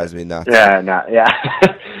time. It drives me nuts. Yeah.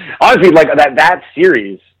 Honestly, like that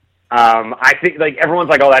series. I think like everyone's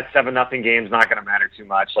like, oh, that 7-0 game's not going to matter too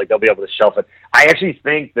much. Like they'll be able to shelf it. I actually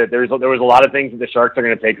think that there was a lot of things that the Sharks are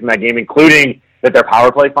going to take from that game, including that their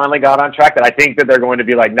power play finally got on track. That I think that they're going to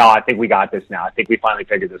be like, no, I think we got this now. I think we finally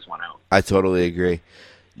figured this one out. I totally agree.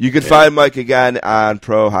 You can find Mike again on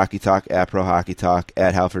Pro Hockey Talk at Pro Hockey Talk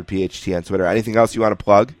at Halford PHT on Twitter. Anything else you want to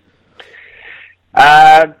plug?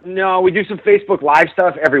 No, we do some Facebook Live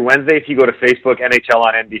stuff every Wednesday. If you go to Facebook, NHL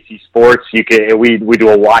on NBC Sports, we do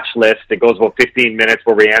a watch list. It goes about 15 minutes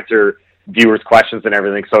where we answer viewers' questions and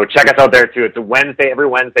everything. So check us out there too. It's every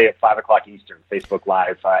Wednesday at 5:00 Eastern. Facebook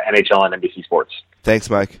Live, NHL on NBC Sports. Thanks,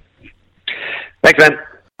 Mike. Thanks, man.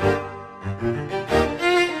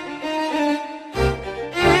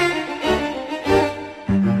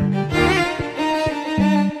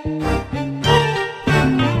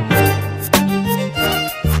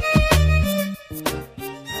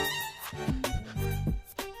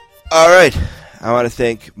 All right. I want to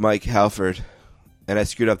thank Mike Halford. And I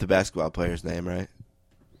screwed up the basketball player's name, right?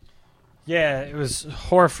 Yeah, it was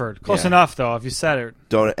Horford. Close enough, though, if you said it.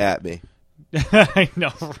 Don't at me. I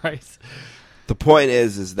know, right? The point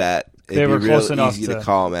is that they it'd were be close real enough easy to to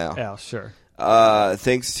call him out. Yeah, sure.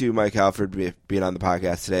 Thanks to Mike Halford being on the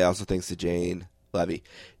podcast today. Also, thanks to Jane Leavy.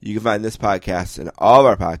 You can find this podcast and all of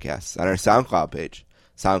our podcasts on our SoundCloud page,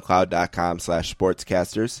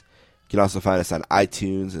 soundcloud.com/sportscasters. You can also find us on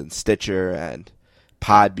iTunes and Stitcher and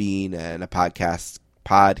Podbean and a podcast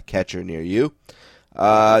podcatcher near you.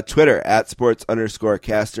 Twitter,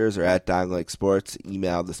 @sports_casters or @DonLakeSports.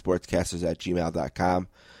 Email thesportscasters@gmail.com.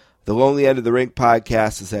 The Lonely End of the Rink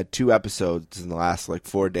podcast has had 2 episodes in the last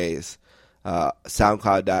 4 days.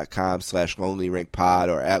 SoundCloud.com/LonelyRinkPod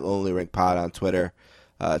or @LonelyRinkPod on Twitter.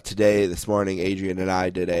 This morning, Adrian and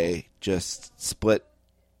I did a just split.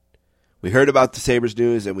 We heard about the Sabres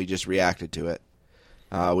news and we just reacted to it.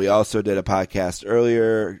 We also did a podcast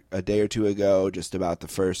earlier, a day or 2 ago, just about the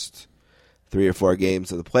first 3 or 4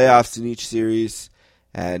 games of the playoffs in each series.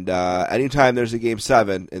 And anytime there's a Game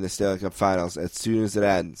 7 in the Stanley Cup Finals, as soon as it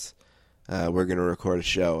ends, we're going to record a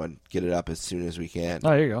show and get it up as soon as we can. Oh,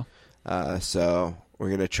 there you go. So we're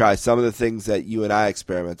going to try some of the things that you and I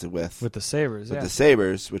experimented with the Sabres. The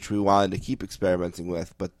Sabres, which we wanted to keep experimenting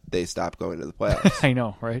with, but they stopped going to the playoffs. I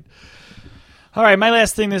know, right? All right, my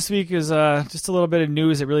last thing this week is just a little bit of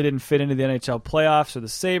news that really didn't fit into the NHL playoffs or the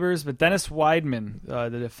Sabres, but Dennis Weidman, the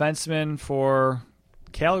defenseman for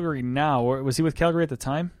Calgary now, or was he with Calgary at the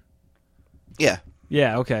time? Yeah.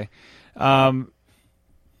 Yeah, okay. He's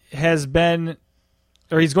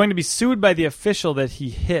going to be sued by the official that he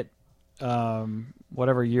hit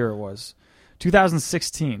whatever year it was.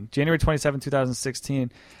 2016, January 27,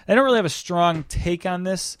 2016. I don't really have a strong take on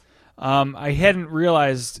this. I hadn't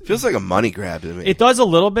realized. Feels like a money grab to me. It does a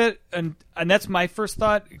little bit, and that's my first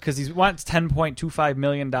thought because he wants $10.25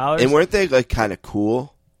 million. And weren't they kind of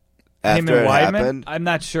cool after it happened? I'm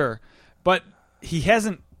not sure, but he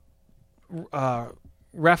hasn't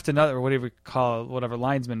reffed another whatever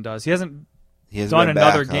linesman does. He hasn't done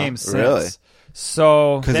another game since. Really?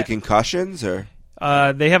 So because of concussions or.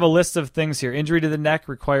 They have a list of things here. Injury to the neck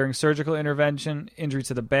requiring surgical intervention, injury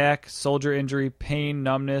to the back, soldier injury, pain,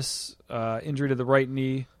 numbness, injury to the right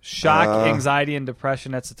knee, shock, anxiety, and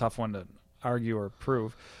depression. That's a tough one to argue or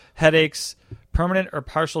prove. Headaches, permanent or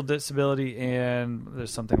partial disability, and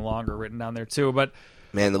there's something longer written down there too. But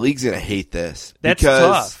man, the league's going to hate this. That's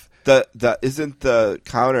because tough. Isn't the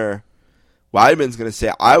counter Weidman's going to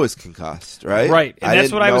say, I was concussed, right? Right, and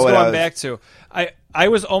that's what I was going back to. I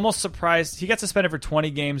was almost surprised. He got suspended for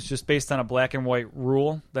 20 games just based on a black and white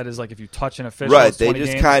rule. That is if you touch an official, right, it's 20 they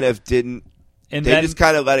just games. kind of didn't. And they just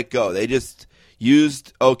kind of let it go. They just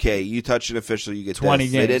used, you touch an official, you get 20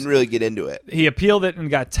 this. games. They didn't really get into it. He appealed it and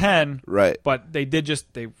got 10. Right. But they did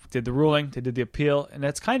the ruling, they did the appeal, and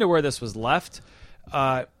that's kind of where this was left.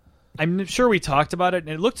 I'm sure we talked about it,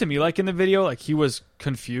 and it looked to me like in the video like he was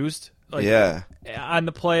confused. On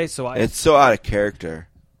the play. It's so out of character,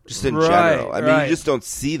 just in general. I mean, you just don't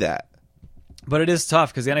see that. But it is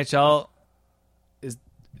tough because the NHL is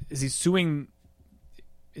he suing?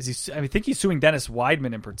 I think he's suing Dennis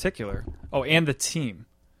Weidman in particular. Oh, and the team.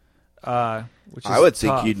 Which is I would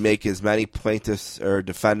tough. think you'd make as many plaintiffs or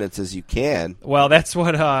defendants as you can. Well, that's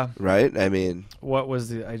what. Right. I mean, what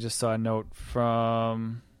was I just saw a note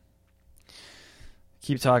from.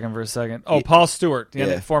 Keep talking for a second. Oh, Paul Stewart,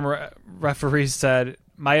 the former referee, said,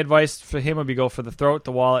 my advice for him would be go for the throat,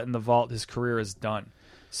 the wallet, and the vault. His career is done.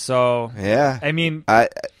 So, yeah. I mean, I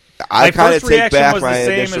kind of take back my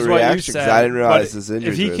initial reaction because I didn't realize his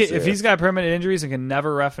injuries. If he's got permanent injuries and can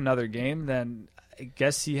never ref another game, then I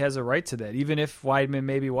guess he has a right to that, even if Weidman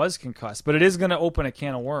maybe was concussed. But it is going to open a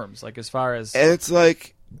can of worms, as far as... And it's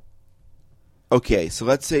like, okay, so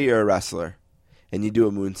let's say you're a wrestler and you do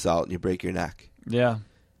a moonsault and you break your neck. Yeah.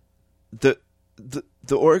 The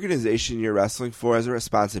organization you're wrestling for has a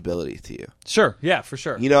responsibility to you. Sure, yeah, for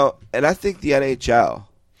sure. And I think the NHL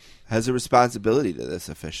has a responsibility to this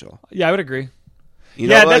official. Yeah, I would agree.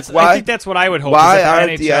 I think that's what I would hope.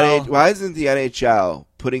 Why isn't the NHL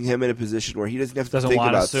putting him in a position where he doesn't have to think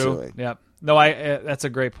about suing? Yep. No, that's a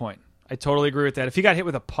great point. I totally agree with that. If he got hit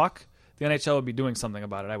with a puck, the NHL would be doing something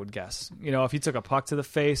about it, I would guess. If he took a puck to the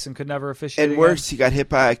face and could never officiate and worse, he got hit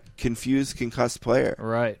by a confused, concussed player.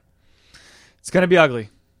 Right. It's going to be ugly.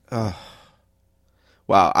 Oh.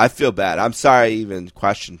 Wow, I feel bad. I'm sorry I even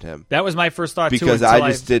questioned him. That was my first thought, because too.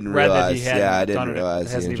 I just didn't realize. I didn't realize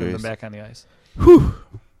he hasn't the even injuries. been back on the ice. Whew.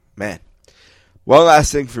 Man. One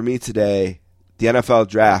last thing for me today. The NFL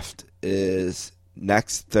draft is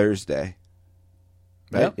next Thursday.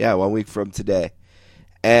 Right? Yep. Yeah, 1 week from today.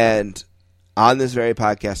 And on this very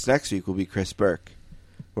podcast next week will be Chris Burke.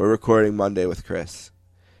 We're recording Monday with Chris.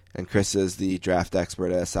 And Chris is the draft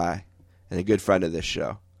expert at SI and a good friend of this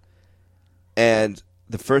show. And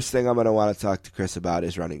the first thing I'm going to want to talk to Chris about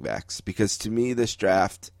is running backs. Because to me, this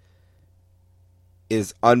draft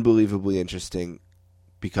is unbelievably interesting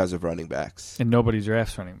because of running backs. And nobody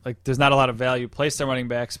drafts running. There's not a lot of value placed on running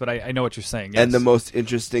backs, but I know what you're saying. Yes. And the most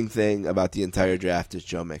interesting thing about the entire draft is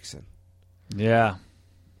Joe Mixon. Yeah.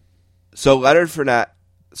 So Leonard Fournette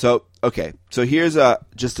So here's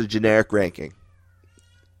just a generic ranking.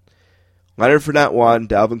 Leonard Fournette 1,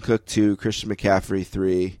 Dalvin Cook 2, Christian McCaffrey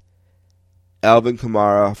 3, Alvin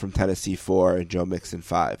Kamara from Tennessee 4, and Joe Mixon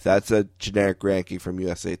 5. That's a generic ranking from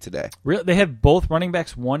USA Today. Really? They have both running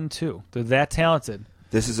backs 1, 2. They're that talented.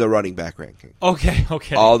 This is a running back ranking. Okay.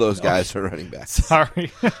 All those guys are running backs.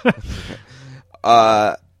 Sorry.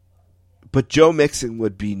 But Joe Mixon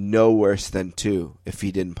would be no worse than 2 if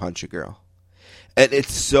he didn't punch a girl. And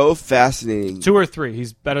it's so fascinating. 2 or 3.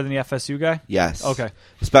 He's better than the FSU guy? Yes. Okay.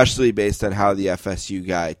 Especially based on how the FSU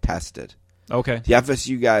guy tested. Okay. The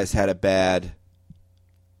FSU guys had a bad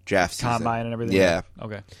draft season. Combine and everything? Yeah.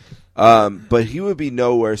 Okay. But he would be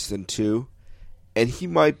no worse than 2. And he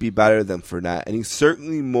might be better than Fournette. And he's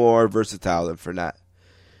certainly more versatile than Fournette.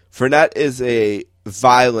 Fournette is a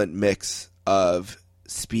violent mix of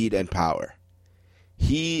speed and power.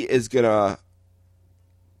 He is going to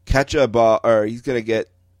catch a ball, or he's going to get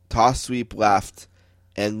toss sweep left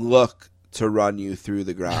and look to run you through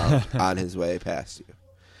the ground on his way past you.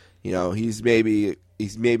 You know, he's maybe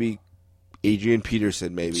Adrian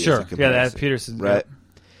Peterson, maybe. Sure. Yeah, that's Peterson. Right.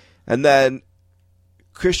 Yeah. And then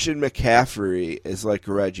Christian McCaffrey is like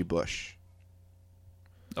a Reggie Bush.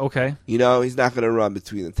 Okay. You know, he's not going to run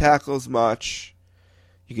between the tackles much.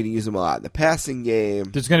 You're going to use him a lot in the passing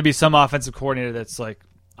game. There's going to be some offensive coordinator that's like,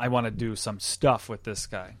 I want to do some stuff with this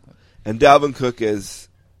guy. And Dalvin Cook is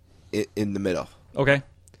in the middle. Okay.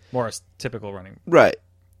 More a typical running. Right.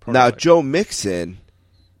 Now, prototype. Joe Mixon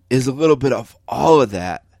is a little bit of all of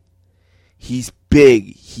that. He's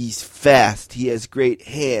big. He's fast. He has great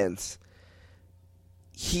hands.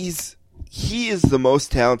 He is the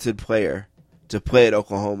most talented player to play at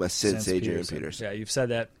Oklahoma since Adrian Peterson. Yeah, you've said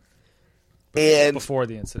that And before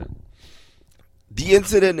the incident. the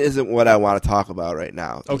incident isn't what I want to talk about right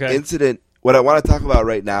now. Okay. The incident, what I want to talk about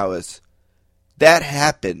right now is that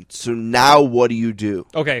happened. So now what do you do?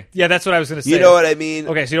 Okay. Yeah, that's what I was going to say. You know what I mean?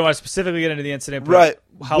 Okay, so you don't want to specifically get into the incident, but Right.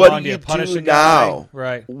 how What long do do you you punish do a guy? now?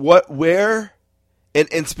 Right. Where,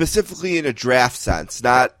 and specifically in a draft sense,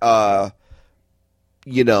 not, does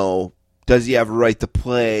he have a right to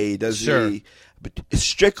play? Sure. But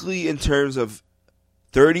strictly in terms of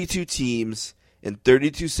 32 teams in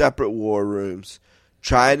 32 separate war rooms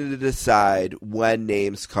trying to decide when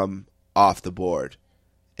names come off the board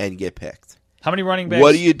and get picked. How many running backs?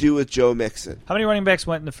 What do you do with Joe Mixon? How many running backs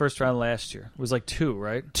went in the first round last year? It was like 2,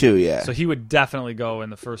 right? 2, yeah. So he would definitely go in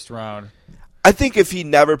the first round. I think if he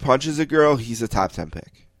never punches a girl, he's a top 10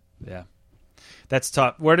 pick. Yeah. That's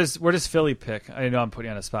tough. Where does Philly pick? I know I'm putting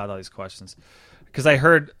you on the spot with all these questions. Because I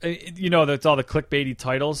heard, that's all the clickbaity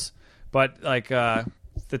titles, but like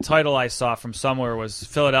the title I saw from somewhere was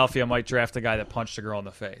Philadelphia might draft a guy that punched a girl in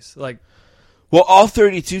the face. Like, well, all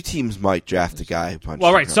 32 teams might draft a guy who punches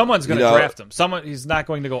well, right, a girl. someone's going to draft him. He's not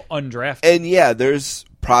going to go undrafted. And yeah, there's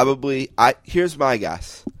probably here's my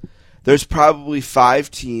guess. There's probably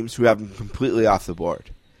 5 teams who have him completely off the board.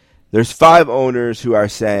 There's 5 owners who are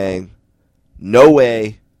saying, no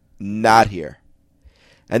way, not here.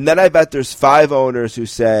 And then I bet there's 5 owners who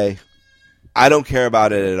say, I don't care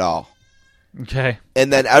about it at all. Okay.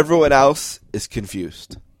 And then everyone else is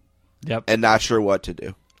confused. Yep. And not sure what to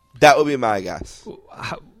do. That would be my guess.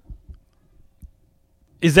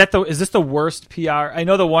 Is this the worst PR? I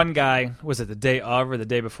know the one guy, was it the day of or the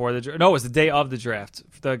day before the draft? No, it was the day of the draft.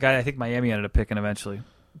 The guy I think Miami ended up picking eventually.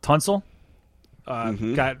 Tunsil?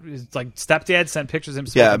 Got his stepdad sent pictures of him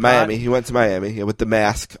smoking Yeah, pot. Miami. He went to Miami with the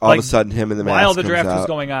mask. All of a sudden, him in the mask while the comes draft was out.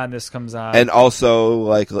 going on, this comes on. And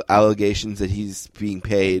also, allegations that he's being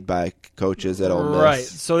paid by coaches at Ole Miss. Right.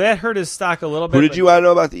 So that hurt his stock a little bit. Who did you want to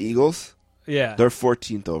know about the Eagles? Yeah. They're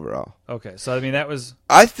 14th overall. Okay. So, I mean, that was...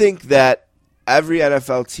 I think that every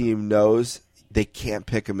NFL team knows they can't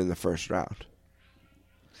pick him in the first round.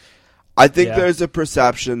 I think there's a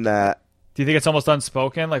perception that do you think it's almost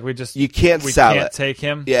unspoken? Like we sell it. Can't take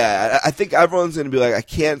him? Yeah, I think everyone's going to be like, I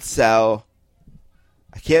can't sell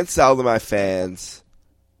to my fans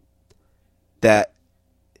that.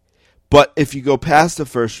 But if you go past the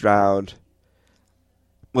first round,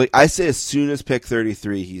 like I say, as soon as pick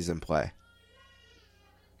 33, he's in play.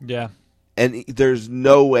 Yeah. And there's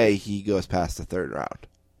no way he goes past the third round.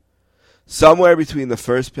 Somewhere between the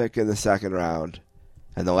first pick in the second round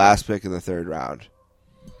and the last pick in the third round,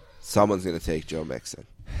 someone's going to take Joe Mixon.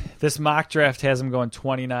 This mock draft has him going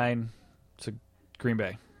 29 to Green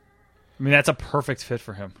Bay. I mean, that's a perfect fit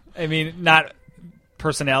for him. I mean, not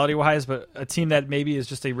personality-wise, but a team that maybe is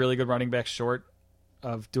just a really good running back short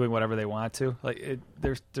of doing whatever they want to. Like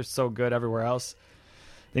they're so good everywhere else.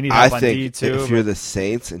 They need help on D too. If you're the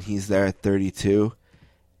Saints and he's there at 32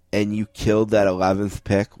 and you killed that 11th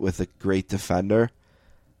pick with a great defender,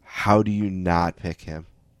 How do you not pick him?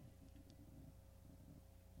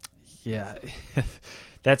 Yeah,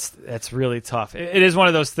 that's really tough. It is one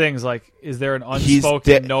of those things. Like, is there an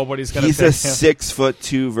unspoken nobody's going to pick him? He's a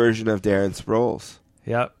 6'2" version of Darren Sproles.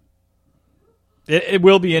 Yep. It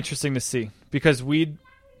will be interesting to see because weed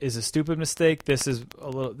is a stupid mistake.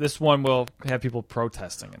 This one will have people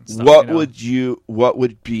protesting and stuff. What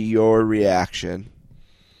would be your reaction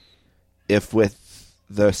if with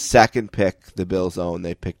the second pick the Bills own,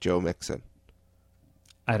 they pick Joe Mixon?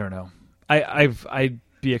 I don't know. I'd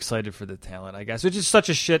be excited for the talent, I guess, which is such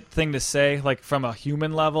a shit thing to say, like from a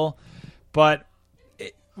human level. But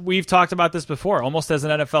we've talked about this before. Almost as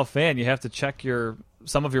an NFL fan, you have to check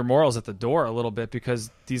some of your morals at the door a little bit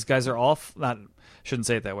because these guys are all shouldn't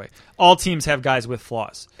say it that way. All teams have guys with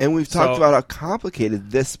flaws. And we've talked about how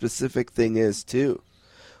complicated this specific thing is too.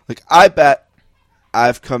 Like, I bet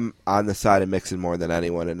I've come on the side of Mixon more than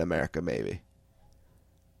anyone in America, maybe.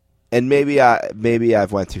 And maybe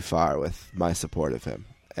I've went too far with my support of him.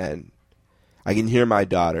 And I can hear my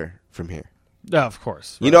daughter from here. Yeah, of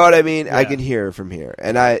course. Right. You know what I mean? Yeah. I can hear her from here.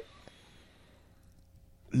 And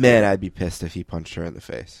I'd be pissed if he punched her in the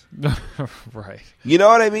face. Right. You know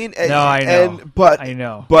what I mean? No, I know. I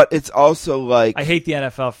know. But it's also like, I hate the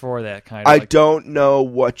NFL for that kind of. I don't know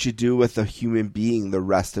what you do with a human being the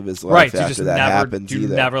rest of his life after that happens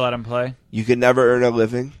either. Never let him play? You can never earn a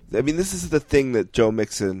living. I mean, this is the thing that Joe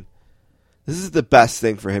Mixon, this is the best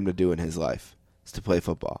thing for him to do in his life, is to play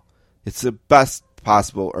football. It's the best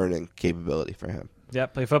possible earning capability for him. Yeah,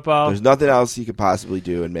 play football. There's nothing else he could possibly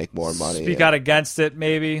do and make more money. Speak out against it,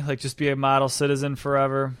 maybe. Like, just be a model citizen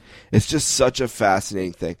forever. It's just such a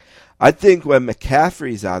fascinating thing. I think when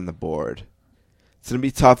McCaffrey's on the board, it's going to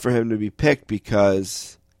be tough for him to be picked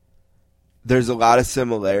because there's a lot of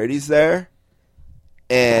similarities there.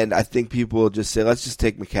 And I think people will just say, let's just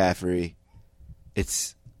take McCaffrey.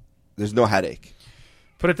 There's no headache.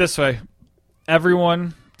 Put it this way.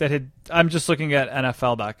 Everyone I'm just looking at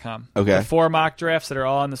NFL.com. Okay. The 4 mock drafts that are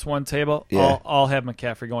all on this one table, Yeah. all have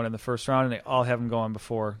McCaffrey going in the first round, and they all have him going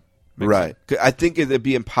before Mixon. Right. I think it'd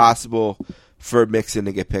be impossible for Mixon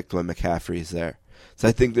to get picked when McCaffrey's there. So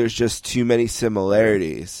I think there's just too many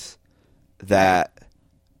similarities that.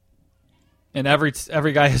 And every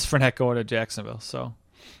guy has Fournette going to Jacksonville, so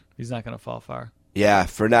he's not going to fall far. Yeah,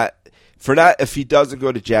 Fournette, if he doesn't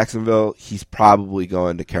go to Jacksonville, he's probably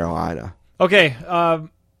going to Carolina. Okay,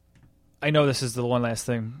 I know this is the one last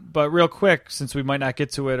thing, but real quick, since we might not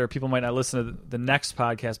get to it or people might not listen to the next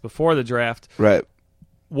podcast before the draft, right?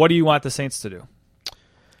 What do you want the Saints to do?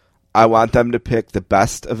 I want them to pick the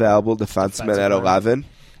best available defenseman at 11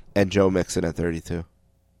 and Joe Mixon at 32.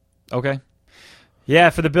 Okay.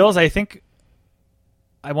 Yeah, for the Bills, I think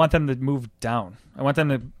I want them to move down. I want them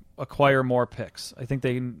to acquire more picks. I think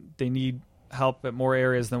they need help at more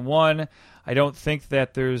areas than one. I don't think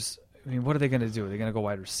that what are they going to do? Are they going to go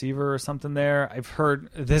wide receiver or something there? I've heard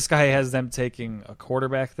this guy has them taking a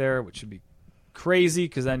quarterback there, which would be crazy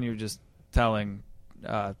because then you're just telling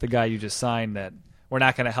the guy you just signed that we're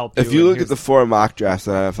not going to help you. If you look at the 4 mock drafts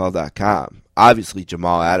on NFL.com, obviously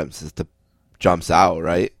Jamal Adams jumps out,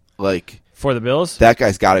 right? Like, for the Bills, that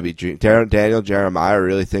guy's got to be. Daniel Jeremiah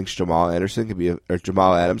really thinks Jamal Adams can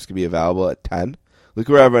be available at 10. Look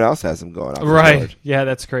where everyone else has him going. Right? Yeah,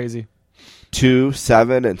 that's crazy. 2,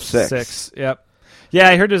 7, and 6. 6. Yep. Yeah,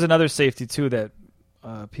 I heard there's another safety too that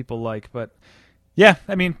people like, but yeah,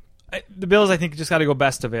 I mean, the Bills I think just got to go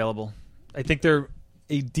best available. I think they're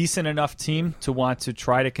a decent enough team to want to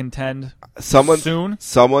try to contend soon.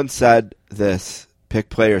 Someone said this: pick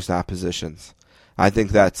players, not positions. I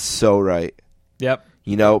think that's so right. Yep.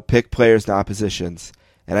 Pick players, not positions.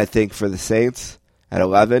 And I think for the Saints at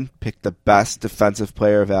 11, pick the best defensive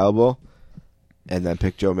player available. And then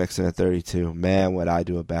pick Joe Mixon at 32. Man, would I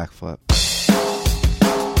do a backflip.